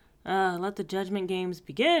perfectly. Let the judgment games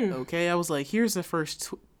begin. Okay, I was like, here's the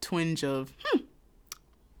first twinge of,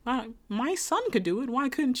 my son could do it, why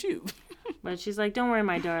couldn't you? But she's like, don't worry,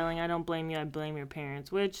 my darling, I don't blame you, I blame your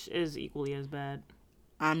parents, which is equally as bad.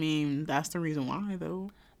 I mean, that's the reason why,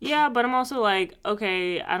 though. Yeah, but I'm also like,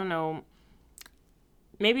 okay, I don't know.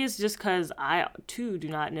 Maybe it's just because I, too, do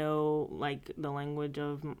not know, like, the language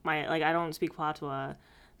of I don't speak Patois,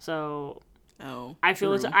 so... Oh, I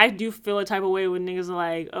do feel a type of way when niggas are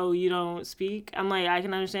like, oh, you don't speak? I'm like, I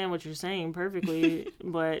can understand what you're saying perfectly,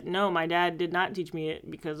 but no, my dad did not teach me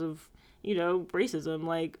it because of, racism,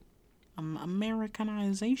 like...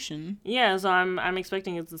 Americanization. Yeah, so I'm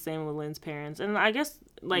expecting it's the same with Lynn's parents, and I guess,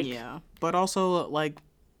 like... Yeah, but also, like,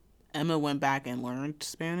 Emma went back and learned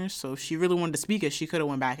Spanish, so if she really wanted to speak it, she could have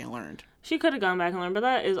went back and learned. She could have gone back and learned, but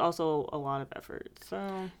that is also a lot of effort,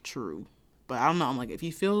 so... True. But I don't know, I'm like, if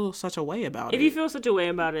you feel such a way about it... If you feel such a way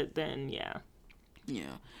about it, then yeah.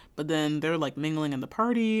 Yeah. But then they're, like, mingling in the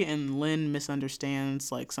party, and Lynn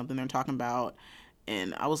misunderstands, like, something they're talking about.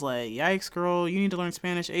 And I was like, yikes, girl, you need to learn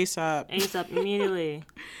Spanish ASAP. ASAP, immediately.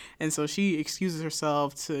 And so she excuses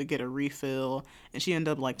herself to get a refill, and she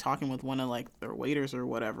ended up, like, talking with one of, like, their waiters or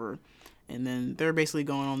whatever. And then they're basically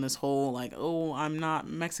going on this whole, like, oh, I'm not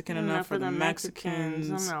Mexican enough for the Mexicans.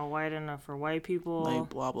 I'm not white enough for white people. Like,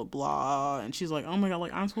 blah, blah, blah. And she's like, oh, my God,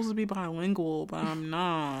 like, I'm supposed to be bilingual, but I'm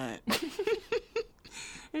not.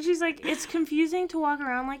 And she's like, it's confusing to walk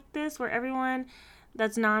around like this where everyone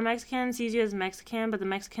that's non-Mexican sees you as Mexican, but the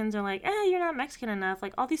Mexicans are like, you're not Mexican enough.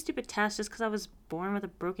 Like, all these stupid tests just because I was born with a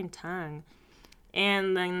broken tongue.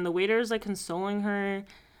 And then the waiter's, like, consoling her.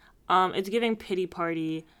 It's giving pity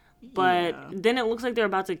party. But then it looks like they're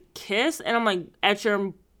about to kiss, and I'm like, at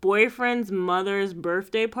your boyfriend's mother's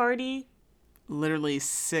birthday party? Literally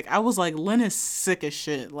sick. I was like, Lynn is sick as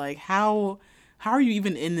shit. Like, how are you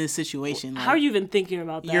even in this situation? Like, how are you even thinking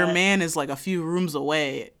about that? Your man is like a few rooms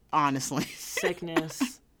away, honestly.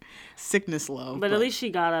 Sickness. sickness love. But at least she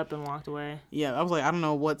got up and walked away. Yeah, I was like, I don't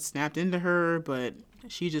know what snapped into her, but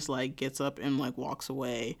she just like gets up and like walks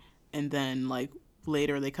away. And then like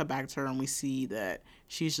later they cut back to her and we see that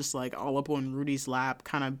she's just like all up on Rudy's lap,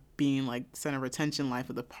 kind of being like center of attention, life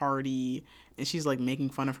of the party, and she's like making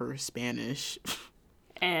fun of her Spanish.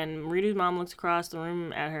 And Rudy's mom looks across the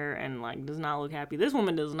room at her and like does not look happy. This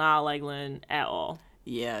woman does not like Lynn at all.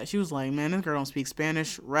 Yeah, she was like, man, this girl don't speak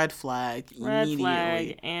Spanish. Red flag immediately. Red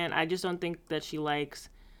flag. And I just don't think that she likes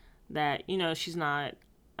that, you know, she's not,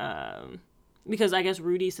 because I guess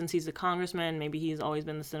Rudy, since he's a congressman, maybe he's always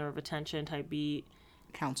been the center of attention type beat.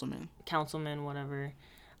 Councilman, whatever.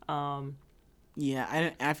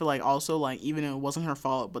 Yeah, I feel like also, like, even though it wasn't her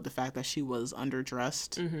fault, but the fact that she was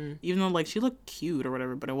underdressed, even though, like, she looked cute or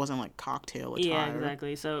whatever, but it wasn't, like, cocktail attire. Yeah,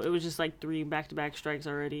 exactly. So it was just, like, 3 back-to-back strikes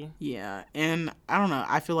already. Yeah, and I don't know.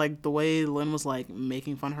 I feel like the way Lynn was, like,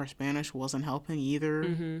 making fun of her Spanish wasn't helping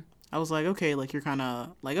either. I was like, okay, like, you're kind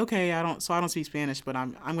of, like, okay, I don't speak Spanish, but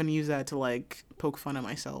I'm going to use that to, like, poke fun at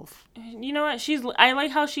myself. You know what? I like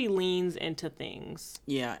how she leans into things.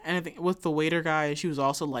 Yeah, and I think with the waiter guy, she was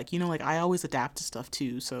also like, you know, like, I always adapt to stuff,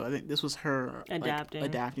 too. So I think this was her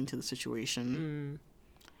adapting to the situation.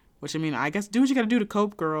 Which, I mean, I guess do what you got to do to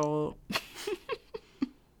cope, girl.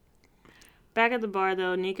 Back at the bar,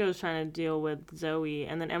 though, Nico's trying to deal with Zoe,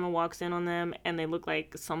 and then Emma walks in on them, and they look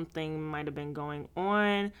like something might have been going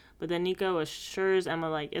on, but then Nico assures Emma,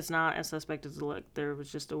 like, it's not as suspect as it looked. There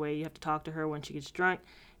was just a way you have to talk to her when she gets drunk.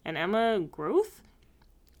 And Emma, growth?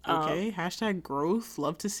 Okay, hashtag growth.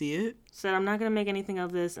 Love to see it. Said, I'm not going to make anything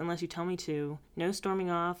of this unless you tell me to. No storming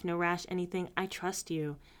off, no rash anything. I trust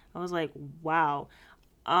you. I was like, wow.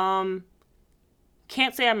 Can't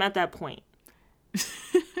say I'm at that point.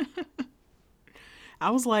 I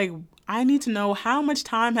was like, I need to know how much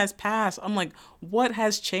time has passed. I'm like, what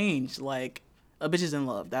has changed? Like, a bitch is in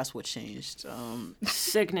love. That's what changed.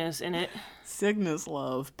 Sickness in it. Sickness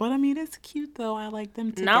love. But, I mean, it's cute, though. I like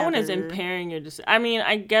them together. Not when it's impairing your decision. I mean,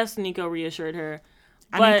 I guess Nico reassured her.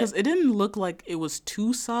 I mean, because it didn't look like it was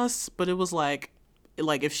too sus, but it was like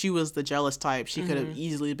if she was the jealous type, she could have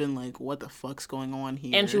easily been like, what the fuck's going on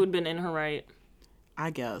here? And she would have been in her right. I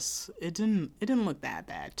guess. It didn't look that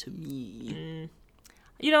bad to me.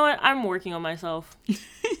 You know what? I'm working on myself.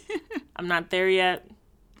 I'm not there yet.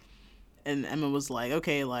 And Emma was like,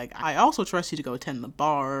 okay, like, I also trust you to go attend the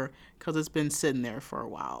bar because it's been sitting there for a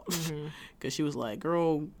while. Because she was like,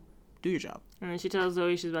 girl, do your job. And then she tells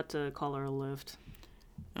Zoe she's about to call her a lift.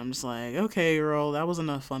 I'm just like, okay, girl, that was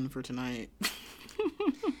enough fun for tonight.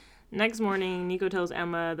 Next morning, Nico tells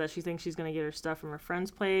Emma that she thinks she's going to get her stuff from her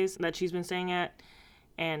friend's place that she's been staying at.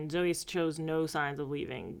 And Zoe shows no signs of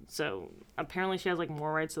leaving. So apparently she has like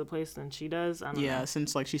more rights to the place than she does. I don't know.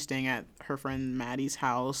 Since like she's staying at her friend Maddie's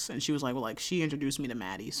house, and she was like, well, like she introduced me to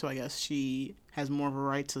Maddie, so I guess she has more of a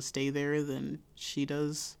right to stay there than she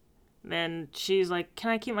does. Then she's like,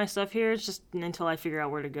 can I keep my stuff here? It's just until I figure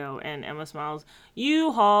out where to go. And Emma smiles.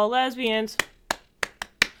 U-Haul lesbians.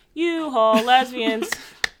 U-Haul lesbians.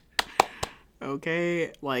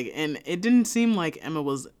 Okay, like, and it didn't seem like Emma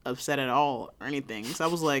was upset at all or anything. So I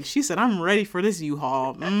was like, she said, I'm ready for this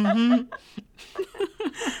U-Haul. Who knew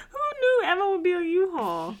Emma would be a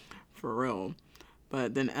U-Haul? For real.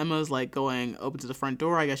 But then Emma's like going open to the front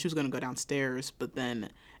door. I guess she was going to go downstairs, but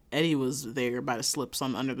then Eddie was there about to slip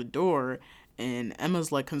something under the door. And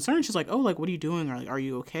Emma's like concerned. She's like, oh, like, what are you doing? Or like, are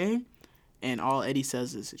you okay? And all Eddie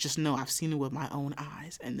says is, just know I've seen it with my own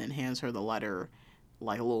eyes. And then hands her the letter.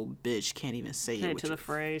 Like a little bitch, can't even say it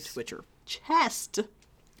with, with your chest.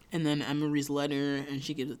 And then Emma reads the letter, and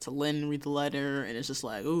she gives it to Lynn, read the letter, and it's just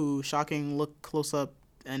like, ooh, shocking, look close up,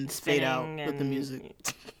 and fade out with the music.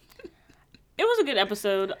 It was a good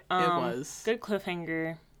episode. It was. Good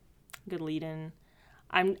cliffhanger, good lead-in.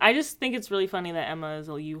 I just think it's really funny that Emma is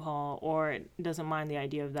a U-Haul, or doesn't mind the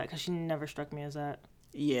idea of that, because she never struck me as that.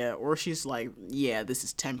 Yeah, or she's like, yeah, this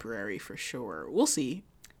is temporary for sure. We'll see.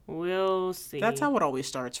 We'll see. That's how it always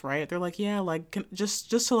starts, right? They're like, yeah, like, just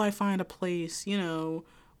till I find a place, you know,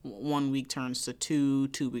 1 week turns to 2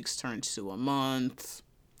 weeks turns to a month.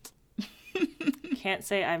 Can't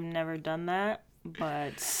say I've never done that,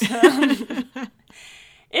 but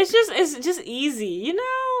it's just easy, you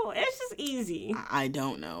know? It's just easy. I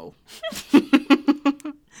don't know.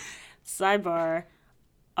 Sidebar,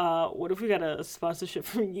 what if we got a sponsorship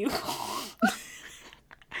from U-Haul?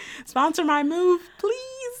 Sponsor my move, please.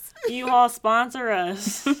 U-Haul, sponsor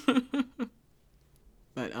us.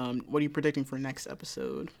 But what are you predicting for next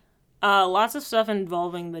episode? Lots of stuff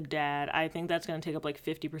involving the dad. I think that's going to take up like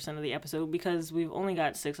 50% of the episode because we've only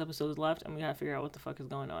got 6 episodes left and we got to figure out what the fuck is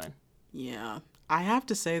going on. Yeah. I have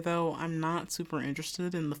to say, though, I'm not super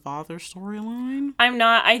interested in the father storyline. I'm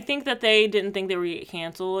not. I think that they didn't think they were get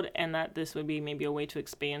canceled and that this would be maybe a way to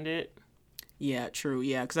expand it. Yeah, true.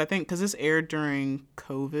 Yeah, because this aired during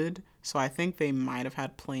COVID, so I think they might have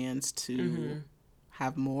had plans to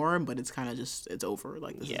have more, but it's kind of just, it's over.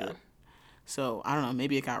 Like, this is it. So, I don't know.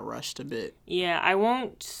 Maybe it got rushed a bit. Yeah, I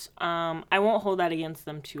won't hold that against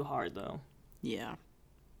them too hard, though. Yeah.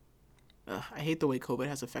 I hate the way COVID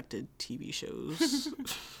has affected TV shows.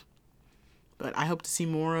 But I hope to see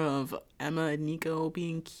more of Emma and Nico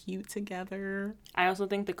being cute together. I also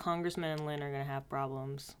think the Congressman and Lynn are going to have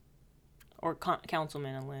problems. Or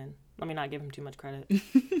Councilman and Lynn. Let me not give him too much credit.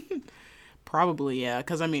 Probably, yeah.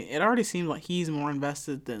 Because, I mean, it already seems like he's more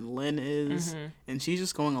invested than Lynn is. And she's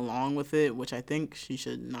just going along with it, which I think she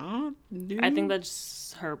should not do. I think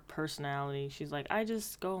that's her personality. She's like, I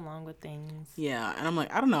just go along with things. Yeah, and I'm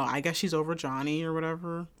like, I don't know. I guess she's over Johnny or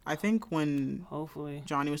whatever. I think when hopefully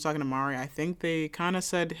Johnny was talking to Mari, I think they kind of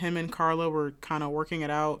said him and Carla were kind of working it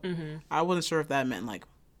out. I wasn't sure if that meant, like,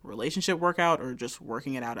 relationship workout or just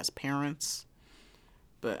working it out as parents.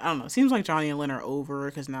 But I don't know. It seems like Johnny and Lynn are over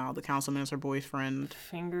because now the councilman is her boyfriend.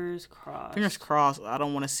 Fingers crossed. Fingers crossed. I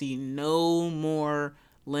don't want to see no more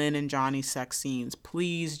Lynn and Johnny sex scenes.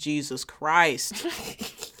 Please, Jesus Christ.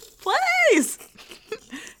 Please.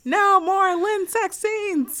 No more Lynn sex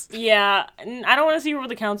scenes. Yeah. I don't want to see her with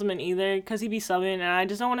the councilman either because he'd be subbing, and I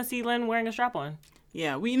just don't want to see Lynn wearing a strap-on.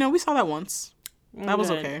 Yeah. We saw that once. That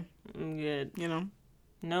was okay. Good. You know.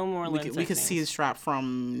 No more Lynn sex scenes. We could see the strap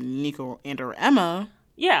from Nico and or Emma.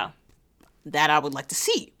 Yeah. That I would like to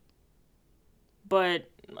see. But,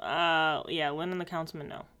 yeah, Lynn and the councilman,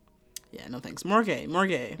 no. Yeah, no thanks. More gay. More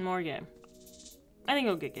gay. I think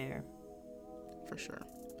it'll get gayer. For sure.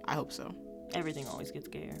 I hope so. Everything always gets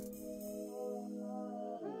gayer.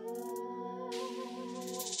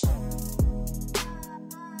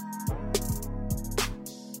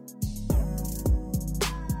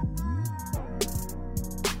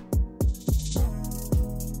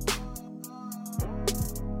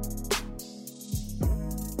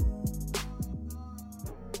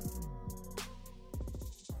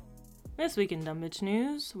 This week in Dumb Bitch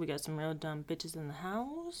News, we got some real dumb bitches in the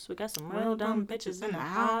house.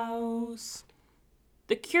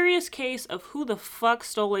 The curious case of who the fuck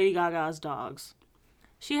stole Lady Gaga's dogs.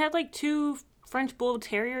 She had like 2 French Bull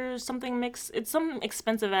Terriers, something mixed. It's some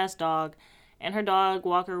expensive ass dog, and her dog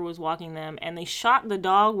walker was walking them, and they shot the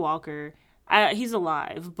dog walker. He's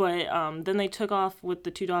alive, but then they took off with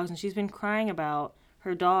the 2 dogs, and she's been crying about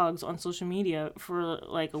her dogs on social media for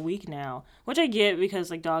like a week now, which I get because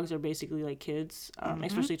like dogs are basically like kids,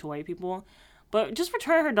 especially to white people. But just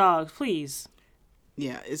return her dogs, please.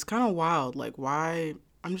 Yeah, it's kind of wild. Like, why?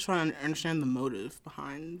 I'm just trying to understand the motive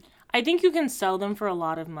behind. I think you can sell them for a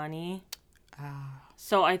lot of money.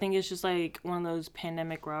 So I think it's just like one of those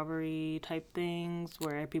pandemic robbery type things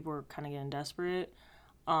where people are kind of getting desperate.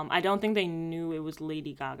 I don't think they knew it was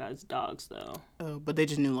Lady Gaga's dogs, though. Oh, but they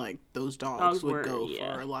just knew, like, those dogs would go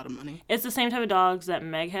for a lot of money. It's the same type of dogs that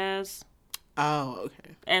Meg has. Oh,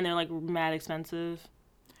 okay. And they're, like, mad expensive.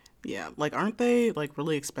 Yeah, like, aren't they, like,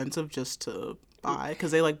 really expensive just to buy?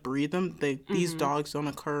 Because they, like, breed them. These dogs don't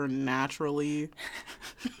occur naturally.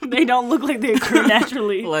 They don't look like they occur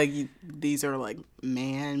naturally. Like, these are, like,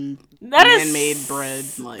 man-made bred.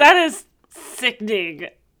 Like, that is sickening.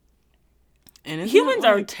 And humans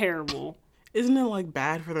are terrible. Isn't it, like,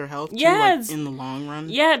 bad for their health, too, yes. like, in the long run?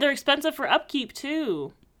 Yeah, they're expensive for upkeep,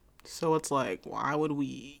 too. So it's like, why would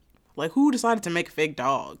we... Like, who decided to make a fake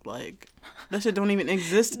dog? Like, that shit don't even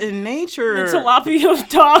exist in nature. The tilapia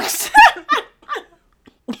dogs.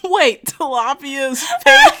 Wait, tilapia's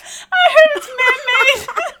fake? I heard it's man-made.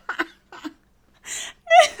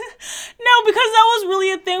 No, because that was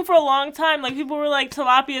really a thing for a long time. Like, people were like,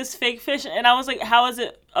 tilapia's fake fish. And I was like, how is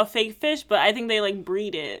it a fake fish? But I think they, like,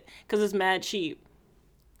 breed it because it's mad cheap.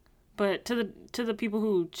 But to the people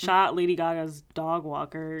who shot Lady Gaga's dog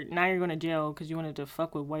walker, now you're going to jail because you wanted to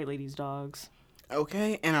fuck with white ladies' dogs.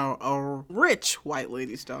 Okay, and a rich white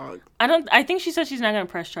lady's dog. I think she said she's not going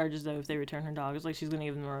to press charges, though, if they return her dogs. Like, she's going to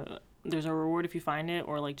give them there's a reward if you find it,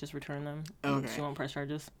 or, like, just return them. Okay. She won't press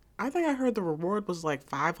charges. I think I heard the reward was like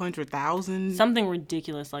 $500,000. Something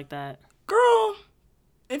ridiculous like that. Girl,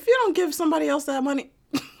 if you don't give somebody else that money.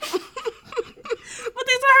 But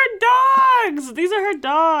these are her dogs. These are her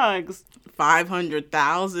dogs.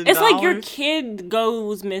 $500,000. It's like your kid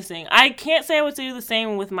goes missing. I can't say I would do the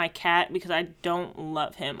same with my cat because I don't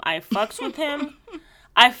love him. I fucks with him.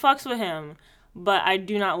 But I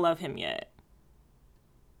do not love him yet.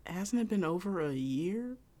 Hasn't it been over a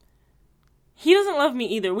year? He doesn't love me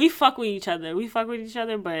either. We fuck with each other. But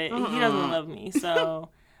he doesn't love me. So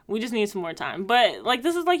we just need some more time. But, like,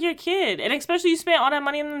 this is like your kid. And especially you spent all that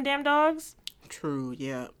money on them damn dogs. True,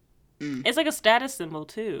 yeah. It's like a status symbol,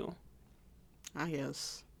 too. I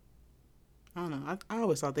guess. I don't know. I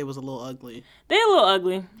always thought they was a little ugly. They're a little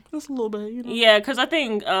ugly. Just a little bit, you know? Yeah, because I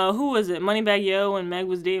think, who was it? Moneybagg Yo, when Meg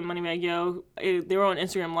was dating Moneybagg Yo, they were on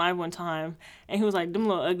Instagram Live one time, and he was like, them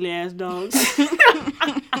little ugly-ass dogs.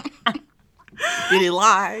 Did he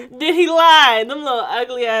lie? Did he lie? Them little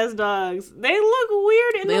ugly-ass dogs. They look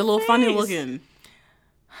weird in the face. They a little funny looking.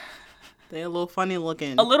 They a little funny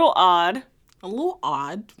looking. A little odd. A little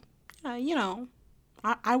odd. You know,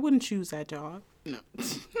 I wouldn't choose that dog. No.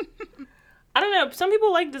 I don't know. Some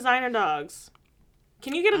people like designer dogs.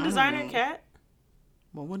 Can you get a designer cat?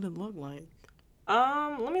 What would it look like?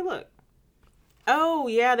 Let me look. Oh,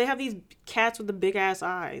 yeah, they have these cats with the big-ass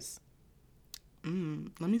eyes.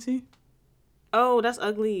 Let me see. Oh, that's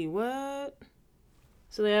ugly. What?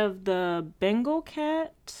 So they have the Bengal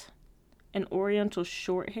cat, an Oriental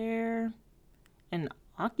short hair, an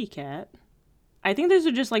Aki cat. I think these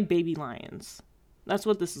are just like baby lions. That's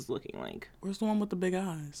what this is looking like. Where's the one with the big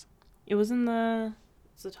eyes? It was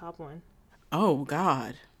it's the top one. Oh,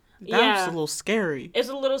 God. That's a little scary. It's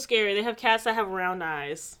a little scary. They have cats that have round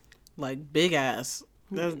eyes. Like, big ass.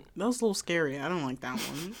 That was a little scary. I don't like that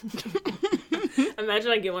one.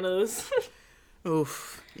 Imagine I get one of those.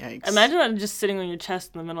 Oof. Yikes. Imagine I'm just sitting on your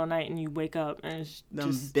chest in the middle of the night and you wake up and it's them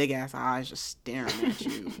just... big ass eyes just staring at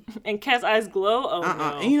you. And cat's eyes glow? Oh,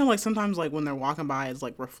 no. And you know, like, sometimes, like, when they're walking by, it's,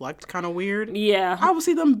 like, reflect kind of weird. Yeah. I would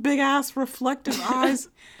see them big ass reflective eyes.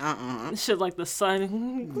 Shit like the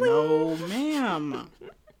sun. No, ma'am.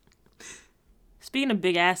 Speaking of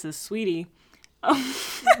big asses, Sweetie.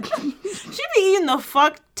 She be eating the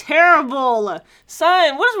fuck terrible.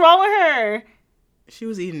 Son, what's wrong with her? She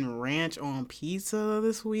was eating ranch on pizza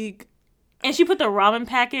this week. And she put the ramen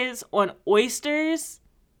packets on oysters.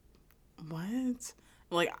 What?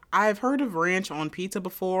 Like, I've heard of ranch on pizza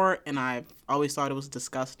before, and I've always thought it was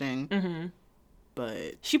disgusting. Mm-hmm.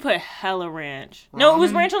 But... she put hella ranch. Ramen? No, it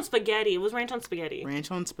was ranch on spaghetti.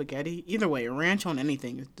 Ranch on spaghetti? Either way, ranch on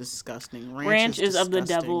anything is disgusting. Ranch is of the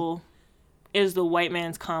devil. Is the white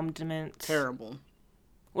man's condiment. Terrible.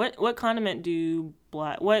 What condiment do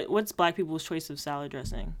what's black people's choice of salad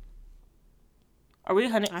dressing? Are we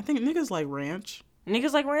honey? I think niggas like ranch.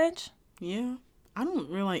 Niggas like ranch? Yeah. I don't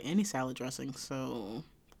really like any salad dressing, so...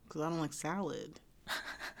 because I don't like salad.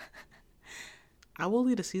 I will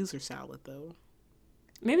eat a Caesar salad, though.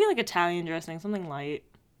 Maybe like Italian dressing, something light.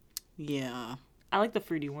 Yeah. I like the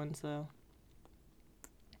fruity ones, though.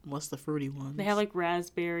 What's the fruity ones? They have like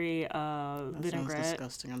raspberry that vinaigrette. Sounds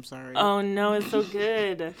disgusting. I'm sorry. Oh no, it's so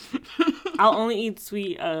good. I'll only eat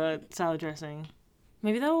sweet salad dressing.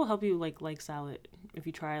 Maybe that will help you like salad if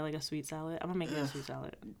you try like a sweet salad. I'm gonna make you a sweet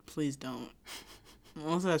salad. Please don't.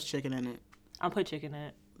 Unless it has chicken in it. I'll put chicken in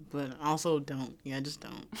it. But also don't. Yeah, just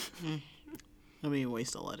don't. It'll be a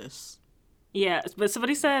waste of lettuce. Yeah, but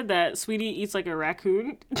somebody said that Sweetie eats like a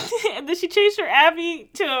raccoon, and then she changed her Abby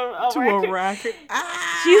to a raccoon.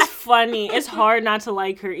 Ah! She's funny. It's hard not to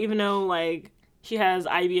like her, even though like she has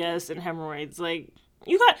IBS and hemorrhoids. Like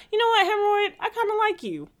you know what, hemorrhoid? I kind of like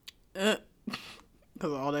you.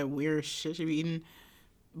 Because of all that weird shit she be eating.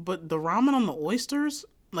 But the ramen on the oysters,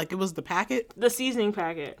 like it was the packet, the seasoning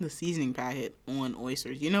packet on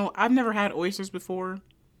oysters. You know, I've never had oysters before,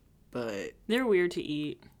 but they're weird to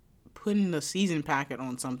eat. Putting the season packet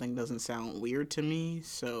on something doesn't sound weird to me,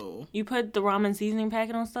 so... You put the ramen seasoning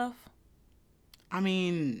packet on stuff? I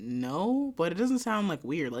mean, no, but it doesn't sound like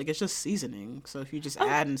weird. Like, it's just seasoning. So if you just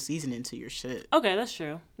add and season into your shit... Okay, that's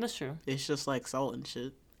true. It's just like salt and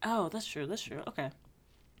shit. Oh, that's true. Okay.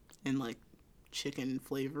 And like chicken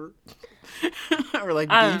flavor. Or like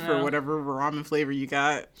beef or whatever ramen flavor you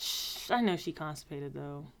got. I know she constipated,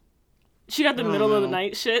 though. She got the middle of the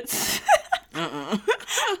night shits.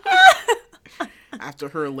 After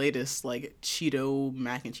her latest like Cheeto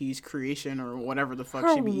mac and cheese creation or whatever the fuck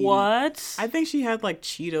she be eating. What? I think she had like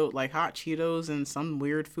hot Cheetos and some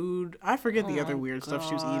weird food. I forget the other weird stuff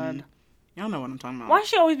she was eating. Y'all know what I'm talking about. Why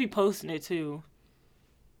she always be posting it too?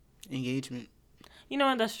 Engagement. You know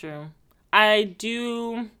what? That's true. I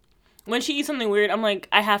do. When she eats something weird, I'm like,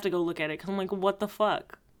 I have to go look at it because I'm like, what the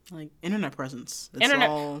fuck? Like internet presence.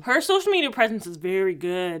 Her social media presence is very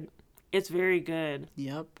good. It's very good.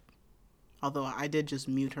 Yep. Although I did just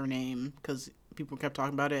mute her name because people kept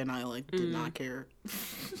talking about it and I like did not care.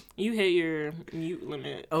 You hit your mute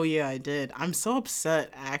limit. Oh yeah, I did. I'm so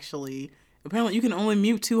upset actually. Apparently you can only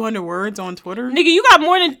mute 200 words on Twitter. Nigga, you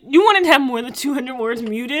wanted to have more than 200 words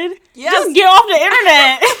muted? Yes. Just get off the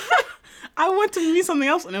internet. I went to mute something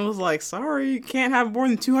else and it was like, sorry, you can't have more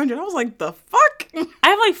than 200. I was like, the fuck? I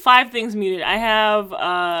have like 5 things muted. I have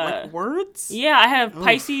Like words? yeah, I have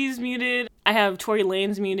Pisces muted. I have Tory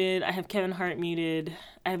Lanez muted. I have Kevin Hart muted.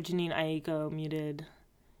 I have Janine Aiko muted.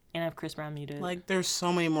 And I have Chris Brown muted. Like, there's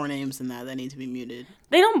so many more names than that need to be muted.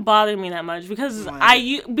 They don't bother me that much because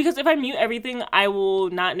because if I mute everything, I will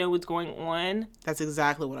not know what's going on. That's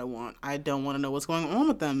exactly what I want. I don't want to know what's going on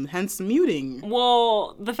with them, hence muting.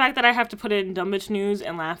 Well, the fact that I have to put in Dumb Bitch News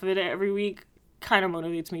and laugh at it every week kind of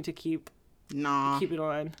motivates me to keep it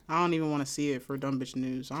on. I don't even want to see it for Dumb Bitch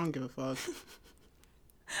News. I don't give a fuck.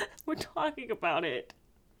 We're talking about it.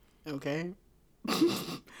 Okay.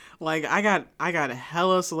 Like, I got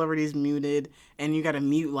hella celebrities muted, and you gotta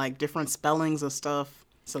mute like different spellings of stuff,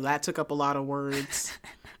 so that took up a lot of words.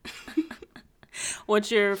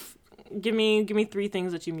 What's your give me 3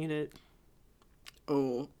 things that you muted?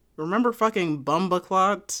 Oh, remember fucking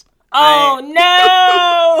Bumbaclot? Oh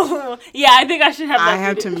no! Yeah, I think I should have that. I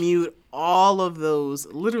had to mute all of those.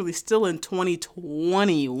 Literally, still in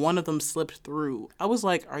 2020, one of them slipped through. I was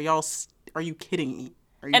like, are you kidding me?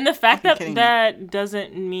 And the fact that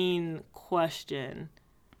doesn't mean question.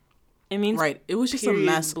 It means right. It was just a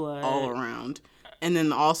mess all around. And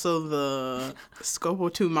then also the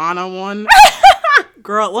Scopotumana one.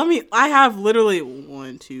 Girl, I have literally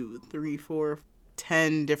 1, 2, 3, 4,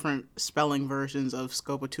 10 different spelling versions of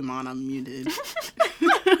Scopotumana muted.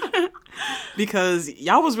 Because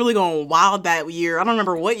y'all was really going wild that year. I don't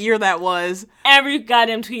remember what year that was. Every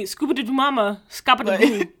goddamn tweet, Scopotumama,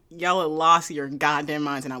 Scappadoo. Y'all had lost your goddamn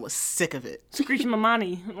minds, and I was sick of it. Screeching my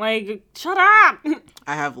money. Like, shut up.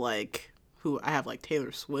 I have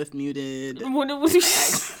Taylor Swift muted.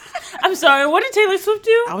 I'm sorry, what did Taylor Swift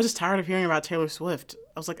do? I was just tired of hearing about Taylor Swift.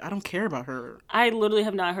 I was like, I don't care about her. I literally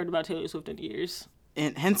have not heard about Taylor Swift in years.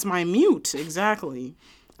 And hence my mute, exactly.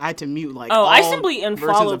 I had to mute I simply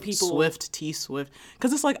unfollow people. Swift, T Swift,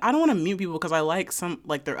 because it's like I don't want to mute people because I like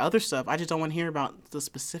their other stuff. I just don't want to hear about the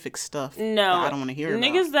specific stuff. No, that I don't want to hear.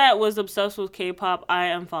 Niggas about. That was obsessed with K-pop, I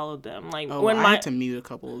unfollowed them. Like I had to mute a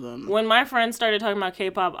couple of them. When my friends started talking about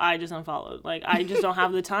K-pop, I just unfollowed. Like I just don't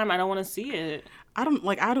have the time. I don't want to see it. I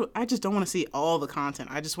just don't want to see all the content.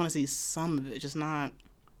 I just want to see some of it, just not.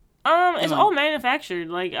 It's all manufactured.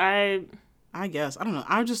 Like I guess I don't know.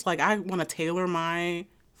 I'm just like I want to tailor my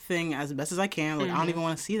thing as best as I can. Like I don't even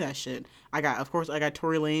want to see that shit. I got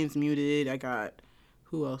Tory Lanez muted. I got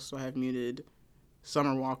who else do I have muted?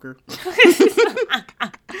 Summer Walker.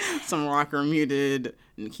 Summer Walker muted.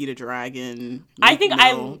 Nikita Dragon. I think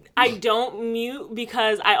I don't mute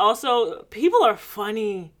because I also people are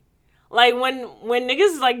funny. Like when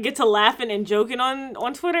niggas like get to laughing and joking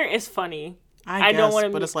on Twitter, it's funny. I don't want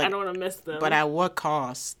to miss them. But at what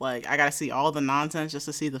cost? Like, I gotta see all the nonsense just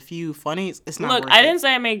to see the few funnies. It's not. Look, worth I didn't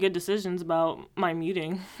say I made good decisions about my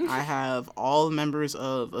muting. I have all members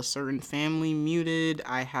of a certain family muted.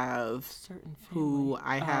 I have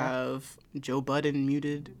have Joe Budden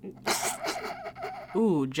muted.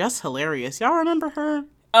 Ooh, Just Hilarious. Y'all remember her?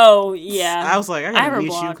 Oh yeah. I was like, I gotta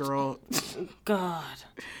mute you, girl. God.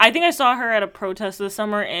 I think I saw her at a protest this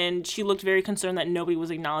summer, and she looked very concerned that nobody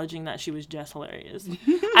was acknowledging that she was just hilarious.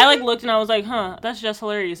 I looked and I was like, huh, that's just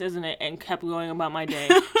hilarious, isn't it? And kept going about my day.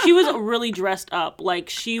 She was really dressed up. Like,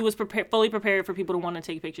 she was fully prepared for people to want to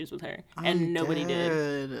take pictures with her. And nobody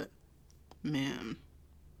did. Man.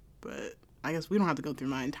 But I guess we don't have to go through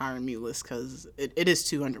my entire mute list because it is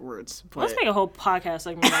 200 words. But... Let's make a whole podcast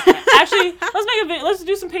segment like that. Actually, let's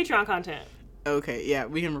do some Patreon content. Okay, yeah,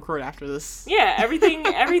 we can record after this. Yeah, everything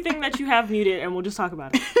that you have muted, and we'll just talk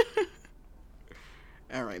about it.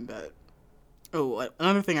 All right, bet. Oh,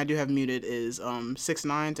 another thing I do have muted is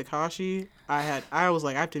 6ix9ine Tekashi. I was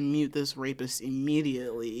like, I have to mute this rapist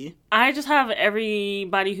immediately. I just have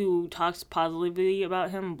everybody who talks positively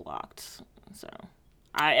about him blocked. So,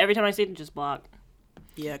 every time I see it, just block.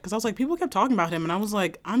 Yeah, because I was like, people kept talking about him, and I was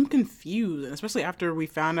like, I'm confused. And especially after we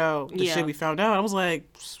found out the shit we found out, I was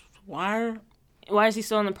like, why is he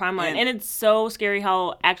still in the prime line? And it's so scary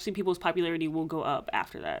how actually people's popularity will go up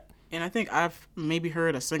after that. And I think I've maybe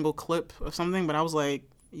heard a single clip of something, but I was like,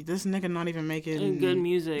 this nigga not even making good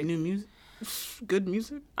music. New music? Good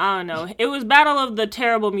music? I don't know. It was battle of the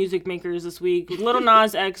terrible music makers this week. Lil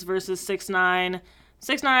Nas X versus 6ix9ine.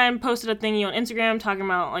 6ix9ine posted a thingy on Instagram talking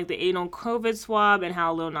about like the anal COVID swab and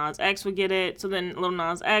how Lil Nas X would get it. So then Lil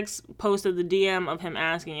Nas X posted the DM of him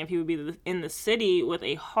asking if he would be in the city with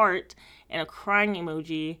a heart and a crying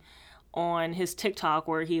emoji on his TikTok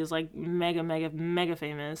where he is like mega, mega, mega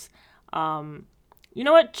famous. You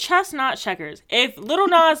know what? Chess, not checkers. If Lil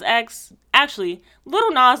Nas X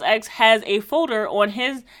has a folder on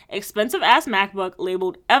his expensive ass MacBook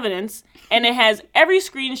labeled evidence, and it has every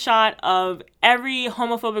screenshot of every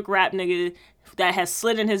homophobic rap nigga that has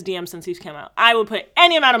slid in his DM since he's come out, I would put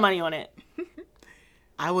any amount of money on it.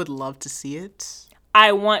 I would love to see it.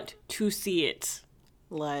 I want to see it.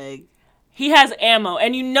 Like, he has ammo,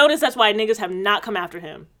 and you notice that's why niggas have not come after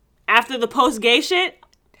him after the post-gay shit.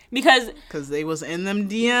 Because they was in them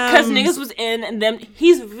DMs. Because niggas was in them.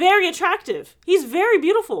 He's very attractive. He's very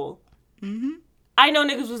beautiful. Mm-hmm. I know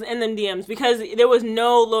niggas was in them DMs because there was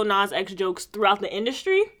no Lil Nas X jokes throughout the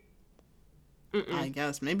industry. I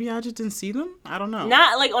guess. Maybe I just didn't see them. I don't know.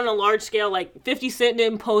 Not like on a large scale. Like 50 Cent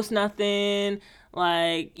didn't post nothing.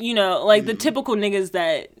 Like, you know, like the typical niggas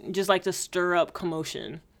that just like to stir up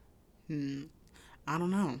commotion. I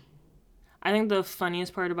don't know. I think the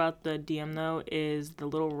funniest part about the DM, though, is the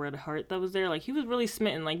little red heart that was there. Like, he was really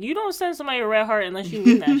smitten. Like, you don't send somebody a red heart unless you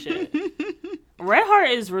mean that shit. Red heart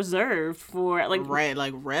is reserved for, like... Red,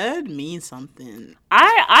 like, red means something.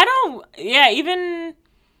 I don't... Yeah, even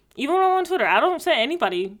when I'm on Twitter, I don't send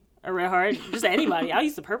anybody a red heart. Just anybody. I'll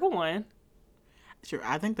use the purple one. Sure,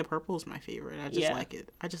 I think the purple is my favorite. I just like it.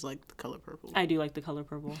 I just like the color purple. I do like the color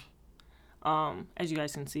purple. As you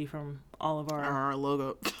guys can see from all of our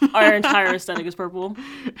logo, our entire aesthetic is purple.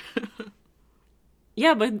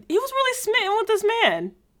 Yeah, but he was really smitten with this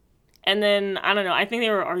man. And then, I don't know, I think they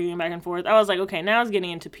were arguing back and forth. I was like, okay, now it's getting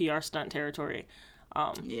into PR stunt territory.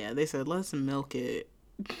 Yeah, they said, let's milk it.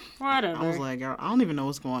 Whatever. I was like, I don't even know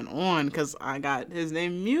what's going on because I got his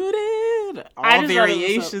name muted. All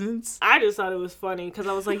variations. I just thought it was funny because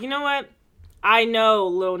I was like, you know what? I know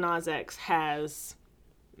Lil Nas X has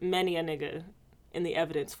many a nigga in the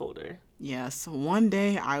evidence folder. Yes, one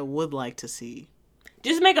day I would like to see.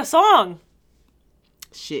 Just make a song.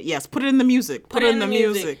 Shit, yes, put it in the music. Put it in the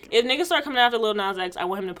music. If niggas start coming after Lil Nas X, I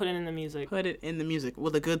want him to put it in the music. Put it in the music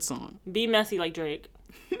with a good song. Be messy like Drake.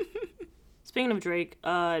 Speaking of Drake,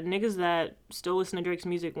 niggas that still listen to Drake's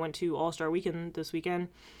music went to All-Star Weekend this weekend.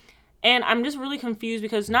 And I'm just really confused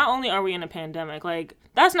because not only are we in a pandemic, like,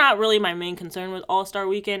 that's not really my main concern with All-Star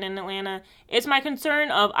Weekend in Atlanta. It's my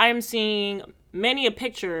concern of I'm seeing many a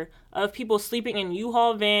picture of people sleeping in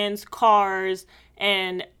U-Haul vans, cars,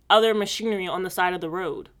 and other machinery on the side of the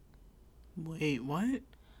road. Wait, what?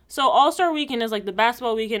 So All-Star Weekend is like the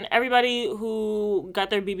basketball weekend. Everybody who got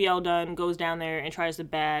their BBL done goes down there and tries to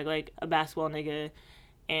bag, like, a basketball nigga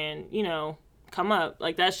and, you know, come up.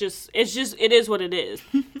 Like, it is what it is.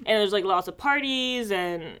 And there's like lots of parties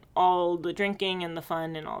and all the drinking and the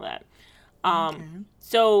fun and all that. Okay.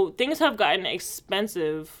 So things have gotten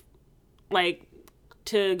expensive. Like,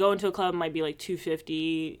 to go into a club might be like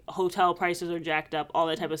 $250. Hotel prices are jacked up, all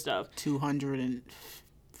that type of stuff.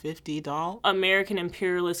 $250? American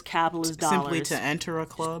imperialist capitalist dollars. Simply to enter a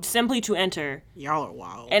club? Simply to enter. Y'all are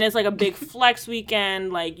wild. And it's like a big flex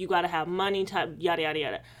weekend. Like, you gotta have money type, yada, yada,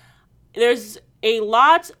 yada. There's a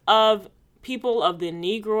lot of people of the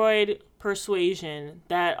Negroid persuasion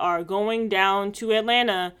that are going down to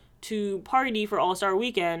Atlanta to party for All-Star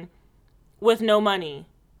Weekend with no money.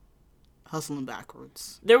 Hustling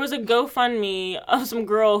backwards. There was a GoFundMe of some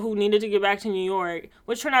girl who needed to get back to New York,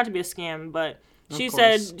 which turned out to be a scam, but she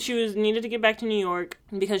said she needed to get back to New York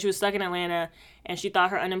because she was stuck in Atlanta and she thought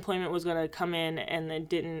her unemployment was going to come in and it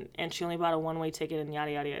didn't, and she only bought a one-way ticket and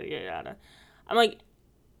yada, yada, yada, yada. I'm like,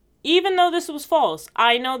 even though this was false,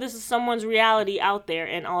 I know this is someone's reality out there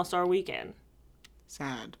in All-Star Weekend.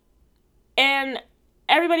 Sad. And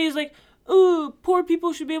everybody's like, ooh, poor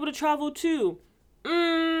people should be able to travel too.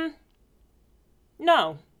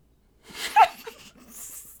 No.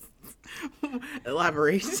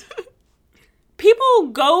 Elaborate. People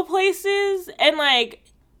go places and, like,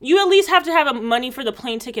 you at least have to have money for the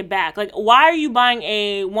plane ticket back. Like, why are you buying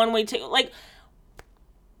a one-way ticket? Like,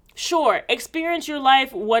 sure, experience your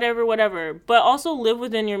life, whatever, but also live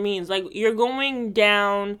within your means. Like, you're going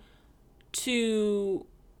down to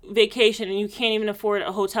vacation and you can't even afford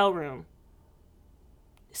a hotel room.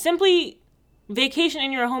 Simply vacation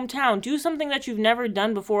in your hometown. Do something that you've never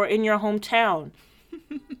done before in your hometown.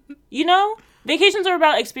 You know? Vacations are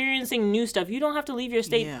about experiencing new stuff. You don't have to leave your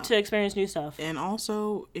state to experience new stuff. And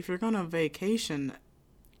also, if you're going to vacation,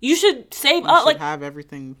 you should save up. Like, have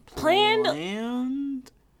everything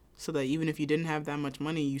planned so that even if you didn't have that much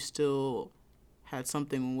money, you still had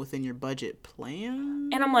something within your budget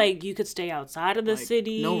planned. And I'm like, you could stay outside of the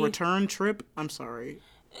city. No return trip. I'm sorry.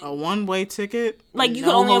 A one-way ticket. Like, you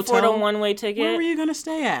could only afford a one-way ticket. Where were you going to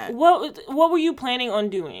stay at? What were you planning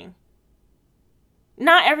on doing?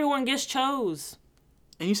 Not everyone gets chose.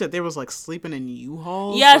 And you said there was like sleeping in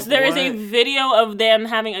U-Hauls? Yes, like, there is what? a video of them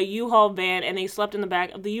having a U-Haul van, and they slept in the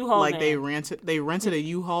back of the U-Haul like van. they rented a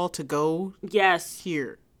U-Haul to go Yes.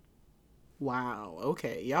 here. Wow.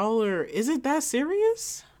 Okay. Y'all are. Is it that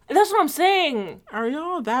serious? That's what I'm saying. Are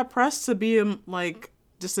y'all that pressed to be like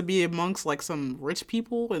just to be amongst like some rich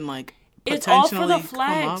people and like It's all for the potentially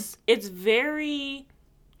come up? flex. It's very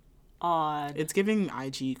odd. It's giving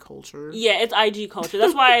IG culture. Yeah, it's IG culture.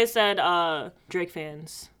 That's why I said Drake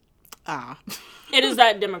fans. Ah. It is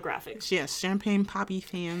that demographic. Yes, Champagne Poppy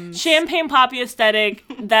fans. Champagne Poppy aesthetic.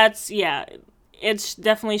 That's, yeah. It's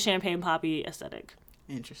definitely Champagne Poppy aesthetic.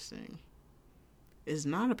 Interesting. It's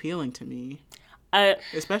not appealing to me. Uh,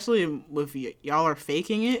 Especially with y'all are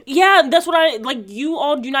faking it. Yeah, that's what I, like, you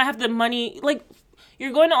all do not have the money, like,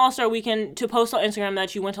 you're going to All-Star Weekend to post on Instagram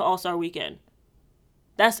that you went to All-Star Weekend.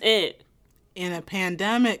 That's it. In a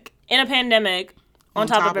pandemic. On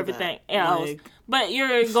top of everything else. Like, But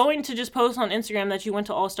you're going to just post on Instagram that you went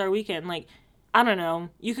to All-Star Weekend. Like, I don't know.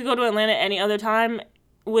 You could go to Atlanta any other time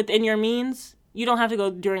within your means. You don't have to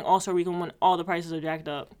go during All-Star Weekend when all the prices are jacked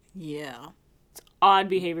up. yeah. Odd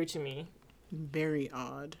behavior to me. Very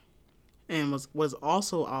odd. And what's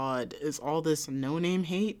also odd is all this no-name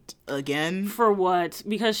hate again. For what?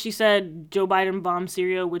 Because she said Joe Biden bombed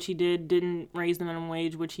Syria, which he didn't raise the minimum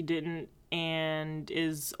wage, which he didn't, and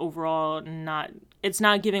is overall it's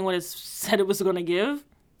not giving what it said it was going to give.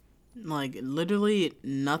 Like, literally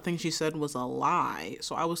nothing she said was a lie.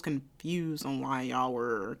 So I was confused on why y'all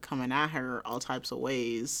were coming at her all types of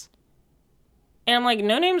ways. And I'm like,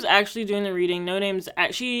 No Name's actually doing the reading. No Name's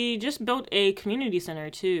she just built a community center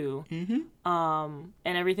too. Mm-hmm.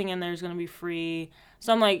 And everything in there is going to be free.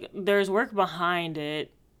 So I'm like, there's work behind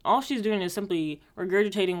it. All she's doing is simply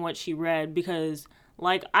regurgitating what she read because,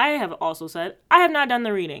 like I have also said, I have not done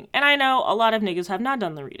the reading. And I know a lot of niggas have not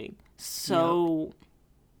done the reading. So... Yep.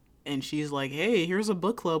 And she's like, hey, here's a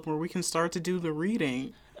book club where we can start to do the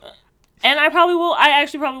reading. And I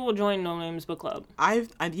actually probably will join No Name's book club.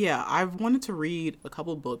 I've wanted to read a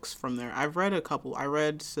couple books from there. I've read a couple. I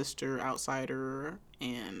read Sister, Outsider,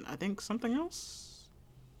 and I think something else.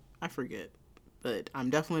 I forget. But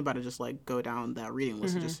I'm definitely about to just like go down that reading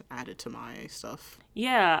list and just add it to my stuff.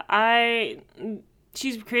 Yeah,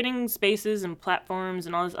 she's creating spaces and platforms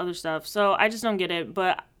and all this other stuff. So I just don't get it.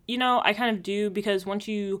 But, you know, I kind of do because once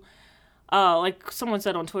you... like someone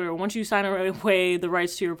said on Twitter, once you sign away the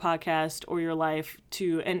rights to your podcast or your life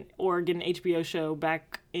or get an HBO show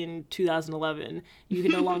back in 2011, you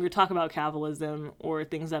can no longer talk about capitalism or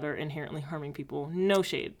things that are inherently harming people. No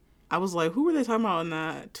shade. I was like, who were they talking about in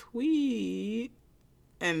that tweet?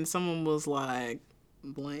 And someone was like,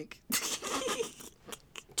 blank.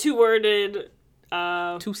 Two-worded.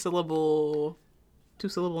 Two-syllable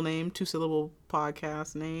name, two-syllable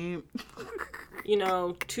podcast name. You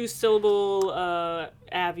know, two-syllable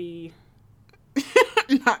Abby.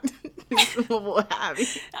 Not two-syllable Abby.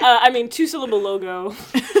 Two-syllable logo.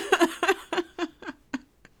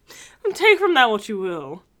 Take from that what you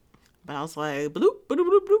will. But I was like, bloop, bloop,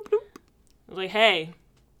 bloop, bloop, bloop. I was like, hey.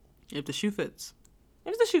 If the shoe fits.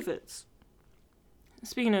 If the shoe fits.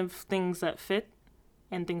 Speaking of things that fit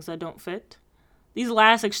and things that don't fit, these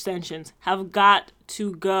lash extensions have got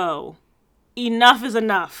to go. Enough is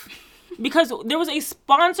enough. Because there was a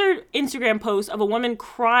sponsored Instagram post of a woman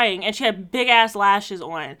crying and she had big ass lashes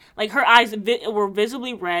on. Like her eyes were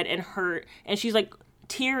visibly red and hurt and she's like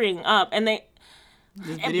tearing up and this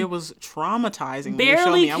video was traumatizing.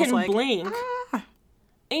 Barely when you showed me. I was can like, blink. Ah.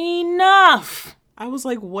 Enough. I was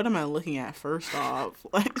like, what am I looking at first off?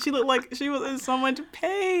 Like she looked like she was in so much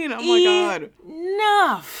pain. Oh my God.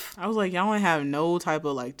 Enough. I was like, y'all ain't have no type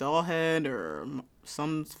of like doll head or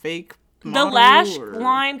some fake the lash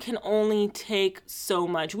line can only take so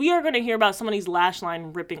much. We are going to hear about somebody's lash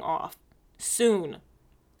line ripping off soon.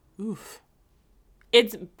 Oof.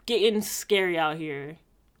 It's getting scary out here.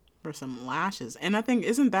 For some lashes. And I think,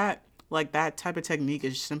 isn't that, like, that type of technique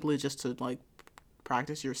is simply just to, like,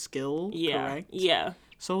 practice your skill, correct? Yeah.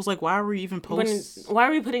 So it was like, why were we even why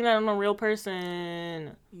are we putting that on a real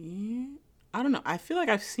person? Yeah. I don't know. I feel like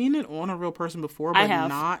I've seen it on a real person before, but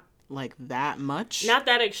not like that much. Not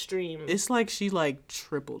that extreme. It's like she like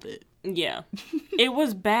tripled it. Yeah. It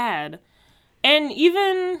was bad. And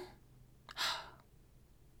even,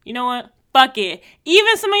 you know what? Fuck it.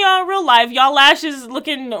 Even some of y'all in real life, y'all lashes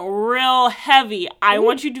looking real heavy. I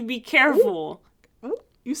want you to be careful. Ooh.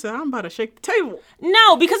 You said I'm about to shake the table.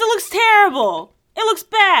 No, because it looks terrible. It looks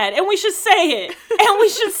bad. And we should say it.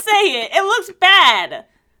 It looks bad.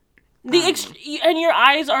 And your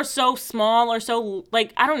eyes are so small or so,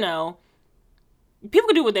 like, I don't know. People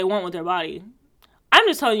can do what they want with their body. I'm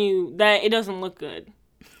just telling you that it doesn't look good.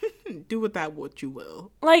 Do with that what you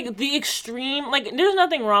will. Like, the extreme, like, there's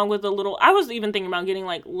nothing wrong with the little, I was even thinking about getting,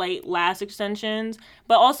 like, light lash extensions,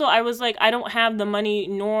 but also I was like, I don't have the money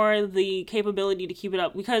nor the capability to keep it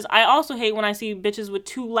up, because I also hate when I see bitches with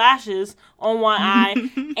 2 lashes on one eye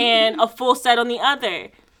and a full set on the other.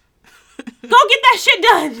 Go get that shit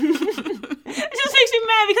done. It just makes me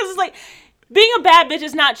mad, because it's like, being a bad bitch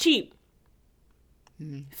is not cheap.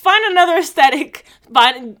 Find another aesthetic.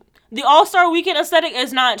 The All-Star Weekend aesthetic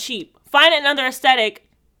is not cheap. Find another aesthetic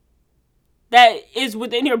that is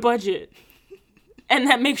within your budget and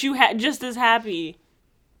that makes you just as happy.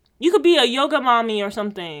 You could be a yoga mommy or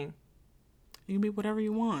something. You can be whatever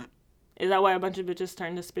you want. Is that why a bunch of bitches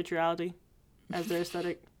turn to spirituality as their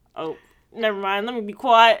aesthetic? Oh, never mind. Let me be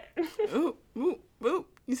quiet. Ooh, ooh, ooh.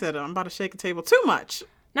 You said I'm about to shake the table too much.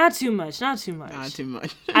 Not too much. Not too much. Not too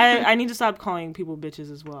much. I need to stop calling people bitches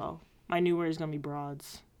as well. My new word is going to be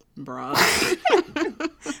broads. Bro.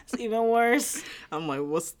 It's even worse. I'm like,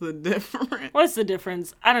 what's the difference? What's the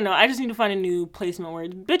difference? I don't know. I just need to find a new placement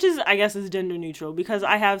word. Bitches, I guess, is gender neutral, because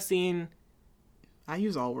I have seen... I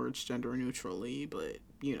use all words gender neutrally, but,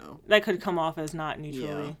 you know. That could come off as not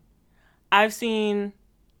neutrally. Yeah. I've seen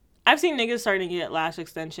niggas starting to get lash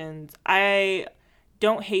extensions. I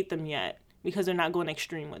don't hate them yet, because they're not going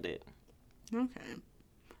extreme with it. Okay.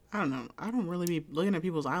 I don't know. I don't really be looking at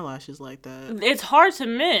people's eyelashes like that. It's hard to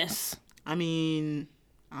miss. I mean,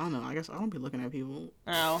 I don't know. I guess I don't be looking at people.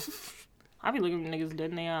 Oh. I be looking at niggas dead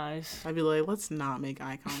in their eyes. I'd be like, let's not make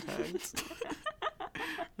eye contact.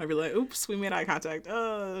 I'd be like, oops, we made eye contact.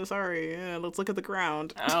 Oh, sorry. Yeah, let's look at the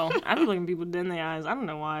ground. Oh, I be looking at people dead in their eyes. I don't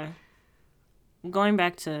know why. Going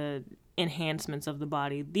back to enhancements of the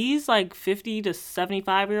body, these like 50 to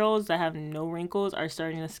 75-year-olds that have no wrinkles are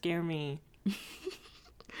starting to scare me.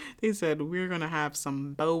 They said, we're going to have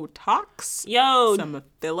some Botox. Yo. Some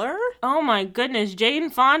filler. Oh my goodness. Jane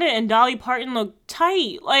Fonda and Dolly Parton look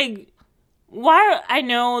tight. Like, why? I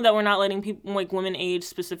know that we're not letting people, like, women age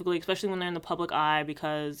specifically, especially when they're in the public eye,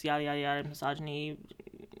 because yada, yada, yada, misogyny,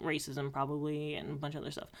 racism probably, and a bunch of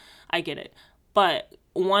other stuff. I get it. But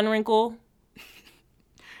one wrinkle.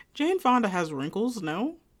 Jane Fonda has wrinkles,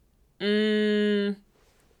 no?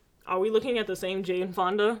 Are we looking at the same Jane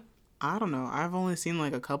Fonda? I don't know. I've only seen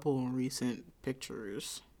like a couple recent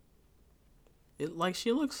pictures. It like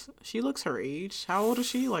she looks her age. How old is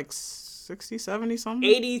she? Like 60, 70 something?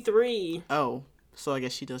 83. Oh, so I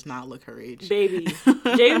guess she does not look her age. Baby.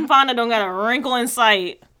 Jane Fonda don't got a wrinkle in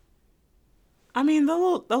sight. I mean, the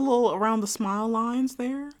little around the smile lines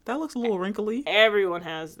there, that looks a little wrinkly. Everyone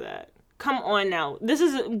has that. Come on now.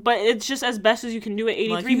 But it's just as best as you can do at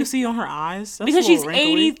 83. Like you can see on her eyes. That's because a little she's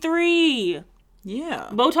wrinkly. 83. Yeah.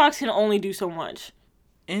 Botox can only do so much.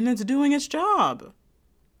 And it's doing its job.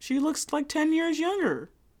 She looks like 10 years younger.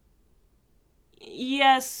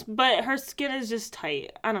 Yes, but her skin is just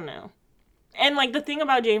tight. I don't know. And, like, the thing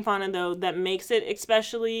about Jane Fonda, though, that makes it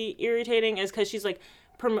especially irritating is because she's, like,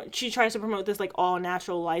 she tries to promote this, like,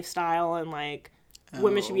 all-natural lifestyle and, like,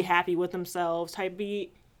 women should be happy with themselves type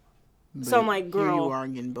beat. But so I'm like, girl, here you are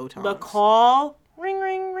getting Botox. The call, ring,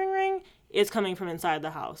 ring, ring, ring, is coming from inside the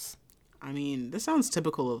house. I mean, this sounds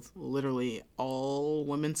typical of literally all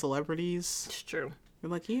women celebrities. It's true.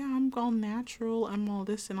 They're like, yeah, I'm all natural, I'm all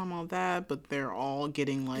this and I'm all that, but they're all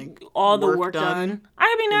getting like all the work done. I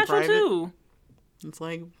could be natural too. It's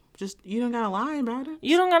like, just you don't gotta lie about it.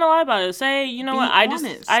 You don't gotta lie about it. Say, you know what?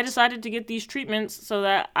 Honest. I decided to get these treatments so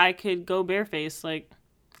that I could go barefaced. Like,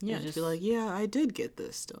 yeah, just be like, yeah, I did get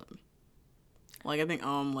this done. Like I think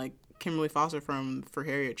like Kimberly Foster from For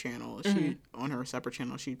Harriet channel, she on her separate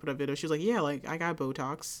channel, she put a video. She was like, yeah, like I got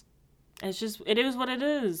Botox. It is what it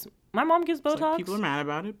is. My mom gets Botox. Like, people are mad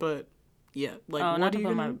about it, but yeah, like not to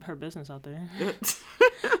put her business out there.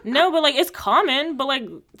 No, but like it's common. But like,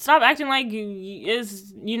 stop acting like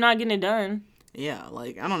you're not getting it done. Yeah,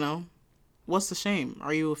 like I don't know. What's the shame?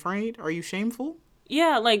 Are you afraid? Are you shameful?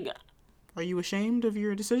 Yeah, like. Are you ashamed of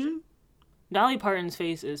your decision? Dolly Parton's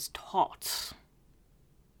face is taut.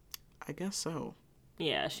 I guess so.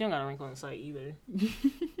 Yeah, she don't got a wrinkle in sight either.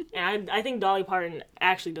 And I think Dolly Parton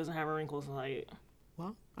actually doesn't have a wrinkle in sight.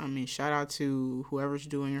 Well, I mean, shout out to whoever's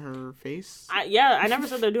doing her face. I never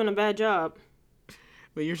said they're doing a bad job.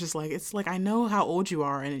 But you're just like, it's like, I know how old you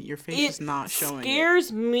are and your face is not showing it. It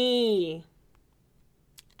scares me.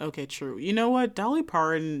 Okay, true. You know what? Dolly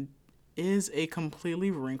Parton is a completely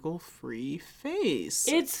wrinkle-free face.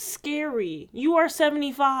 It's scary. You are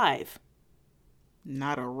 75.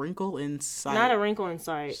 Not a wrinkle in sight. Not a wrinkle in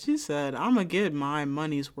sight. She said, I'm going to get my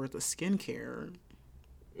money's worth of skincare.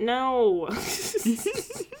 No.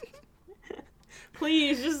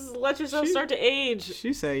 Please, just let yourself start to age.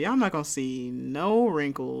 She said, y'all not gonna see no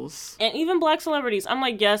wrinkles. And even black celebrities. I'm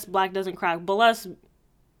like, yes, black doesn't crack, but let's...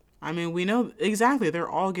 I mean, we know exactly. They're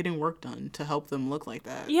all getting work done to help them look like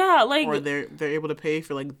that. Yeah, like... Or they're able to pay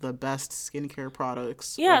for, like, the best skincare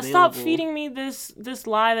products Yeah, available. stop feeding me this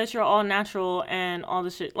lie that you're all natural and all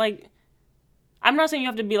this shit. Like, I'm not saying you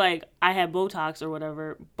have to be like, I have Botox or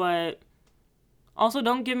whatever, but... Also,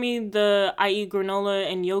 don't give me the I eat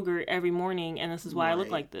granola and yogurt every morning and this is why I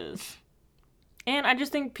look like this. And I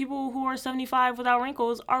just think people who are 75 without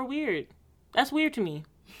wrinkles are weird. That's weird to me.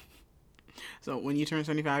 So when you turn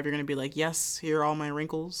 75, you're going to be like, yes, here are all my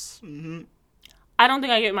wrinkles. Mm-hmm. I don't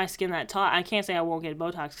think I get my skin that taut. I can't say I won't get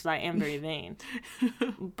Botox because I am very vain.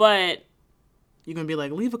 But... You're going to be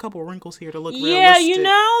like, leave a couple wrinkles here to look yeah, realistic. you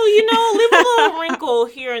know, leave a little wrinkle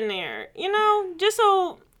here and there. You know, just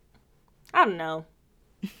so... I don't know.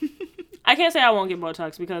 I can't say I won't get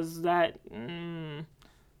Botox because that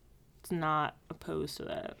it's not opposed to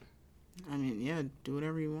that. I mean, yeah, do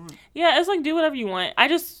whatever you want. Yeah, it's like do whatever you want. I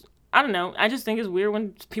don't know. I just think it's weird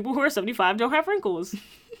when people who are 75 don't have wrinkles.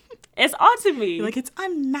 It's odd to me. You're like, it's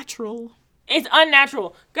unnatural. It's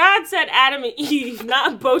unnatural. God said Adam and Eve,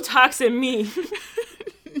 not Botox and me.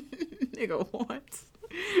 Nigga, what?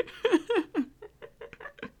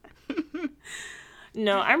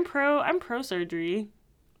 No, I'm pro surgery.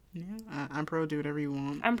 Yeah, I'm pro do whatever you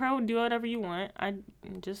want. I'm pro do whatever you want. I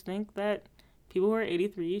just think that people who are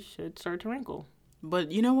 83 should start to wrinkle.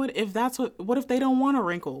 But you know what? If that's what if they don't want a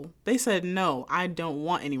wrinkle? They said, no, I don't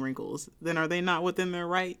want any wrinkles. Then are they not within their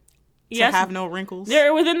right to have no wrinkles?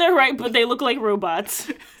 They're within their right, but they look like robots.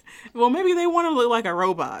 Well, maybe they want to look like a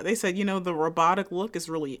robot. They said, the robotic look is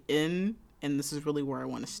really in, and this is really where I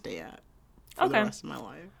want to stay at for the rest of my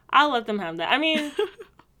life. I'll let them have that. I mean,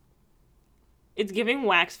 it's giving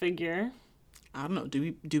wax figure. I don't know.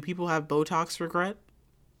 Do people have Botox regret?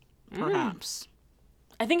 Perhaps.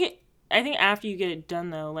 I think after you get it done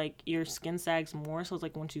though, like your skin sags more, so it's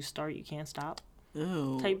like once you start, you can't stop.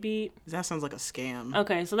 Ew. Type beat. That sounds like a scam.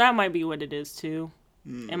 Okay, so that might be what it is too.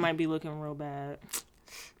 It might be looking real bad.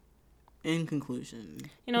 In conclusion,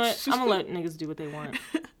 you know what? I'm gonna let niggas do what they want.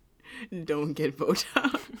 Don't get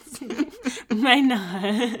Botox. Might not.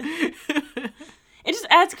 It just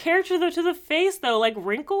adds character though to the face though, like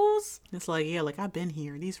wrinkles. It's like, yeah, like I've been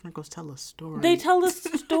here. These wrinkles tell a story. They tell a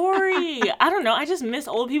story. I don't know. I just miss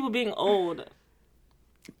old people being old.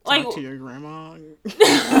 Talk to your grandma. True.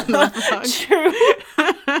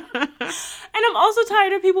 And I'm also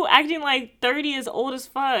tired of people acting like 30 is old as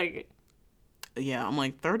fuck. Yeah, I'm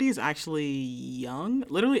like, 30 is actually young.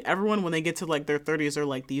 Literally everyone, when they get to like their 30s, are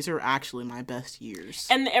like, these are actually my best years.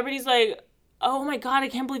 And everybody's like, oh my God, I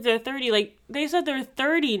can't believe they're 30. Like, they said they're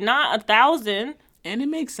 30, not 1,000. And it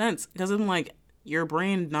makes sense because I'm like, your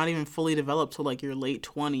brain not even fully developed till like your late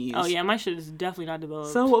 20s. Oh yeah, my shit is definitely not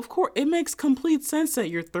developed. So of course it makes complete sense that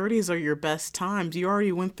your 30s are your best times. You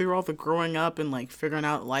already went through all the growing up and like figuring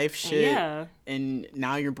out life shit. Yeah. And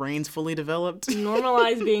now your brain's fully developed.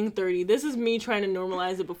 Normalize being 30. This is me trying to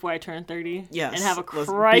normalize it before I turn 30. Yes. And have a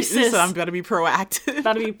crisis. I'm gotta be proactive.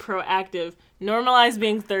 Gotta be proactive. Normalize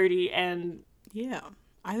being 30 and yeah.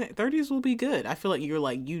 I think 30s will be good. I feel like you're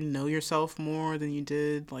like, you know yourself more than you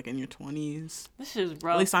did like in your 20s. This is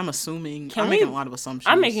rough. At least I'm assuming. I'm making a lot of assumptions.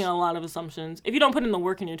 I'm making a lot of assumptions. If you don't put in the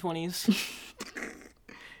work in your 20s.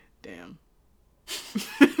 Damn.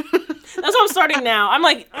 That's what I'm starting now. I'm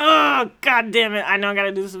like, oh, God damn it. I know I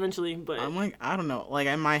gotta do this eventually, but I'm like, I don't know. Like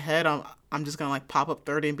in my head, I'm just gonna like pop up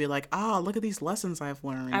 30 and be like, look at these lessons I've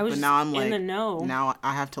learned. I was but now I'm like, in the know. Now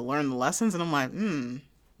I have to learn the lessons, and I'm like,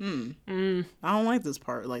 I don't like this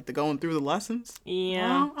part. Like the going through the lessons.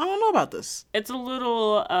 Yeah. I don't know about this. It's a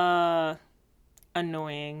little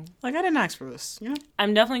annoying. Like I didn't ask for this, you know?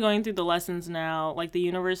 I'm definitely going through the lessons now. Like the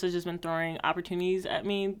universe has just been throwing opportunities at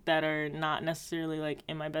me that are not necessarily like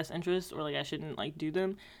in my best interest or like I shouldn't like do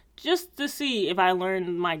them. Just to see if I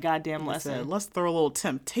learn my goddamn lesson. Let's throw a little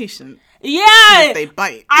temptation. Yeah. If they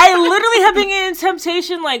bite. I literally have been getting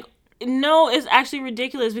temptation like no, it's actually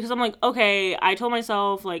ridiculous because I'm like, okay, I told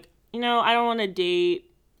myself, like, I don't want to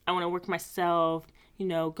date. I want to work myself,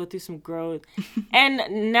 go through some growth.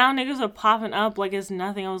 And now niggas are popping up like it's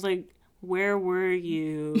nothing. I was like, where were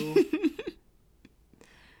you?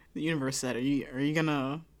 The universe said, are you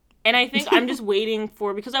gonna... And I think I'm just waiting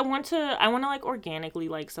because I want to like organically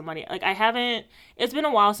like somebody. Like it's been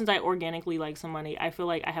a while since I organically like somebody. I feel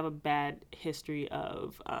like I have a bad history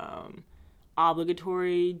of,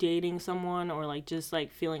 obligatory dating someone or like just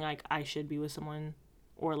like feeling like I should be with someone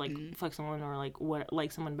or like fuck someone or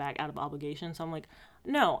like someone back out of obligation. So I'm like,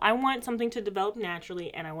 no, I want something to develop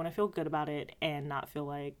naturally and I want to feel good about it and not feel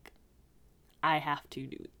like I have to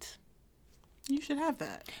do it. You should have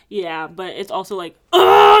that. Yeah, but it's also like,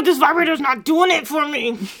 oh, this vibrator's not doing it for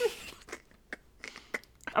me.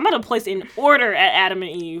 I'm gonna place an order at Adam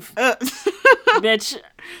and Eve. Bitch.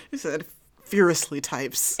 You said furiously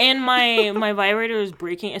types. And my vibrator is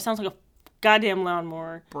breaking. It sounds like a goddamn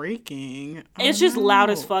lawnmower. Breaking? It's just loud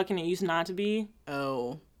as fuck, and it used not to be.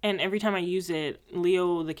 Oh. And every time I use it,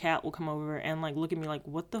 Leo the cat will come over and like look at me like,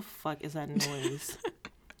 what the fuck is that noise?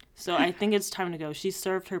 So I think it's time to go. She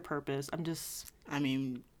served her purpose. I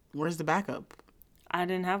mean, where's the backup? I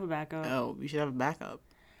didn't have a backup. Oh, you should have a backup.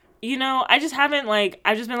 You know, I just haven't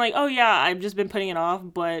I've just been like, oh yeah, I've just been putting it off,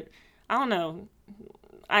 but I don't know.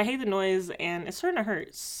 I hate the noise and it's starting to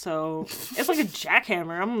hurt. So it's like a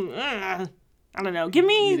jackhammer. I don't know. You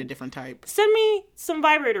need a different type. Send me some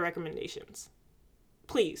vibrator recommendations.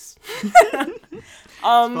 Please.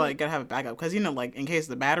 Gotta have a backup. Because, like, in case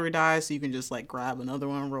the battery dies, so you can just, like, grab another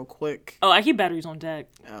one real quick. Oh, I keep batteries on deck.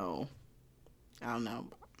 Oh. I don't know.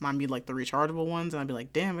 Mine be, like, the rechargeable ones, and I'd be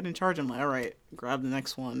like, damn, I didn't charge them. Like, all right, grab the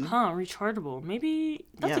next one. Huh, rechargeable. Maybe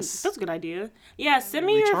that's a good idea. Yeah, send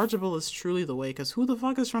me rechargeable is truly the way, because who the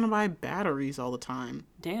fuck is trying to buy batteries all the time?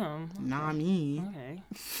 Damn. Okay. Not me. Okay.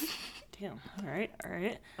 Damn. All right.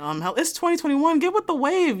 Hell, it's 2021. Get with the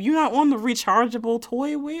wave. You not on the rechargeable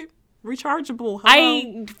toy wave? Rechargeable. Hello?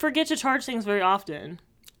 I forget to charge things very often.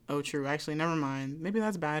 Oh, true. Actually, never mind. Maybe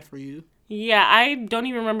that's bad for you. Yeah, I don't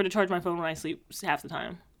even remember to charge my phone when I sleep half the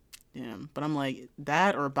time. Damn. But I'm like,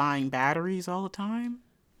 that or buying batteries all the time?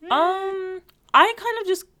 I kind of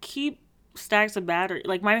just keep stacks of battery.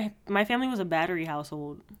 Like, my family was a battery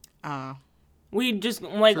household. We just,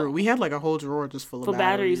 like... True. We had, like, a whole drawer just full of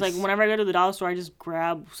batteries. Like, whenever I go to the dollar store, I just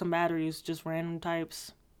grab some batteries, just random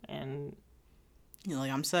types, and... You're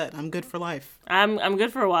like, I'm set. I'm good for life. I'm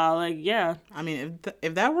good for a while. Like, yeah. I mean,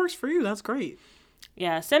 if that works for you, that's great.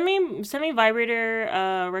 Yeah. Send me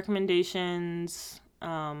vibrator recommendations.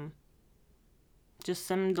 Just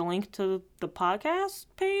send the link to the podcast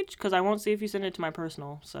page, because I won't see if you send it to my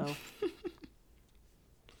personal. So.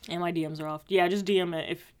 And my DMs are off. Yeah, just DM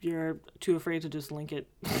it if you're too afraid to just link it.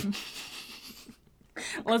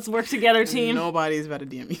 Let's work together, team. Nobody's about to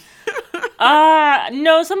DM me.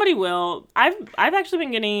 No, somebody will. I've actually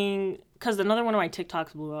been getting, because another one of my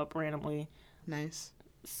TikToks blew up randomly. Nice.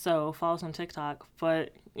 So follow us on TikTok.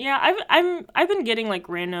 But yeah, I've been getting like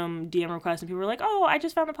random DM requests, and people are like, "Oh, I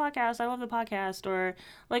just found the podcast. I love the podcast," or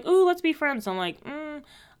like, "Ooh, let's be friends." So I'm like,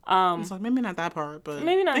 it's like maybe not that part, but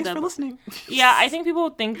maybe not. Thanks that for listening. Yeah, I think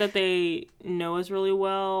people think that they know us really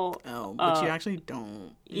well. Oh, but you actually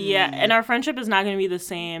don't. Yeah, and our friendship is not going to be the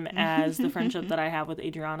same as the friendship that I have with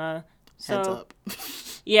Adriana. So, heads up.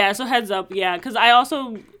 Yeah, so heads up, yeah. Because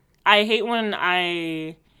I hate when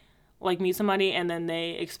I, like, meet somebody and then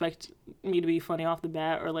they expect me to be funny off the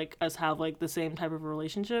bat, or, like, us have, like, the same type of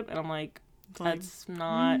relationship. And I'm like, that's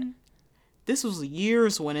not... This was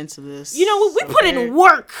years went into this. You know, we put in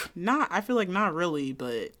work! I feel like not really,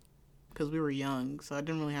 but... Because we were young, so I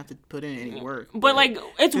didn't really have to put in any work. But like,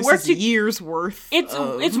 it's this work is to... years worth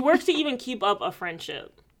It's work to even keep up a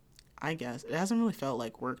friendship. I guess. It hasn't really felt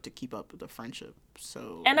like work to keep up the friendship,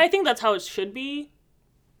 so... And I think that's how it should be.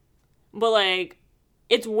 But, like,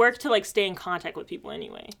 it's work to, like, stay in contact with people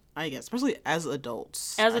anyway. I guess. Especially as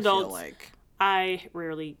adults. As adults, I feel like. I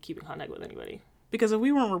rarely keep in contact with anybody. Because if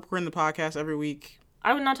we weren't recording the podcast every week...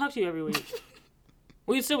 I would not talk to you every week.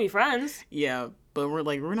 We'd still be friends. Yeah, but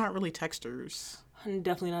we're not really texters. I'm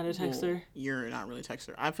definitely not a texter. Well, you're not really a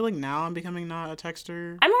texter. I feel like now I'm becoming not a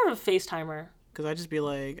texter. I'm more of a FaceTimer. Because I just be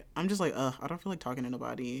like, I don't feel like talking to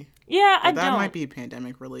nobody. Yeah, but I don't. That might be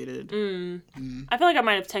pandemic related. I feel like I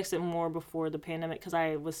might have texted more before the pandemic because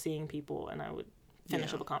I was seeing people and I would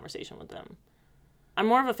finish up a conversation with them. I'm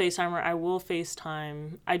more of a FaceTimer. I will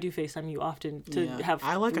FaceTime. I do FaceTime you often to have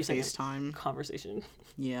I like a FaceTime conversation.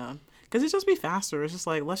 Yeah. Because it just be faster. It's just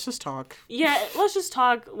like, let's just talk. Yeah, let's just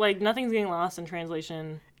talk. Like, nothing's getting lost in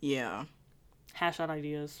translation. Yeah. Hash out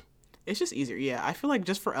ideas. It's just easier. Yeah, I feel like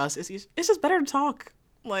just for us, it's just better to talk.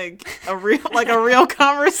 Like a real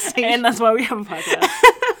conversation. And that's why we have a podcast.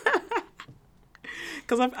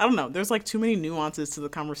 Because I don't know, there's like too many nuances to the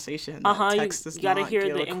conversation. You gotta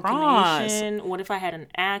hear the intonation. What if I had an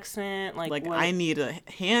accent? Like what? I need a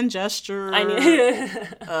hand gesture. I need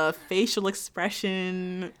a facial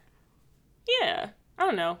expression. Yeah, I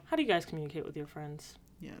don't know. How do you guys communicate with your friends?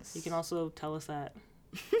 Yes. You can also tell us that.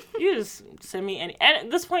 You just send me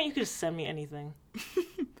at this point, you could just send me anything.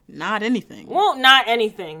 Not anything. Well, not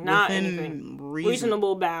anything. Not within anything.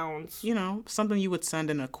 Reasonable bounds. You know, something you would send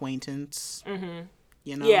an acquaintance. Mm-hmm.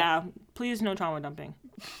 You know? Yeah. Please, no trauma dumping.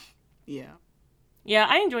 Yeah. Yeah,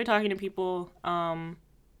 I enjoy talking to people.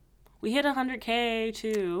 We hit 100K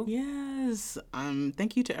too. Yes.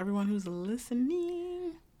 Thank you to everyone who's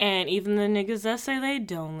listening. And even the niggas that say they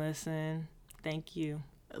don't listen, thank you.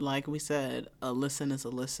 Like we said, a listen is a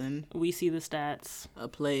listen. We see the stats. A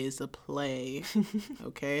play is a play.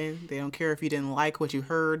 Okay? They don't care if you didn't like what you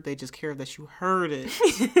heard. They just care that you heard it.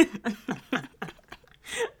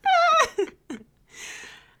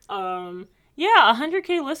 Yeah,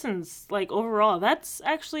 100K listens, like, overall. That's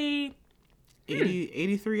actually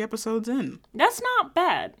 83 episodes in. That's not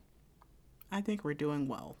bad. I think we're doing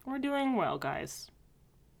well. We're doing well, guys.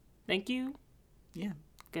 Thank you. Yeah.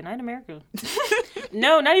 Good night, America.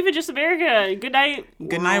 No, not even just America. Good night.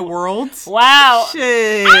 Good night, world. Wow.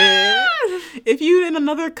 Shit. If you in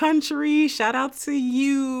another country, shout out to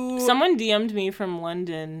you. Someone DM'd me from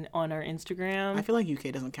London on our Instagram. I feel like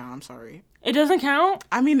UK doesn't count. I'm sorry. It doesn't count?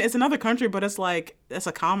 I mean, it's another country, but it's like, it's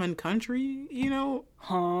a common country, you know?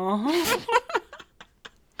 Huh?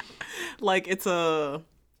 Like, it's a...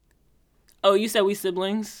 Oh, you said we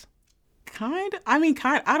siblings? Kind? I mean,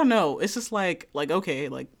 I don't know. It's just like, okay,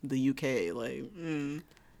 like, the UK, like,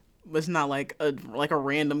 but it's not like a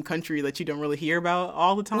random country that you don't really hear about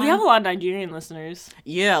all the time. We have a lot of Nigerian listeners.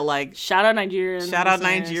 Yeah, like... Shout out Nigerian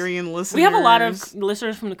Nigerian listeners. We have a lot of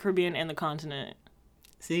listeners from the Caribbean and the continent.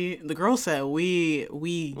 See, the girl said we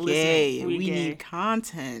gay. We gay. need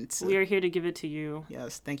content. We are here to give it to you.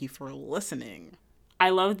 Yes, thank you for listening.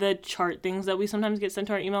 I love the chart things that we sometimes get sent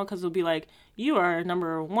to our email because it'll be like, you are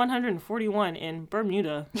number 141 in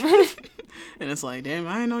Bermuda. And it's like, damn,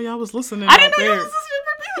 I didn't know y'all was listening. I didn't know there. y'all was listening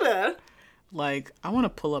in Bermuda. Like, I want to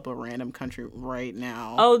pull up a random country right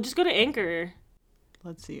now. Oh, just go to Anchor.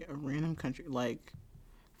 Let's see, a random country. Like,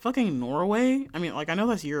 fucking Norway? I mean, like, I know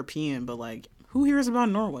that's European, but, like, who hears about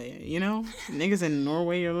Norway, you know? Niggas in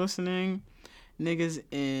Norway are listening. Niggas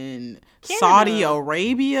in Canada. Saudi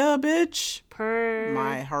Arabia, bitch. Per.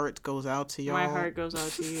 My heart goes out to y'all. My heart goes out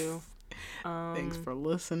to you. Thanks for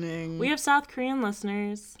listening. We have South Korean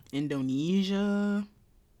listeners. Indonesia.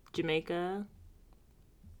 Jamaica.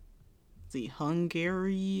 See,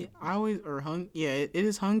 Hungary. It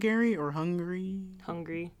is Hungary or Hungary.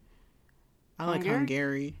 Hungary. I like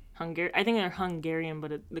Hungary. I think they're Hungarian,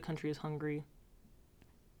 but the country is Hungary.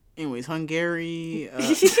 Anyways, Hungary.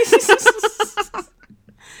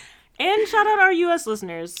 And shout out our U.S.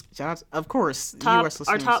 listeners. Shout out, of course, U.S. listeners.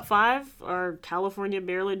 Our top 5 are California,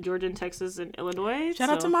 Maryland, Georgia, and Texas, and Illinois. Shout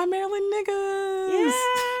out to my Maryland niggas.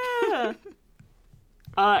 Yeah.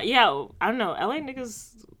 Yeah, I don't know. LA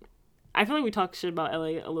niggas, I feel like we talk shit about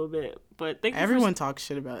LA a little bit, but everyone talks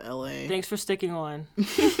shit about LA. Thanks for sticking on.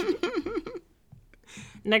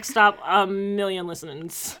 Next stop, 1 million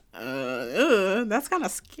listeners. That's kind of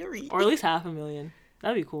scary. Or at least 500,000.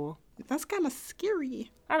 That'd be cool. That's kind of scary.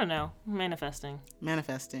 I don't know. Manifesting.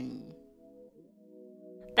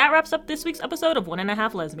 That wraps up this week's episode of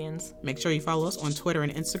 1.5 Lesbians. Make sure you follow us on Twitter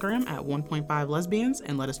and Instagram at 1.5 Lesbians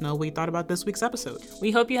and let us know what you thought about this week's episode. We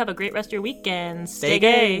hope you have a great rest of your weekend. Stay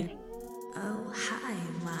gay. Oh, hi,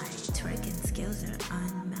 my twerking skills are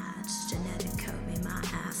unmatched. Genetic code made my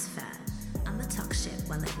ass fat. I'ma talk shit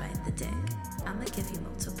while I ride the dick. I'ma give you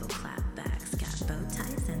multiple clapbacks. Got bow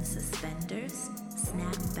ties and suspenders,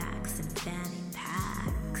 snapbacks and fanny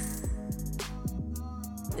packs.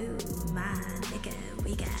 Ooh, my nigga,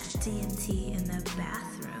 we got TNT in the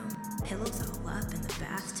bathroom. Pillows all up in the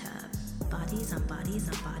bathtub. Bodies on bodies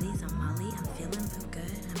on bodies on Molly. I'm feeling real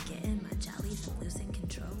good. I'm getting my jollies. I'm losing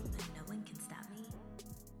control. And no